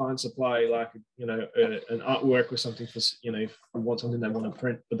 like when clients apply, like, an artwork or something for, want something they want to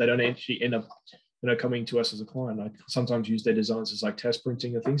print, but they don't actually end up, coming to us as a client. I sometimes use their designs as like test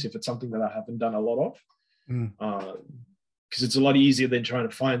printing and things if it's something that I haven't done a lot of. Because it's a lot easier than trying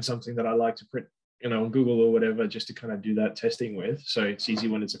to find something that I like to print, on Google or whatever, just to kind of do that testing with. So it's easy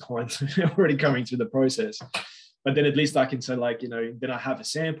when it's a client already coming through the process. But then at least I can say, like, then I have a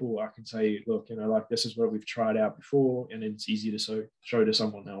sample. I can say, look, like, this is what we've tried out before. And it's easy to show to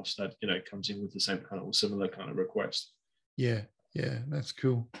someone else that, comes in with the same kind of or similar kind of request. Yeah, that's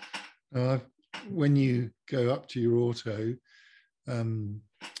cool. When you go up to your auto,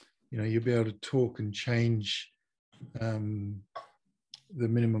 you'll be able to talk and change the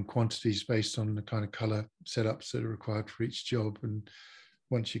minimum quantities based on the kind of color setups that are required for each job. And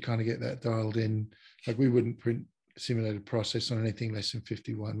once you kind of get that dialed in, like, we wouldn't print a simulated process on anything less than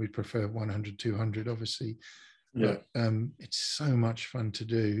 51. We'd prefer 100, 200, obviously. But it's so much fun to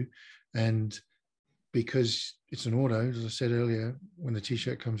do. And because it's an auto, as I said earlier, when the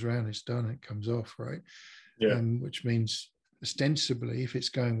t-shirt comes around, it's done, it comes off, right? Which means ostensibly, if it's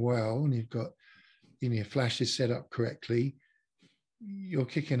going well and you've got, your flashes set up correctly, you're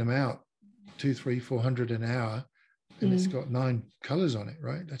kicking them out 200, 300, 400 an hour, and it's got 9 colors on it,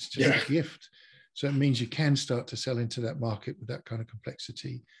 right? That's just a gift. So it means you can start to sell into that market with that kind of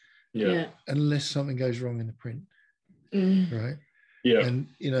complexity, unless something goes wrong in the print, right? And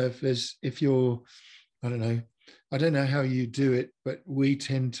if you're, I don't know how you do it, but we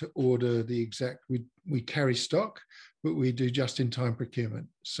tend to order the exact, we carry stock, but we do just-in-time procurement.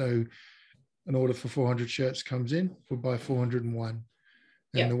 So an order for 400 shirts comes in, we'll buy 401.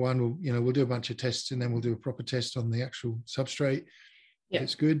 And the one will, we'll do a bunch of tests, and then we'll do a proper test on the actual substrate. If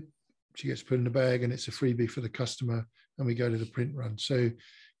it's good, she gets put in the bag, and it's a freebie for the customer, and we go to the print run. So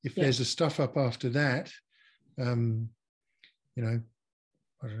if there's a stuff up after that, I don't know,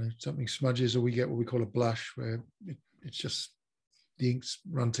 something smudges, or we get what we call a blush, where it's just the inks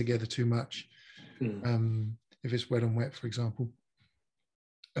run together too much. If it's wet on wet, for example,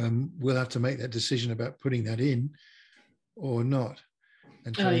 we'll have to make that decision about putting that in or not.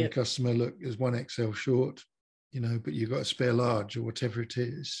 And telling the customer, look, there's 1 XL short, but you've got a spare large or whatever it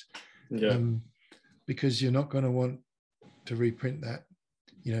is. Because you're not going to want to reprint that,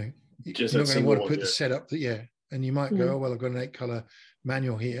 you're not going to want to put the setup that, and you might go, oh, well, I've got an 8 color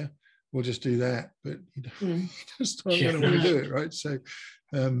manual here, we'll just do that. But you just not going to want to do it, right? So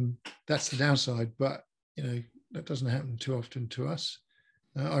that's the downside. But, that doesn't happen too often to us.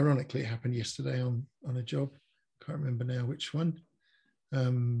 Ironically, it happened yesterday on a job. Can't remember now which one.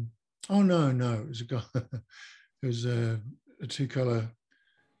 No, it was a guy. It was a 2 color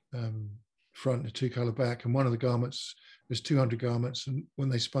front and a 2-color back, and one of the garments was 200 garments, and when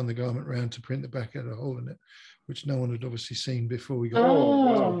they spun the garment around to print the back, had a hole in it, which no one had obviously seen before we got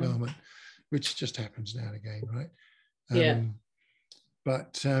the garment, which just happens now and again, right?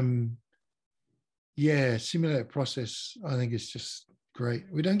 But yeah, simulated process, I think is just great.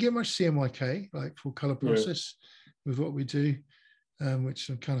 We don't get much CMYK, like full color process, with what we do, which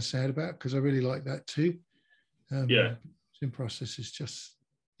I'm kind of sad about, because I really like that too. Sim process is just,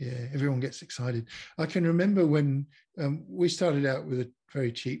 everyone gets excited. I can remember when we started out with a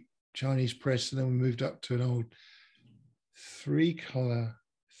very cheap Chinese press, and then we moved up to an old 3-color,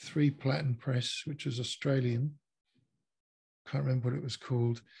 3-platen press, which was Australian. Can't remember what it was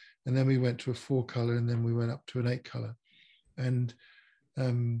called. And then we went to a 4-color, and then we went up to an 8-color. And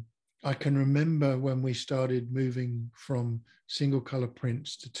I can remember when we started moving from single color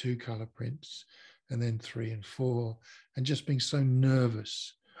prints to 2-color prints, and then 3 and 4, and just being so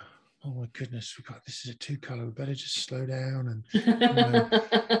nervous. Oh my goodness, this is a 2-color, we better just slow down.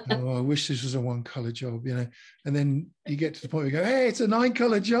 And I wish this was a 1-color job, And then you get to the point where you go, hey, it's a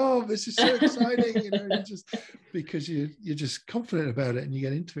 9-color job. This is so exciting, just because you're just confident about it and you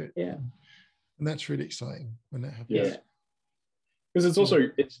get into it. Yeah. And that's really exciting when that happens. Yeah. Because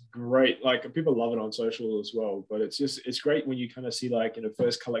it's great. Like, people love it on social as well, but it's great when you kind of see, like,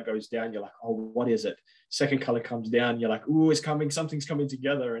 first color goes down, you're like, oh, what is it? Second color comes down, you're like, oh, it's coming, something's coming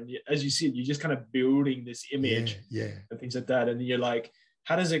together. And as you see it, you're just kind of building this image and things like that. And you're like,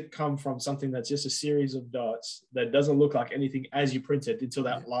 how does it come from something that's just a series of dots that doesn't look like anything as you print it until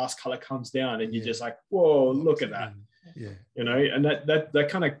that last color comes down, and you're just like, whoa, look at that. And that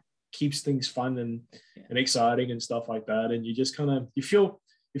kind of keeps things fun and exciting and stuff like that. And you just kind of, you feel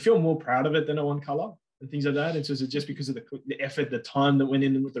more proud of it than a 1-color and things like that. And so it's just because of the effort, the time that went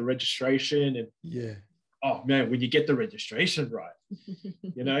in with the registration, and oh man, when you get the registration right,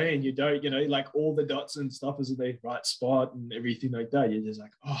 and you don't, like, all the dots and stuff is in the right spot and everything like that, you're just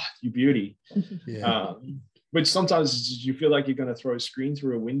like, oh, you beauty. Which sometimes you feel like you're going to throw a screen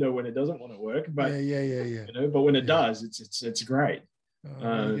through a window when it doesn't want to work, but but when it does, it's great.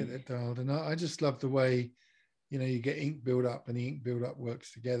 You get that dialed. And I just love the way, you get ink build up, and the ink build up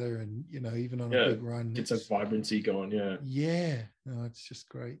works together, and even on a big run, it's a vibrancy going. No, it's just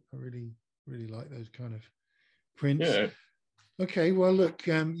great. I really like those kind of prints. Okay, well, look,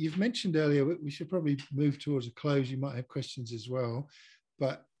 you've mentioned earlier, we should probably move towards a close. You might have questions as well,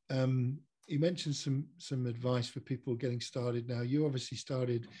 but you mentioned some advice for people getting started. Now, you obviously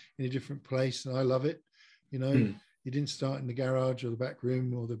started in a different place, and I love it. You didn't start in the garage or the back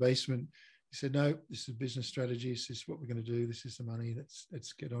room or the basement. You said, no, this is a business strategy. This is what we're going to do. This is the money.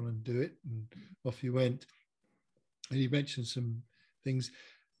 Let's get on and do it. And off you went. And you mentioned some things,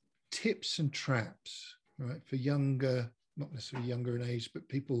 tips and traps, right? For younger, not necessarily younger in age, but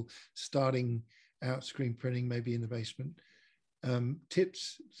people starting out screen printing, maybe in the basement.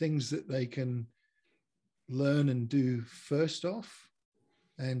 Tips, things that they can learn and do first off,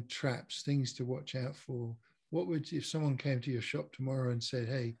 and traps, things to watch out for. What would, if someone came to your shop tomorrow and said,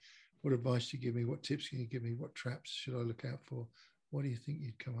 hey, what advice do you give me? What tips can you give me? What traps should I look out for? What do you think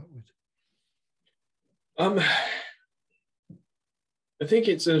you'd come up with? I think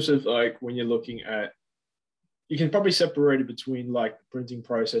in terms of, like, when you're looking at, you can probably separate it between, like, the printing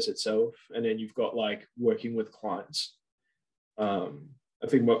process itself, and then you've got, like, working with clients. I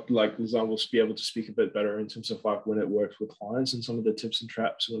think Lezzan will be able to speak a bit better in terms of, like, when it works with clients and some of the tips and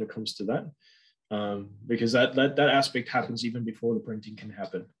traps when it comes to that. Because that aspect happens even before the printing can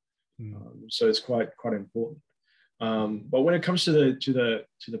happen. So it's quite important. But when it comes to the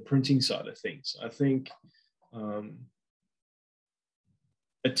printing side of things, I think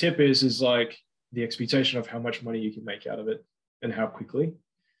a tip is like the expectation of how much money you can make out of it and how quickly.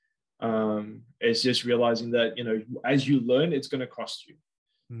 It's just realizing that, as you learn, it's going to cost you.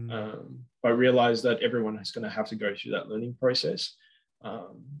 But realize that everyone is going to have to go through that learning process.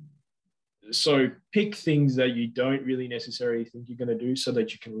 So pick things that you don't really necessarily think you're going to do so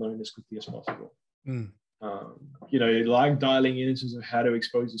that you can learn as quickly as possible. Like dialing in terms of how to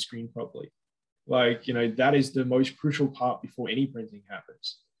expose the screen properly. Like, that is the most crucial part before any printing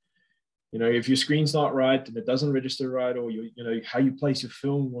happens. If your screen's not right and it doesn't register right, or how you place your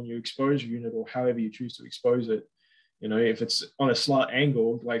film on your exposure unit, or however you choose to expose it, if it's on a slight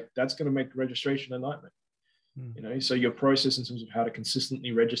angle, like, that's going to make registration a nightmare. So your process in terms of how to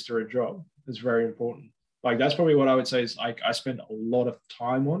consistently register a job is very important. Like, that's probably what I would say is, like, I spend a lot of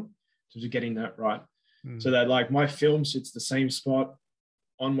time on in terms of getting that right. So that, like, my film sits the same spot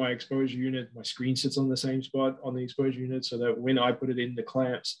on my exposure unit, my screen sits on the same spot on the exposure unit, so that when I put it in the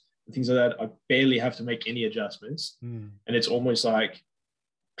clamps and things like that, I barely have to make any adjustments. And it's almost like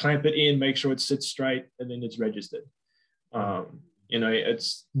clamp it in, make sure it sits straight, and then it's registered. You know,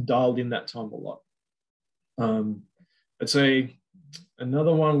 it's dialed in that time a lot. I'd say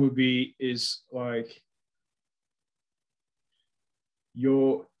another one would be is like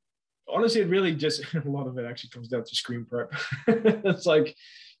honestly, it really just, a lot of it actually comes down to screen prep. It's like,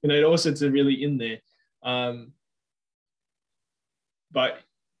 you know, it all sits really in there. But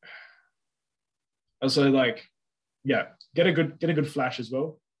also like, yeah, get a good flash as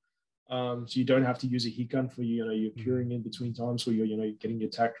well. So you don't have to use a heat gun for, you know, your curing in between times, or you're, you know, getting your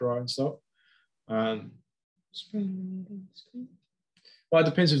tack dry and stuff. Well, it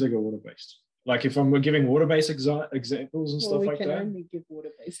depends if they go water-based. Like if I'm giving water-based examples and stuff like that. We can only give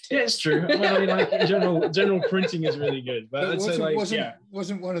water-based. Yeah, it's true. I mean, like general printing is really good. But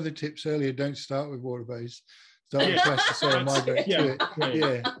wasn't one of the tips earlier, don't start with waterbased. Start with plasticine and migrate to it.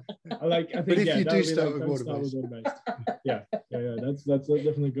 Yeah. I think, but if you do start with water-based. That's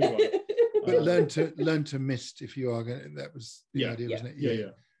definitely a good one. But learn to mist if you are going to, that was the idea, wasn't it? Yeah.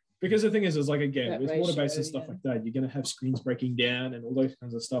 Because the thing is like, again, with water-based and stuff like that, you're going to have screens breaking down and all those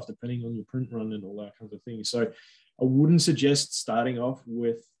kinds of stuff, depending on your print run and all that kinds of things. So I wouldn't suggest starting off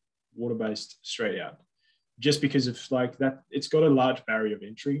with water-based straight out, just because of like that, it's got a large barrier of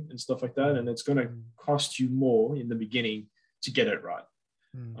entry and stuff like that. And it's going to cost you more in the beginning to get it right,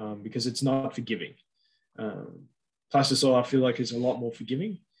 because it's not forgiving. Plastisol, I feel like, is a lot more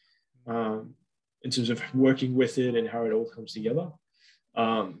forgiving in terms of working with it and how it all comes together.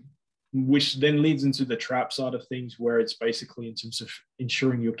 Which then leads into the trap side of things, where it's basically in terms of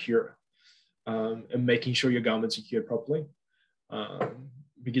ensuring your cure and making sure your garments are cured properly.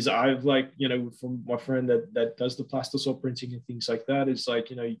 Because I've, like, you know, from my friend that does the plastisol printing and things like that, it's like,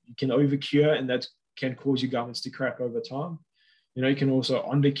 you know, you can over cure and that can cause your garments to crack over time. You know, you can also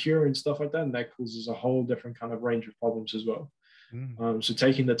under cure and stuff like that, and that causes a whole different kind of range of problems as well. So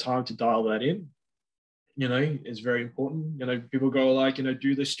taking the time to dial that in, you know, is very important. You know, people go like, you know,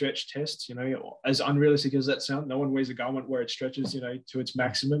 do the stretch test, you know, as unrealistic as that sounds, no one wears a garment where it stretches, you know, to its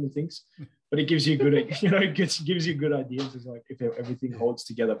maximum and things, but it gives you a good, you know, it gives you a good idea of like if everything holds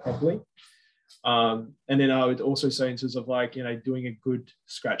together properly. And then I would also say in terms of like, you know, doing a good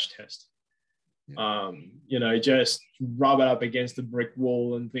scratch test. You know, just rub it up against the brick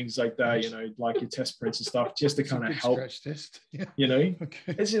wall and things like that, you know, like your test prints and stuff, just to kind of help. Scratch test. You know,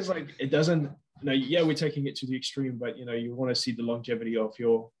 it's just like, it doesn't, you know, yeah, we're taking it to the extreme, but you know, you want to see the longevity of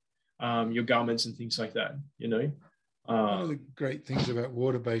your garments and things like that, you know. One of the great things about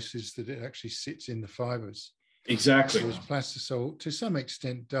water-based is that it actually sits in the fibers. Exactly. Whereas plastisol to some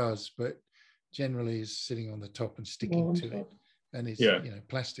extent does, but generally is sitting on the top and sticking to it. And it's, you know,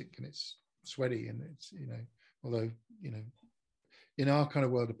 plastic and it's sweaty, and it's, you know, although, you know, in our kind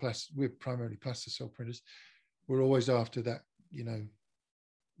of world of we're primarily plastisol printers, we're always after that, you know,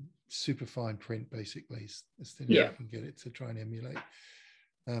 super fine print, basically, as thin as you can get it to try and emulate.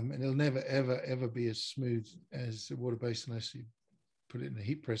 And it'll never ever be as smooth as the water-based unless you put it in a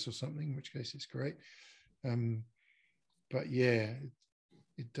heat press or something, in which case it's great. But yeah,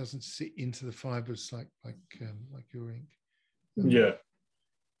 it doesn't sit into the fibers like your ink.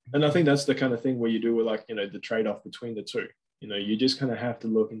 And I think that's the kind of thing where you do with, like, you know, the trade-off between the two. You know, you just kind of have to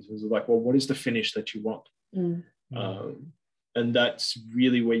look in terms of like, well, what is the finish that you want? And that's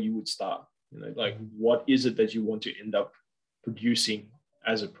really where you would start. You know, like, what is it that you want to end up producing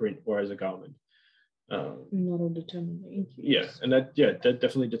as a print or as a garment? That'll determine the ink. And that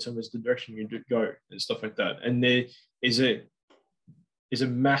definitely determines the direction you go and stuff like that. And there is a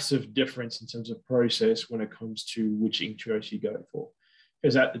massive difference in terms of process when it comes to which ink choice you go for,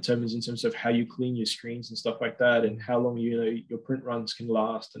 because that determines in terms of how you clean your screens and stuff like that, and how long, you know, your print runs can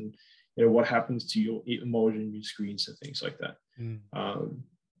last, and, you know, what happens to your emulsion in your screens and things like that.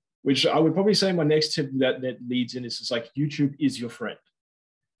 Which I would probably say my next tip that leads in is just like, YouTube is your friend.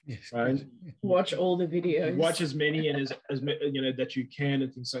 Yes. Right. Watch all the videos. Watch as many and as you know that you can,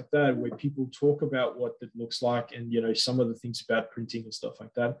 and things like that, where people talk about what it looks like, and, you know, some of the things about printing and stuff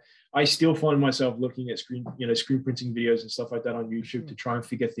like that. I still find myself looking at screen printing videos and stuff like that on YouTube to try and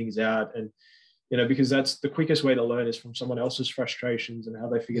figure things out, and, you know, because that's the quickest way to learn is from someone else's frustrations and how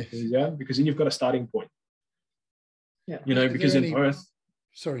they figure things out, because then you've got a starting point. You know, because in Perth.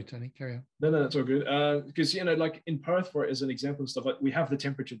 Sorry, Tony, carry on. No, that's all good. Because, you know, like in Perth, for as an example and stuff, like, we have the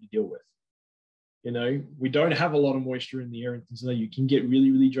temperature to deal with. You know, we don't have a lot of moisture in the air and things like that. You can get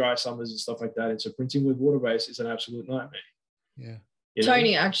really, really dry summers and stuff like that. And so printing with water-based is an absolute nightmare. Yeah.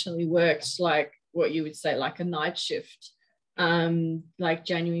 Toni actually works like what you would say, like a night shift, like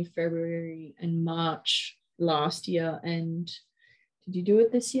January, February, and March last year. And did you do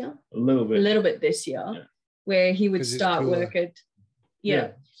it this year? A little bit this year, where he would start work at Yeah.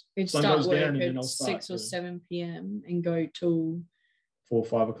 We'd Sun start goes work down and then at I'll start, 6 or 7 p.m. and go till 4 or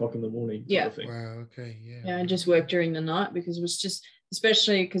 5 o'clock in the morning. Yeah. Thing. Wow. Okay. Yeah. Yeah, and just work during the night because it was just,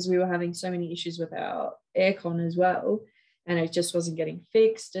 especially because we were having so many issues with our aircon as well, and it just wasn't getting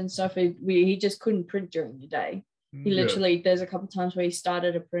fixed and stuff. He just couldn't print during the day. He literally, there's a couple of times where he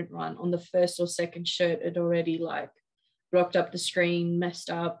started a print run on the first or second shirt, it already like rocked up the screen, messed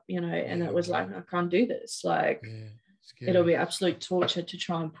up, you know, and it was like, I can't do this. Like, it'll be absolute torture to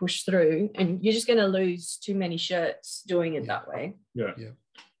try and push through, and you're just going to lose too many shirts doing it that way. Yeah.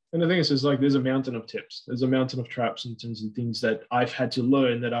 And the thing is like, there's a mountain of tips. There's a mountain of traps in terms of things that I've had to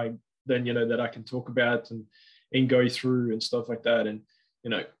learn that I then, you know, that I can talk about and go through and stuff like that. And, you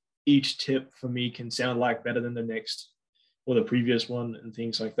know, each tip for me can sound like better than the next or the previous one and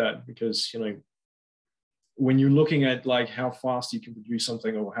things like that. Because, you know, when you're looking at like how fast you can produce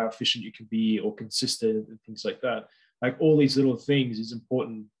something or how efficient you can be or consistent and things like that, like all these little things is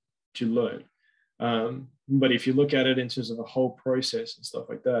important to learn. But if you look at it in terms of a whole process and stuff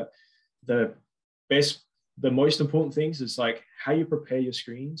like that, the most important things is like how you prepare your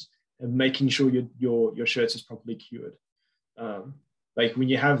screens and making sure your shirts is properly cured. Like when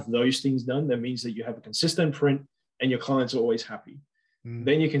you have those things done, that means that you have a consistent print and your clients are always happy.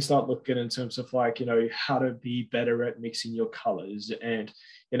 Then you can start looking in terms of like, you know, how to be better at mixing your colors and,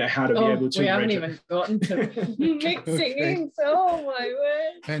 you know, how to be able to. We haven't even gotten to mixing inks. Oh my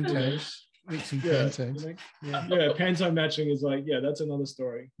word. Pantones. Mixing Pantones. Pantone matching is like, that's another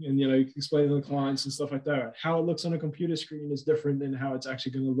story. And, you know, explaining to the clients and stuff like that. How it looks on a computer screen is different than how it's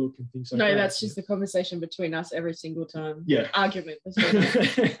actually going to look and things like that. No, that's just the conversation between us every single time. Yeah. Argument between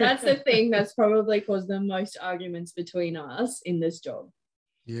us. That's the thing that's probably caused the most arguments between us in this job.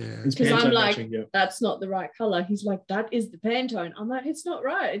 Yeah. Because I'm like, that's not the right color. He's like, that is the Pantone. I'm like, it's not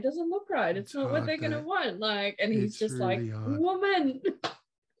right. It doesn't look right. It's not what they're going to want. Like, and he's just really like, woman.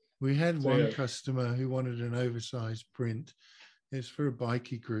 We had one customer who wanted an oversized print. It's for a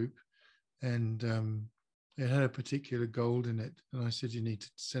bikie group, and it had a particular gold in it. And I said, you need to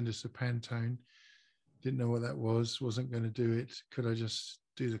send us a Pantone. Didn't know what that was, wasn't going to do it. Could I just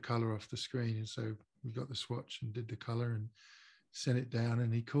do the color off the screen? And so we got the swatch and did the color and sent it down.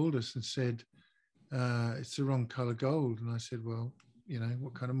 And he called us and said, it's the wrong color gold. And I said, well, you know,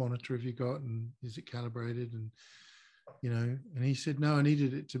 what kind of monitor have you got? And is it calibrated? And you know, and he said, no, I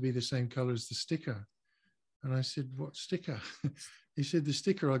needed it to be the same color as the sticker. And I said, what sticker? He said, the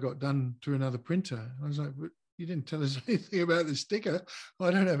sticker I got done to another printer. I was like, but you didn't tell us anything about the sticker.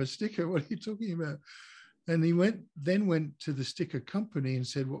 I don't have a sticker. What are you talking about? And he went to the sticker company and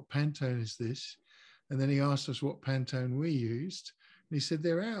said, what Pantone is this? And then he asked us what Pantone we used. And he said,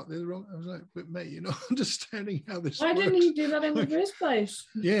 they're out, they're wrong. I was like, but mate, you're not understanding how this works. Why didn't he do that in the first place?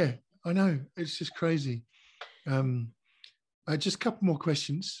 Yeah, I know. It's just crazy. Just a couple more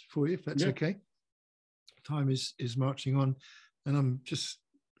questions for you, if that's okay. Time is marching on, and I'm just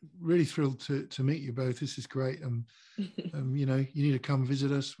really thrilled to meet you both. This is great. You know, you need to come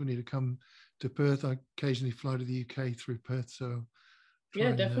visit us. We need to come to Perth. I occasionally fly to the UK through Perth, so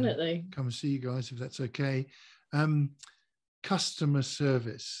definitely come and see you guys if that's okay. Customer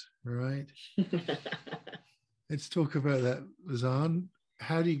service, right? Let's talk about that, Lezzan.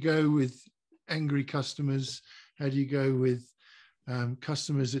 How do you go with angry customers? How do you go with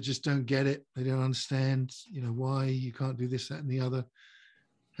customers that just don't get it? They don't understand, you know, why you can't do this, that, and the other.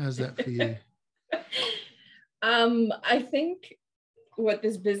 How's that for you? I think what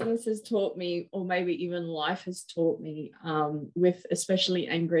this business has taught me, or maybe even life has taught me, with especially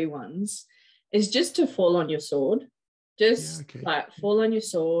angry ones, is just to fall on your sword. Like fall on your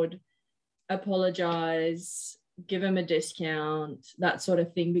sword, apologize, give them a discount, that sort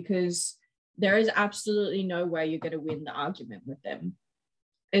of thing, because there is absolutely no way you're going to win the argument with them.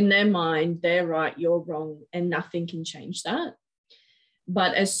 In their mind, they're right, you're wrong, and nothing can change that.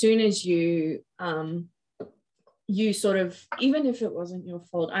 But as soon as you sort of, even if it wasn't your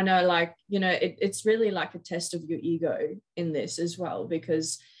fault, I know, like, you know, it's really like a test of your ego in this as well,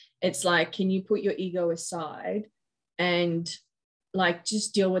 because it's like, can you put your ego aside and like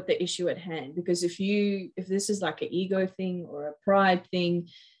just deal with the issue at hand? Because if this is like an ego thing or a pride thing,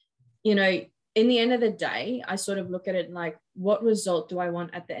 you know, in the end of the day, I sort of look at it like, what result do I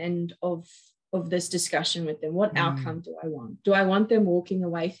want at the end of this discussion with them? What outcome do I want? Do I want them walking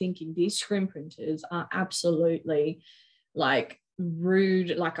away thinking these screen printers are absolutely like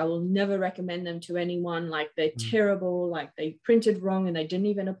rude, like I will never recommend them to anyone, like they're terrible, like they printed wrong and they didn't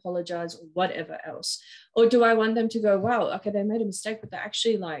even apologize or whatever else? Or do I want them to go, wow, okay, they made a mistake, but they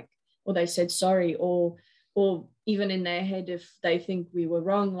actually like, or they said sorry, or even in their head, if they think we were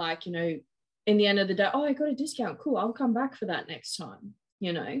wrong, like, you know, in the end of the day, oh, I got a discount, cool, I'll come back for that next time,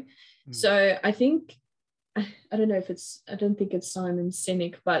 you know. So I think, I don't know if it's, I don't think it's Simon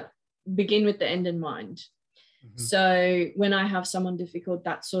Sinek, but begin with the end in mind. So when I have someone difficult,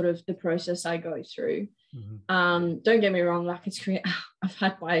 that's sort of the process I go through. Don't get me wrong, like I've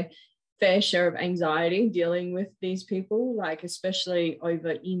had my fair share of anxiety dealing with these people, like especially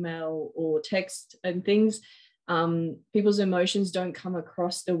over email or text and things. People's emotions don't come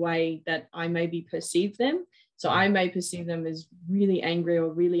across the way that I maybe perceive them. So I may perceive them as really angry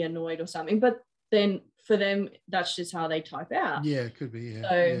or really annoyed or something, but then for them, that's just how they type out. Yeah, it could be. Yeah.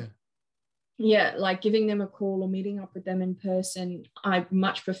 So, yeah, like giving them a call or meeting up with them in person, I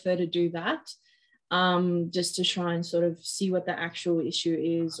much prefer to do that, just to try and sort of see what the actual issue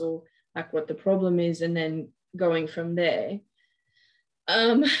is or like what the problem is, and then going from there.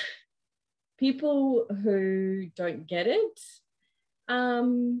 People who don't get it,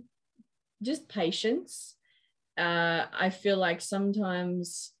 just patience. I feel like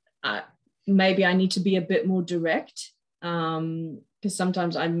sometimes maybe I need to be a bit more direct, because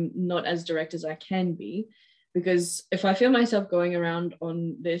sometimes I'm not as direct as I can be, because if I feel myself going around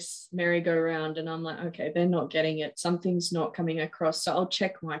on this merry-go-round and I'm like, okay, they're not getting it, something's not coming across, so I'll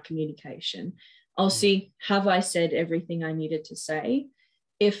check my communication. I'll see, have I said everything I needed to say?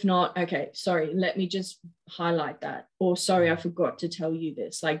 If not, okay, sorry, let me just highlight that. Or sorry, I forgot to tell you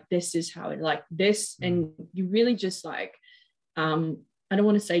this. Like, this is how it, like this. And you really just like, I don't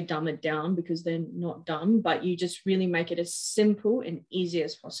want to say dumb it down because they're not dumb, but you just really make it as simple and easy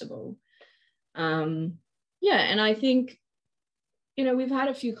as possible. Yeah, and I think, you know, we've had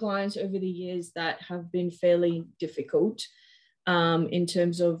a few clients over the years that have been fairly difficult, in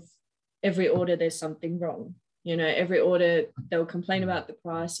terms of every order there's something wrong. You know, every order they'll complain about the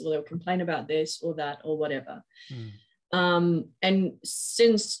price, or they'll complain about this or that or whatever. And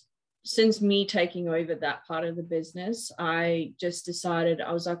since me taking over that part of the business, I just decided,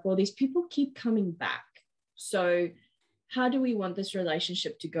 I was like, well, these people keep coming back. So how do we want this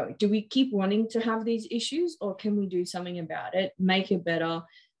relationship to go? Do we keep wanting to have these issues, or can we do something about it, make it better,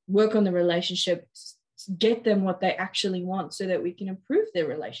 work on the relationship, get them what they actually want so that we can improve their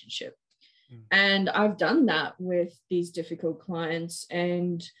relationship? And I've done that with these difficult clients.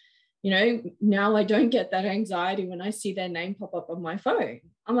 And, you know, now I don't get that anxiety when I see their name pop up on my phone.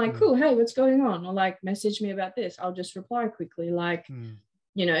 I'm like, cool, hey, what's going on? Or like, message me about this. I'll just reply quickly, like,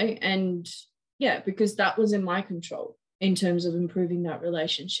 you know, and yeah, because that was in my control in terms of improving that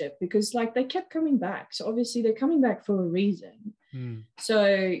relationship, because like they kept coming back. So obviously they're coming back for a reason. So,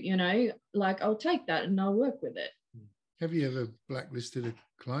 you know, like I'll take that and I'll work with it. Have you ever blacklisted a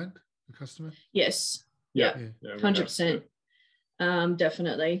client, a customer? Yes. Yeah. 100%.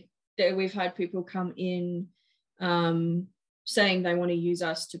 Definitely. We've had people come in saying they want to use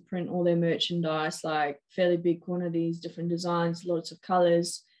us to print all their merchandise, like fairly big quantities, different designs, lots of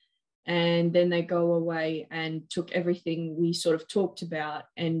colors. And then they go away and took everything we sort of talked about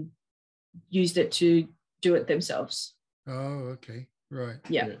and used it to do it themselves. Oh, okay. Right.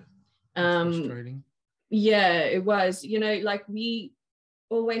 Yeah. That's frustrating. Yeah, it was. You know, like we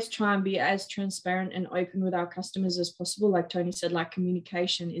always try and be as transparent and open with our customers as possible. Like Toni said, like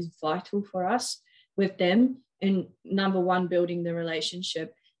communication is vital for us with them. And number one, building the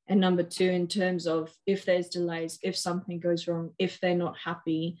relationship. And number two, in terms of if there's delays, if something goes wrong, if they're not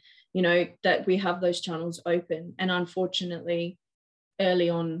happy, you know, that we have those channels open. And unfortunately, early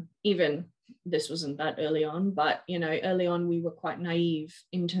on, even this wasn't that early on, but, you know, early on, we were quite naive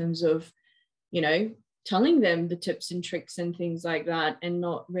in terms of, you know, telling them the tips and tricks and things like that, and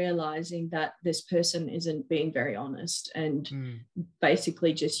not realizing that this person isn't being very honest and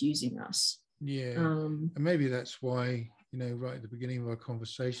basically just using us. Yeah. And maybe that's why, you know, right at the beginning of our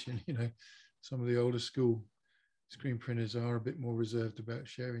conversation, you know, some of the older school screen printers are a bit more reserved about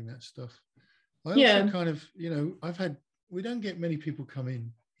sharing that stuff. I also kind of, you know, we don't get many people come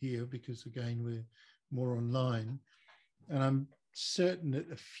in here because, again, we're more online. And I'm certain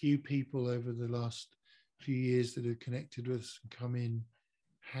that a few people over the last few years that have connected with us and come in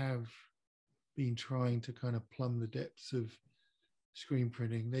have been trying to kind of plumb the depths of screen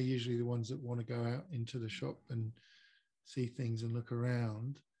printing. They're usually the ones that want to go out into the shop and see things and look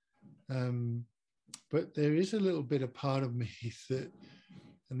around. But there is a little bit of part of me that,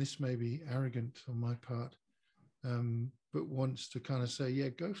 and this may be arrogant on my part, but wants to kind of say, yeah,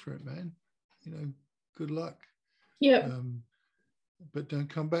 go for it, man. You know, good luck. Yeah. But don't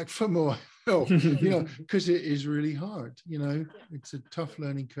come back for more help, you know, because it is really hard. You know, it's a tough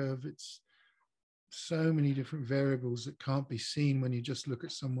learning curve. It's so many different variables that can't be seen when you just look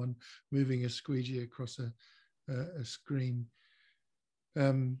at someone moving a squeegee across a screen.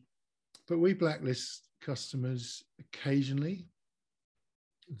 But but we blacklist customers occasionally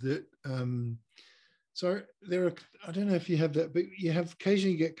that so there are, I don't know if you have that, but you have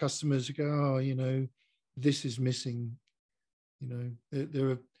occasionally get customers who go, oh, you know, this is missing, you know, there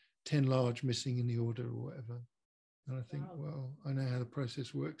are 10 large missing in the order or whatever. And I think, well, I know how the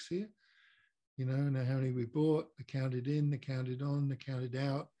process works here. You know, I know how many we bought, they counted in, they counted on, they counted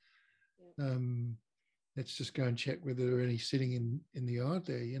out. Yeah. Let's just go and check whether there are any sitting in the yard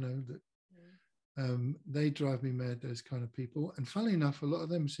there, you know, that they drive me mad, those kind of people. And funnily enough, a lot of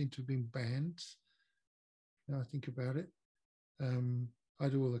them seem to have been banned. Now I think about it. I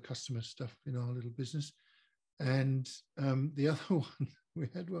do all the customer stuff in our little business. And the other one, we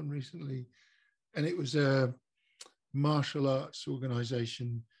had one recently, and it was a martial arts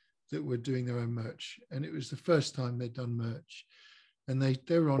organization that were doing their own merch. And it was the first time they'd done merch. And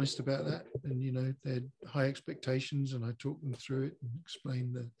they were honest about that. And, you know, they had high expectations, and I talked them through it and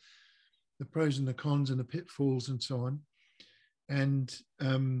explained the pros and the cons and the pitfalls and so on. And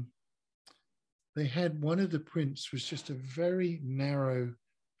they had, one of the prints was just a very narrow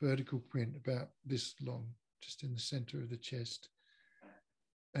vertical print about this long, just in the center of the chest.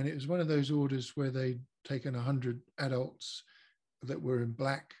 And it was one of those orders where they'd taken 100 adults that were in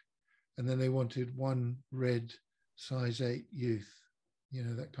black, and then they wanted one red size 8 youth, you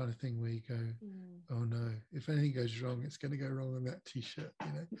know, that kind of thing where you go, oh no, if anything goes wrong, it's going to go wrong on that t-shirt,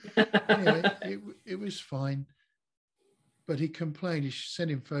 you know. Anyway, it was fine. But he complained, he sent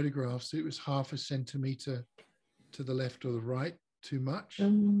him photographs, it was 0.5 centimeter to the left or the right, too much.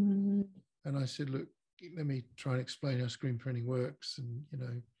 And I said, look, let me try and explain how screen printing works. And, you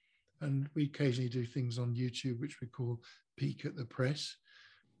know, and we occasionally do things on YouTube, which we call Peek at the Press,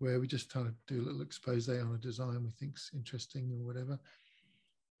 where we just kind of do a little expose on a design we think's interesting or whatever.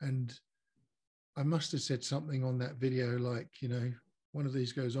 And I must have said something on that video like, you know, one of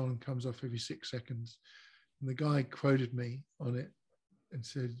these goes on and comes off every 6 seconds. And the guy quoted me on it and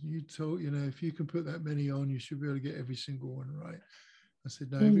said, you know, if you can put that many on, you should be able to get every single one right. I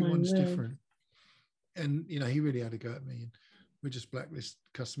said, no, everyone's different. And, you know, he really had to go at me. And we just blacklist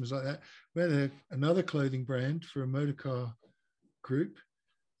customers like that. We had another clothing brand for a motorcar group.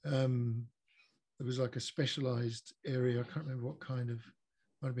 There was like a specialized area. I can't remember what kind of,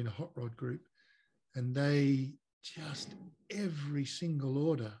 might have been a hot rod group. And they just, every single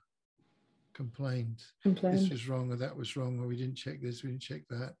order complained. This was wrong, or that was wrong, or we didn't check this, we didn't check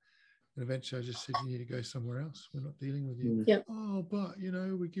that. And eventually I just said, you need to go somewhere else. We're not dealing with you. Yep. Oh, but, you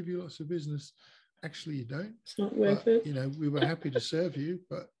know, we give you lots of business. Actually, you don't. It's not worth it. You know, we were happy to serve you,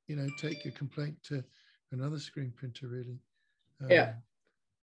 but, you know, take your complaint to another screen printer, really. Yeah.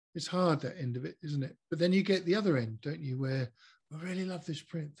 It's hard, that end of it, isn't it? But then you get the other end, don't you, where I really love this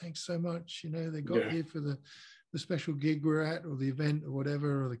print. Thanks so much. You know, they got here for the special gig we're at, or the event or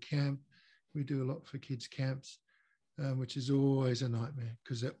whatever, or the camp. We do a lot for kids' camps, which is always a nightmare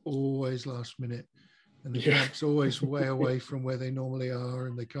because they're always last minute. And the camp's always way away from where they normally are,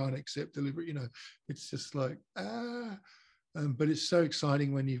 and they can't accept delivery. You know, it's just like, but it's so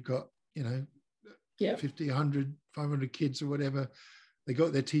exciting when you've got, you know, 50, 100, 500 kids or whatever. They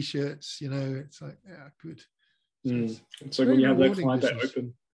got their T-shirts, you know, it's like, yeah, good. So it's like when you have that client that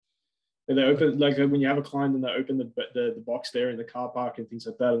open. And they open, like when you have a client and they open the box there in the car park and things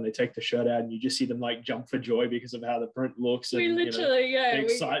like that, and they take the shirt out and you just see them like jump for joy because of how the print looks. We and, literally, you know, the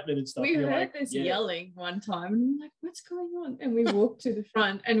excitement and stuff. We heard like, this yelling one time, and we're like, what's going on? And we walked to the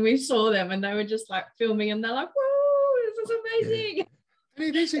front and we saw them, and they were just like filming, and they're like, whoa, this is amazing. Yeah. And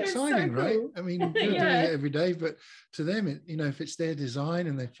it is exciting, so cool. Right? I mean, we're doing it every day, but to them, it, you know, if it's their design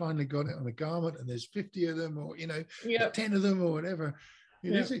and they finally got it on a garment and there's 50 of them, or, you know, 10 of them or whatever,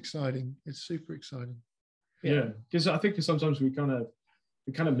 it is exciting. It's super exciting. Yeah, because I think sometimes we kind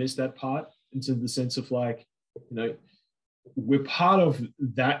of miss that part, into the sense of like, you know, we're part of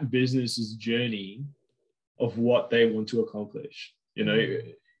that business's journey of what they want to accomplish. You know,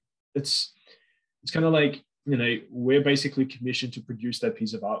 it's kind of like, you know, we're basically commissioned to produce that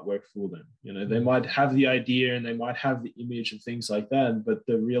piece of artwork for them. You know, they might have the idea and they might have the image and things like that, but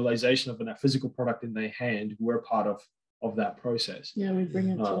the realization of a physical product in their hand, we're part of that process. Yeah, we bring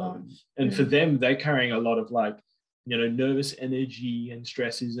it to life. And for them, they're carrying a lot of like, you know, nervous energy and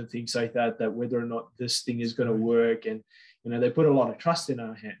stresses and things like that, that whether or not this thing is going to work. And, you know, they put a lot of trust in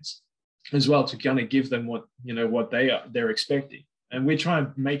our hands as well to kind of give them what, you know, what they're expecting. And we try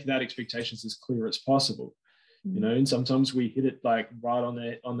and make that expectations as clear as possible. You know, and sometimes we hit it like right on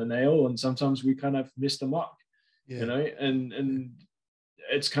the nail, and sometimes we kind of miss the mark. You know, and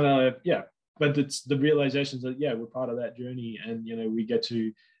it's kind of but it's the realizations that we're part of that journey, and you know, we get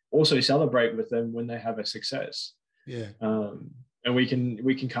to also celebrate with them when they have a success. and we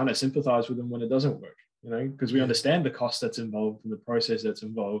can kind of sympathize with them when it doesn't work, because we understand the cost that's involved and the process that's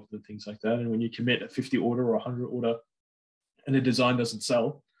involved and things like that. And when you commit a 50 order or 100 order and the design doesn't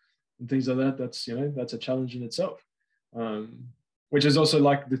sell and things like that, that's a challenge in itself. Which is also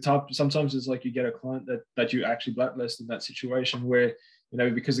like the type, sometimes it's like you get a client that you actually blacklist in that situation where,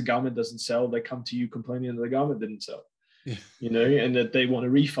 because the garment doesn't sell, they come to you complaining that the garment didn't sell. And that they want a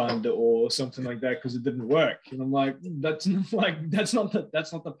refund or something like that because it didn't work. And I'm like, that's not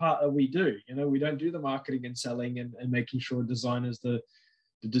the part that we do. We don't do the marketing and selling and making sure design is the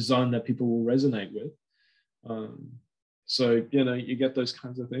design that people will resonate with. So, you get those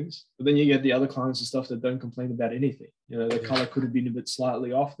kinds of things, but then you get the other clients and stuff that don't complain about anything. The color could have been a bit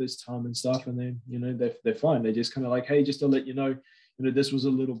slightly off this time and stuff. And then, they're fine. They're just kind of like, hey, just to let you know, this was a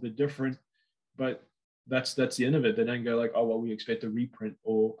little bit different, but that's the end of it. They don't go like, oh, well, we expect a reprint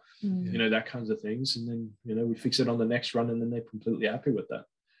or, that kinds of things. And then, we fix it on the next run and then they're completely happy with that.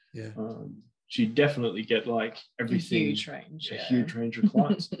 Yeah. So you definitely get like everything. A huge range of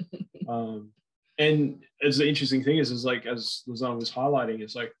clients. And as the interesting thing is like, as Lezzan was highlighting,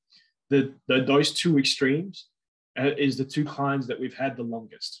 it's like those two extremes is the two clients that we've had the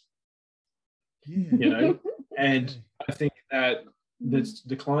longest. Yeah. And I think that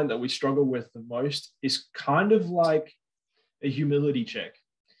the client that we struggle with the most is kind of like a humility check.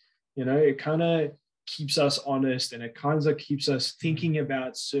 It kind of keeps us honest and it kind of keeps us thinking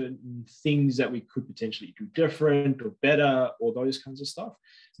about certain things that we could potentially do different or better or those kinds of stuff,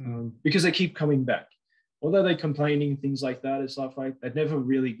 because they keep coming back. Although they're complaining, things like that and stuff, like they've never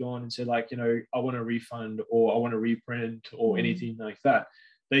really gone and said like, I want a refund or I want a reprint or anything like that.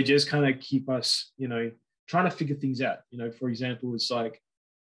 They just kind of keep us, trying to figure things out. For example, it's like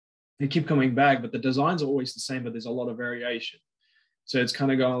they keep coming back, but the designs are always the same, but there's a lot of variation. So it's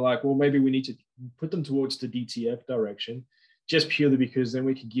kind of going like, well, maybe we need to put them towards the DTF direction, just purely because then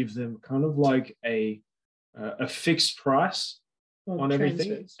we can give them kind of like a fixed price on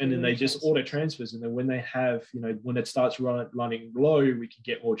everything, and then they just auto transfers. And then when they have, when it starts running low, we can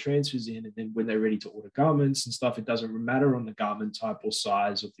get more transfers in. And then when they're ready to order garments and stuff, it doesn't matter on the garment type or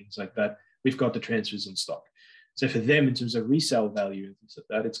size or things like that. We've got the transfers in stock. So for them, in terms of resale value and things like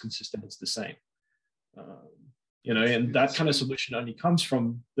that, it's consistent. It's the same. And that kind of solution only comes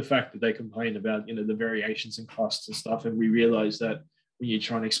from the fact that they complain about, the variations in costs and stuff. And we realize that when you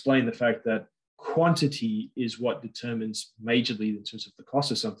try and explain the fact that quantity is what determines majorly in terms of the cost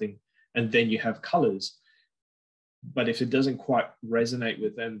of something, and then you have colors. But if it doesn't quite resonate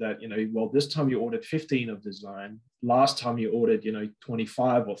with them that, well, this time you ordered 15 of design, last time you ordered,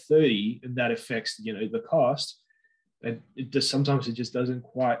 25 or 30, and that affects, the cost, and sometimes it just doesn't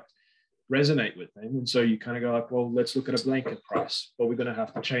quite resonate with them. And so you kind of go like, well, let's look at a blanket price, but we're going to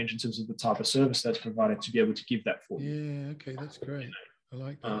have to change in terms of the type of service that's provided to be able to give that for you. Yeah, okay, that's great. I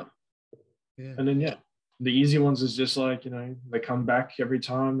like that. And then, the easy ones is just like, they come back every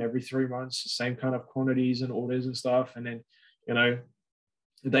time, every 3 months, the same kind of quantities and orders and stuff. And then,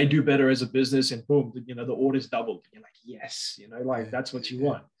 they do better as a business and boom, the orders doubled. You're like, yes, that's what you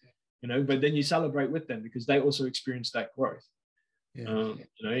want, but then you celebrate with them because they also experience that growth.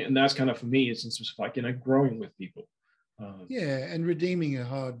 And that's kind of, for me, it's just like, growing with people. And redeeming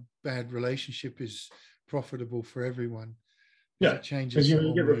a bad relationship is profitable for everyone. It changes. Because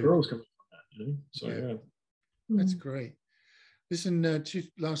you get referrals coming from that, So that's great. Listen, two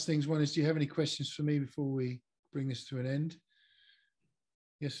last things. One is, do you have any questions for me before we bring this to an end?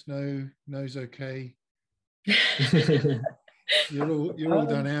 Yes, no, no's okay. You're all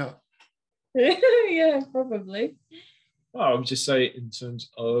done out. Yeah, probably. Well, I would just say in terms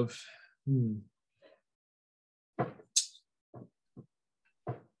of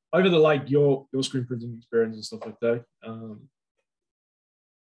over the your screen printing experience and stuff like that,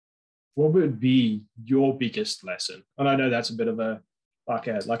 what would be your biggest lesson? And I know that's a bit of a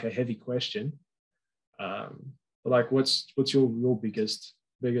heavy question, but what's your biggest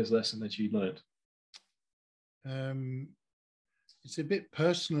lesson that you learned? It's a bit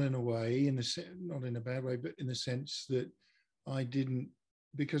personal in a way, not in a bad way, but in the sense that I didn't,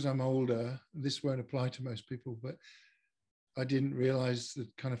 because I'm older, this won't apply to most people, but I didn't realize the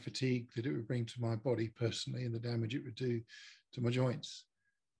kind of fatigue that it would bring to my body personally and the damage it would do to my joints.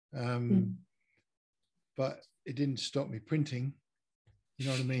 But it didn't stop me printing. You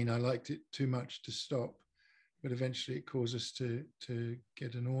know what I mean? I liked it too much to stop, but eventually it caused us to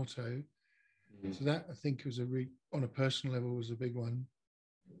get an auto. So that, I think, was on a personal level, was a big one.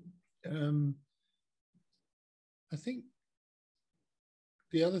 I think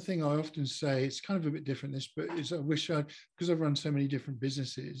the other thing I often say, it's kind of a bit different, but is I wish because I've run so many different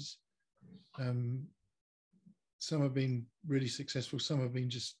businesses, some have been really successful, some have been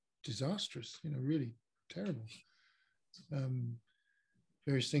just disastrous, you know, really terrible.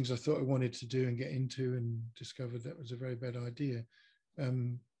 Various things I thought I wanted to do and get into, and discovered that was a very bad idea.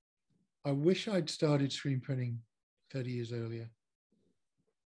 I wish I'd started screen printing 30 years earlier.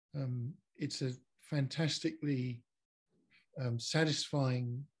 It's a fantastically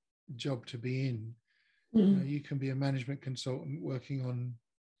satisfying job to be in. You know, you can be a management consultant working on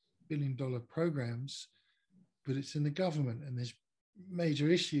billion-dollar programs, but it's in the government and there's major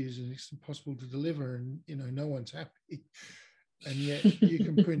issues and it's impossible to deliver, and you know, no one's happy. And yet you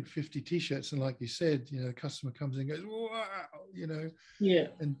can print 50 t-shirts, and like you said, you know, the customer comes in and goes, wow, you know. Yeah.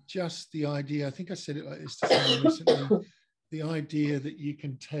 And just the idea, I think I said it like this to someone recently, the idea that you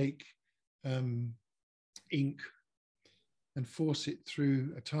can take ink and force it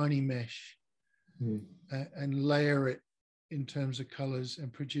through a tiny mesh and layer it in terms of colors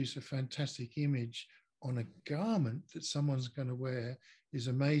and produce a fantastic image on a garment that someone's going to wear is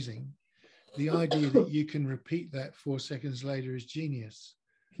amazing. The idea that you can repeat that 4 seconds later is genius.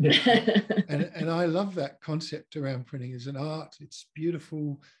 and I love that concept around printing as an art. It's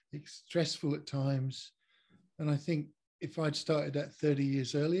beautiful, it's stressful at times. And I think if I'd started that 30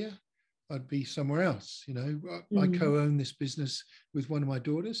 years earlier, I'd be somewhere else. You know, I co-own this business with one of my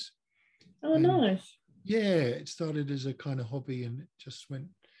daughters. Oh, nice. Yeah, it started as a kind of hobby, and it just went,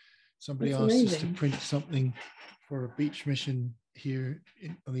 somebody That's asked amazing. us to print something for a beach mission here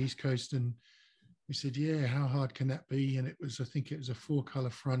on the East Coast, and we said, yeah, how hard can that be? And it was, I think it was a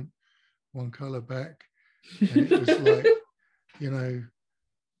 4-color front, 1-color back, and it was like, you know,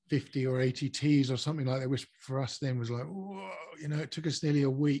 50 or 80 T's or something like that, which for us then was like, whoa, you know, it took us nearly a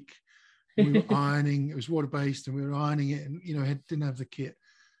week. We were ironing, it was water-based, and we were ironing it, and, you know, didn't have the kit.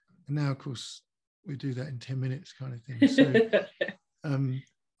 And now, of course, we do that in 10 minutes kind of thing. So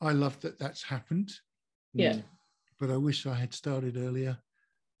I love that that's happened. Yeah. But I wish I had started earlier.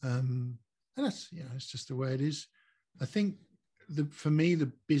 And that's, you know, it's just the way it is. I think for me,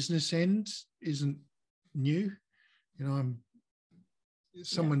 the business end isn't new. You know,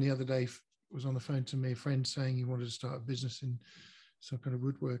 someone the other day was on the phone to me, a friend, saying he wanted to start a business in some kind of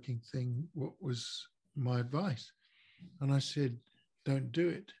woodworking thing. What was my advice? And I said, don't do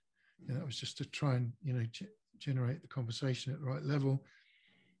it. And that was just to try and, you know, generate the conversation at the right level.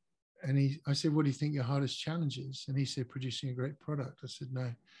 And I said, what do you think your hardest challenge is? And he said, producing a great product. I said,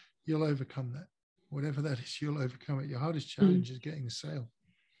 no, you'll overcome that. Whatever that is, you'll overcome it. Your hardest challenge is getting the sale,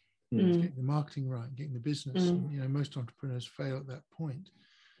 getting the marketing right, getting the business. And, you know, most entrepreneurs fail at that point.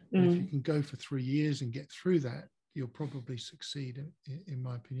 But if you can go for 3 years and get through that, you'll probably succeed, in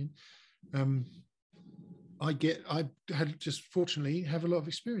my opinion. I had just fortunately have a lot of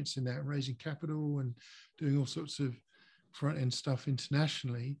experience in that, raising capital and doing all sorts of front end stuff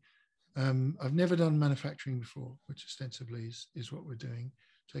internationally. I've never done manufacturing before, which ostensibly is what we're doing,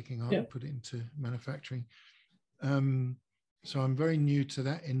 taking art and put it into manufacturing. So I'm very new to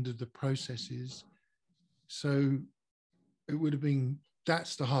that end of the processes. So it would have been,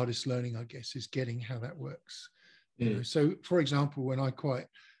 that's the hardest learning, I guess, is getting how that works. You know, so for example, when I quite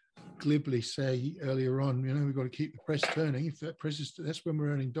glibly say earlier on, you know, we've got to keep the press turning. If that press is, that's when we're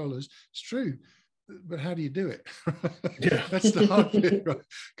earning dollars. It's true, but how do you do it? That's the hard bit, right?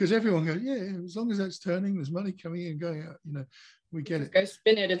 Because everyone goes, yeah, as long as that's turning, there's money coming in and going out. You know, we get it. Go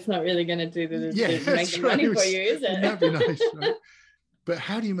spin it. It's not really going to do the make the right. money for you, is it? That'd be nice, right? But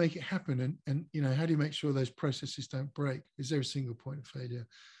how do you make it happen? And you know, how do you make sure those processes don't break? Is there a single point of failure?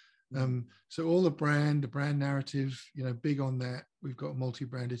 So all the brand narrative, you know, big on that. We've got a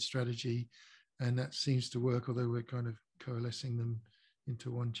multi-branded strategy, and that seems to work, although we're kind of coalescing them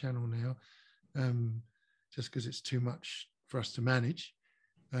into one channel now, just because it's too much for us to manage.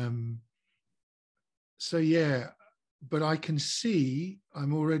 So yeah, but I can see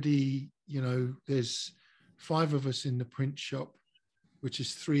I'm already, you know, there's 5 of us in the print shop, which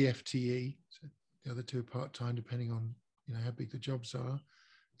is 3 FTE. So the other 2 are part-time, depending on, you know, how big the jobs are.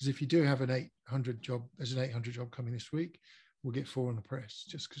 Because if you do have an 800 job, there's an 800 job coming this week, we'll get 4 on the press,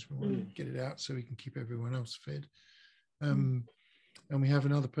 just because we want to get it out so we can keep everyone else fed. And we have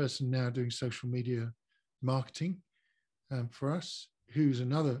another person now doing social media marketing for us, who's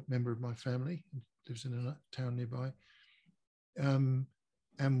another member of my family, lives in a town nearby. And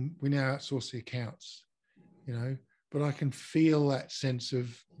we now outsource the accounts, you know, but I can feel that sense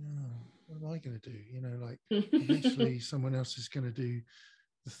of, oh, what am I going to do? You know, like eventually someone else is going to do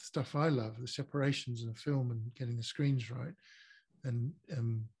the stuff I love, the separations and the film and getting the screens right. And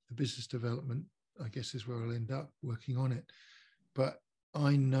the business development, I guess, is where I'll end up working on it. But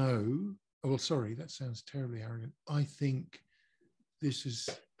I know, well, sorry, that sounds terribly arrogant. I think this is,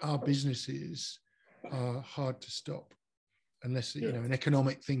 our businesses are hard to stop unless you know an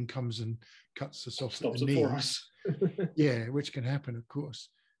economic thing comes and cuts us off at the it for us. Yeah, which can happen, of course.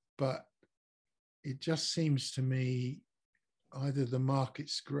 But it just seems to me either the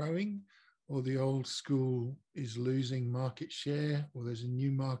market's growing or the old school is losing market share, or there's a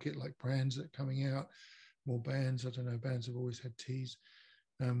new market like brands that are coming out, more bands. I don't know, bands have always had teas.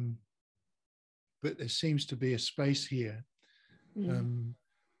 But there seems to be a space here.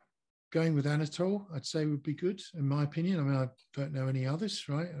 Going with Anatole, I'd say would be good, in my opinion. I mean, I don't know any others,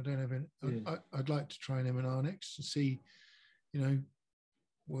 right? I don't have any. I'd like to try an M&R next and see, you know,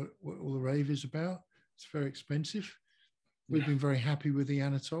 what all the rave is about. It's very expensive. We've been very happy with the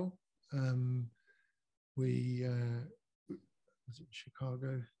Anatole. Was it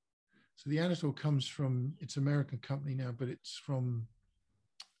Chicago? So the Anatole comes from, it's an American company now, but it's from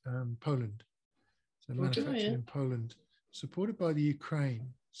Poland. So manufactured in Poland, supported by the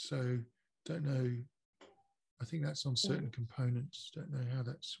Ukraine. So don't know, I think that's on certain components. Don't know how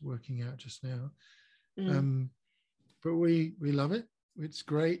that's working out just now. But we love it. It's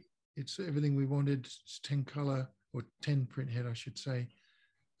great. It's everything we wanted. It's 10 color or 10 print head, I should say.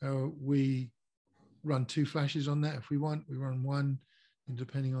 We run 2 flashes on that if we want. We run 1, and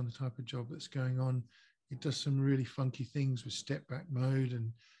depending on the type of job that's going on, it does some really funky things with step back mode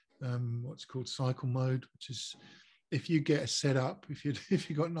and what's called cycle mode, which is if you get a setup, if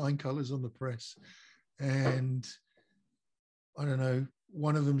you got 9 colors on the press, and I don't know,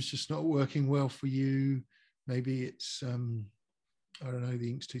 one of them's just not working well for you. Maybe it's I don't know, the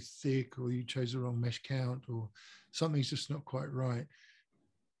ink's too thick, or you chose the wrong mesh count, or something's just not quite right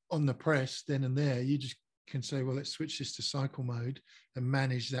on the press. Then and there, you just can say, well, let's switch this to cycle mode and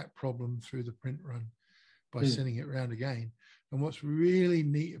manage that problem through the print run by sending it around again. And what's really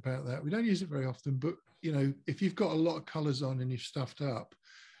neat about that, we don't use it very often, but you know, if you've got a lot of colors on and you've stuffed up,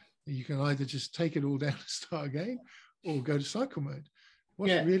 you can either just take it all down and start again, or go to cycle mode.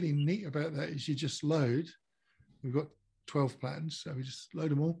 What's really neat about that is you just load. We've got 12 patterns, so we just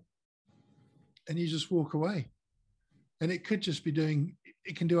load them all, and you just walk away. And it could just be doing,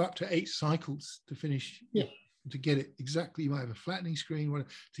 it can do up to 8 cycles to finish, to get it exactly. You might have a flattening screen, whatever,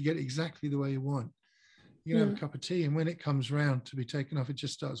 to get it exactly the way you want. You can have a cup of tea, and when it comes round to be taken off, it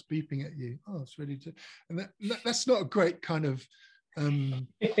just starts beeping at you. Oh, it's ready to. And that's not a great kind of you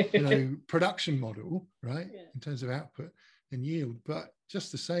know, production model, right? In terms of output and yield, but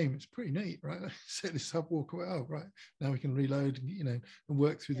just the same, it's pretty neat, right? Set this up, walk away. Oh, right, now we can reload, you know, and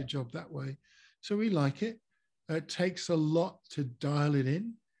work through the job that way. So we like it. It takes a lot to dial it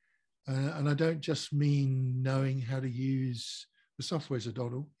in, and I don't just mean knowing how to use the software's a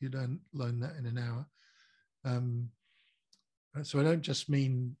doddle. You don't learn that in an hour. So I don't just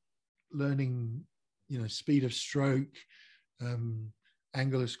mean learning, you know, speed of stroke,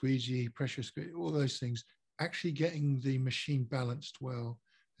 angle of squeegee, pressure squeegee, all those things. Actually getting the machine balanced well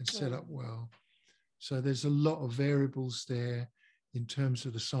and set up well. So there's a lot of variables there in terms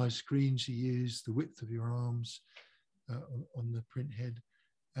of the size screens you use, the width of your arms on the print head,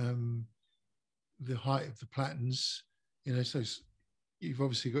 the height of the platens, you know, so you've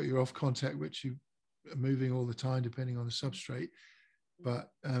obviously got your off contact, which you are moving all the time depending on the substrate,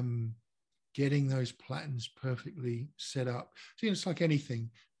 but getting those platens perfectly set up. So, you know, it's like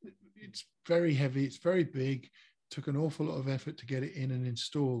anything. It's very heavy, it's very big, took an awful lot of effort to get it in and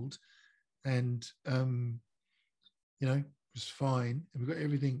installed, and you know, it was fine, and we got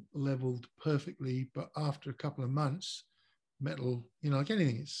everything leveled perfectly. But after a couple of months, metal, you know, like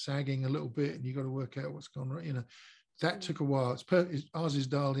anything, it's sagging a little bit, and you got to work out what's gone right. You know, that took a while. Ours is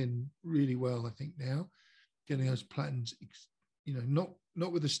dialed in really well, I think, now, getting those platens, you know,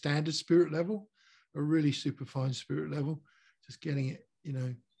 not with a standard spirit level, a really super fine spirit level, just getting it, you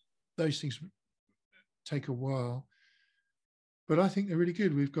know, those things take a while, but I think they're really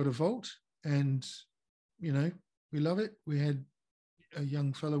good. We've got a vault, and you know, we love it. We had a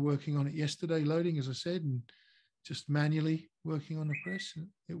young fellow working on it yesterday, loading, as I said, and just manually working on the press,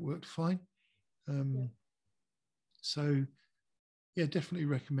 and it worked fine. So yeah, definitely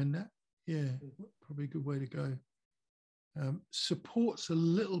recommend that. Yeah, probably a good way to go. Support's a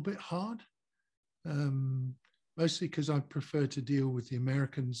little bit hard, mostly because I prefer to deal with the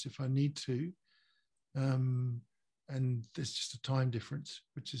Americans if I need to. And there's just a time difference,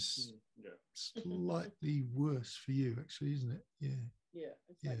 which is slightly worse for you, actually, isn't it? Yeah,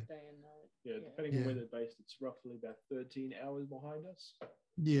 it's like day and night. Yeah, depending on where they're based, it's roughly about 13 hours behind us.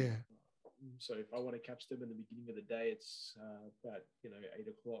 Yeah. So if I want to catch them in the beginning of the day, it's about, you know, 8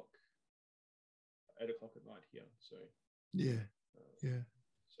 o'clock at night here. So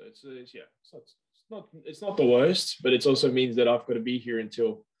so it's not the worst, but it also means that I've got to be here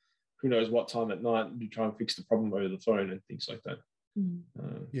until who knows what time at night to try and fix the problem over the phone and things like that.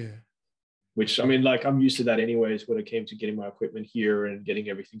 Yeah. Which, I mean, like, I'm used to that anyways when it came to getting my equipment here and getting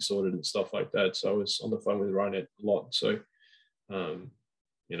everything sorted and stuff like that. So I was on the phone with Ryan a lot. So,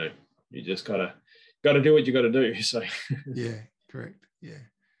 you know, you just got to do what you got to do. So yeah, correct. Yeah.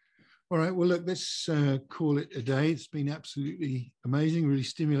 All right. Well, look, let's call it a day. It's been absolutely amazing, really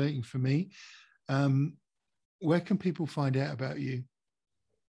stimulating for me. Where can people find out about you?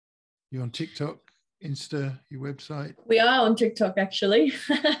 You're on TikTok, Insta, your website? We are on TikTok, actually.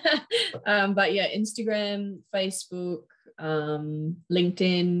 But yeah, Instagram, Facebook,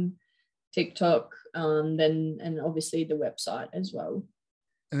 LinkedIn, TikTok, and obviously the website as well.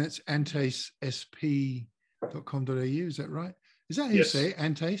 And that's antacesp.com.au, is that right? Is that how you say it?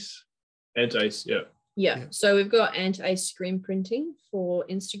 Antace? Antace, yeah. Yeah. So we've got Antace Screen Printing for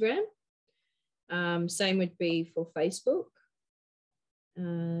Instagram. Same would be for Facebook.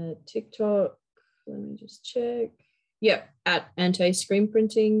 TikTok, let me just check. Yeah, at Antace Screen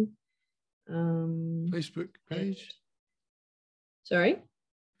Printing. Facebook page? Sorry?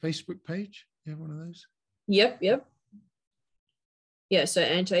 Facebook page? You have one of those? Yep. Yeah, so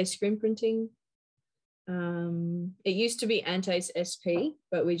Antace Screen Printing. It used to be Antace SP,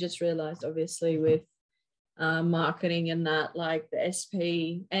 but we just realized, obviously, with marketing and that, like, the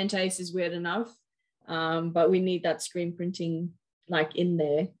SP, Antace is weird enough, but we need that screen printing, like, in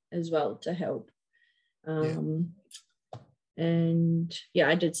there as well to help. And yeah,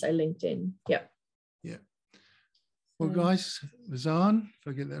 I did say LinkedIn. Yeah. Well, guys, Lezzan, if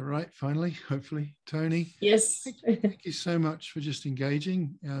I get that right, finally, hopefully, Toni. Yes. Thank you so much for just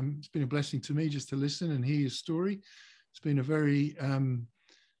engaging. It's been a blessing to me just to listen and hear your story. It's been a very,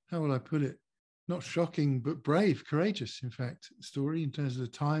 how will I put it? Not shocking, but brave, courageous, in fact, story in terms of the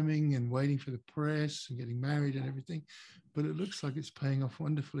timing and waiting for the press and getting married and everything. But it looks like it's paying off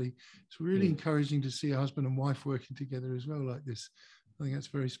wonderfully. It's really encouraging to see a husband and wife working together as well like this. I think that's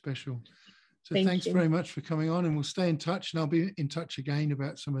very special. So thanks very much for coming on, and we'll stay in touch, and I'll be in touch again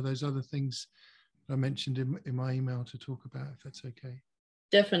about some of those other things I mentioned in my email to talk about, if that's okay.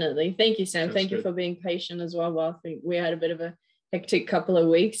 Definitely. Thank you, Sam. Thank you for being patient as well. I think we had a bit of a hectic couple of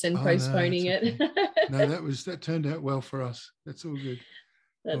weeks and postponing it. No, that turned out well for us. That's all good.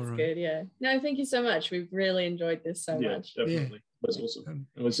 That's good. Yeah. No, thank you so much. We've really enjoyed this so much. Definitely. That's awesome.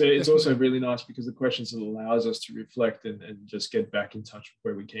 It's also really nice because the questions allows us to reflect and just get back in touch with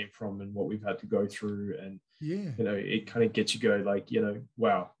where we came from and what we've had to go through. And, you know, it kind of gets you go like, you know,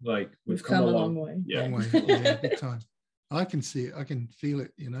 wow, like we've come a long way. Yeah. Long way. Yeah, big time. I can see it. I can feel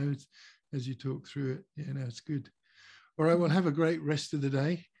it, you know, as you talk through it. You know, it's good. All right. Well, have a great rest of the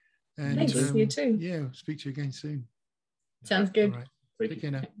day. And thanks, you too. Yeah, we'll speak to you again soon. Sounds good. All right. Take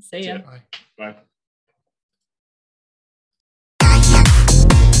care now. See ya. Bye. Bye.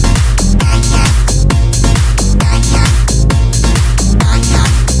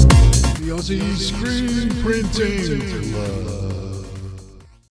 The Aussie Screen Printing.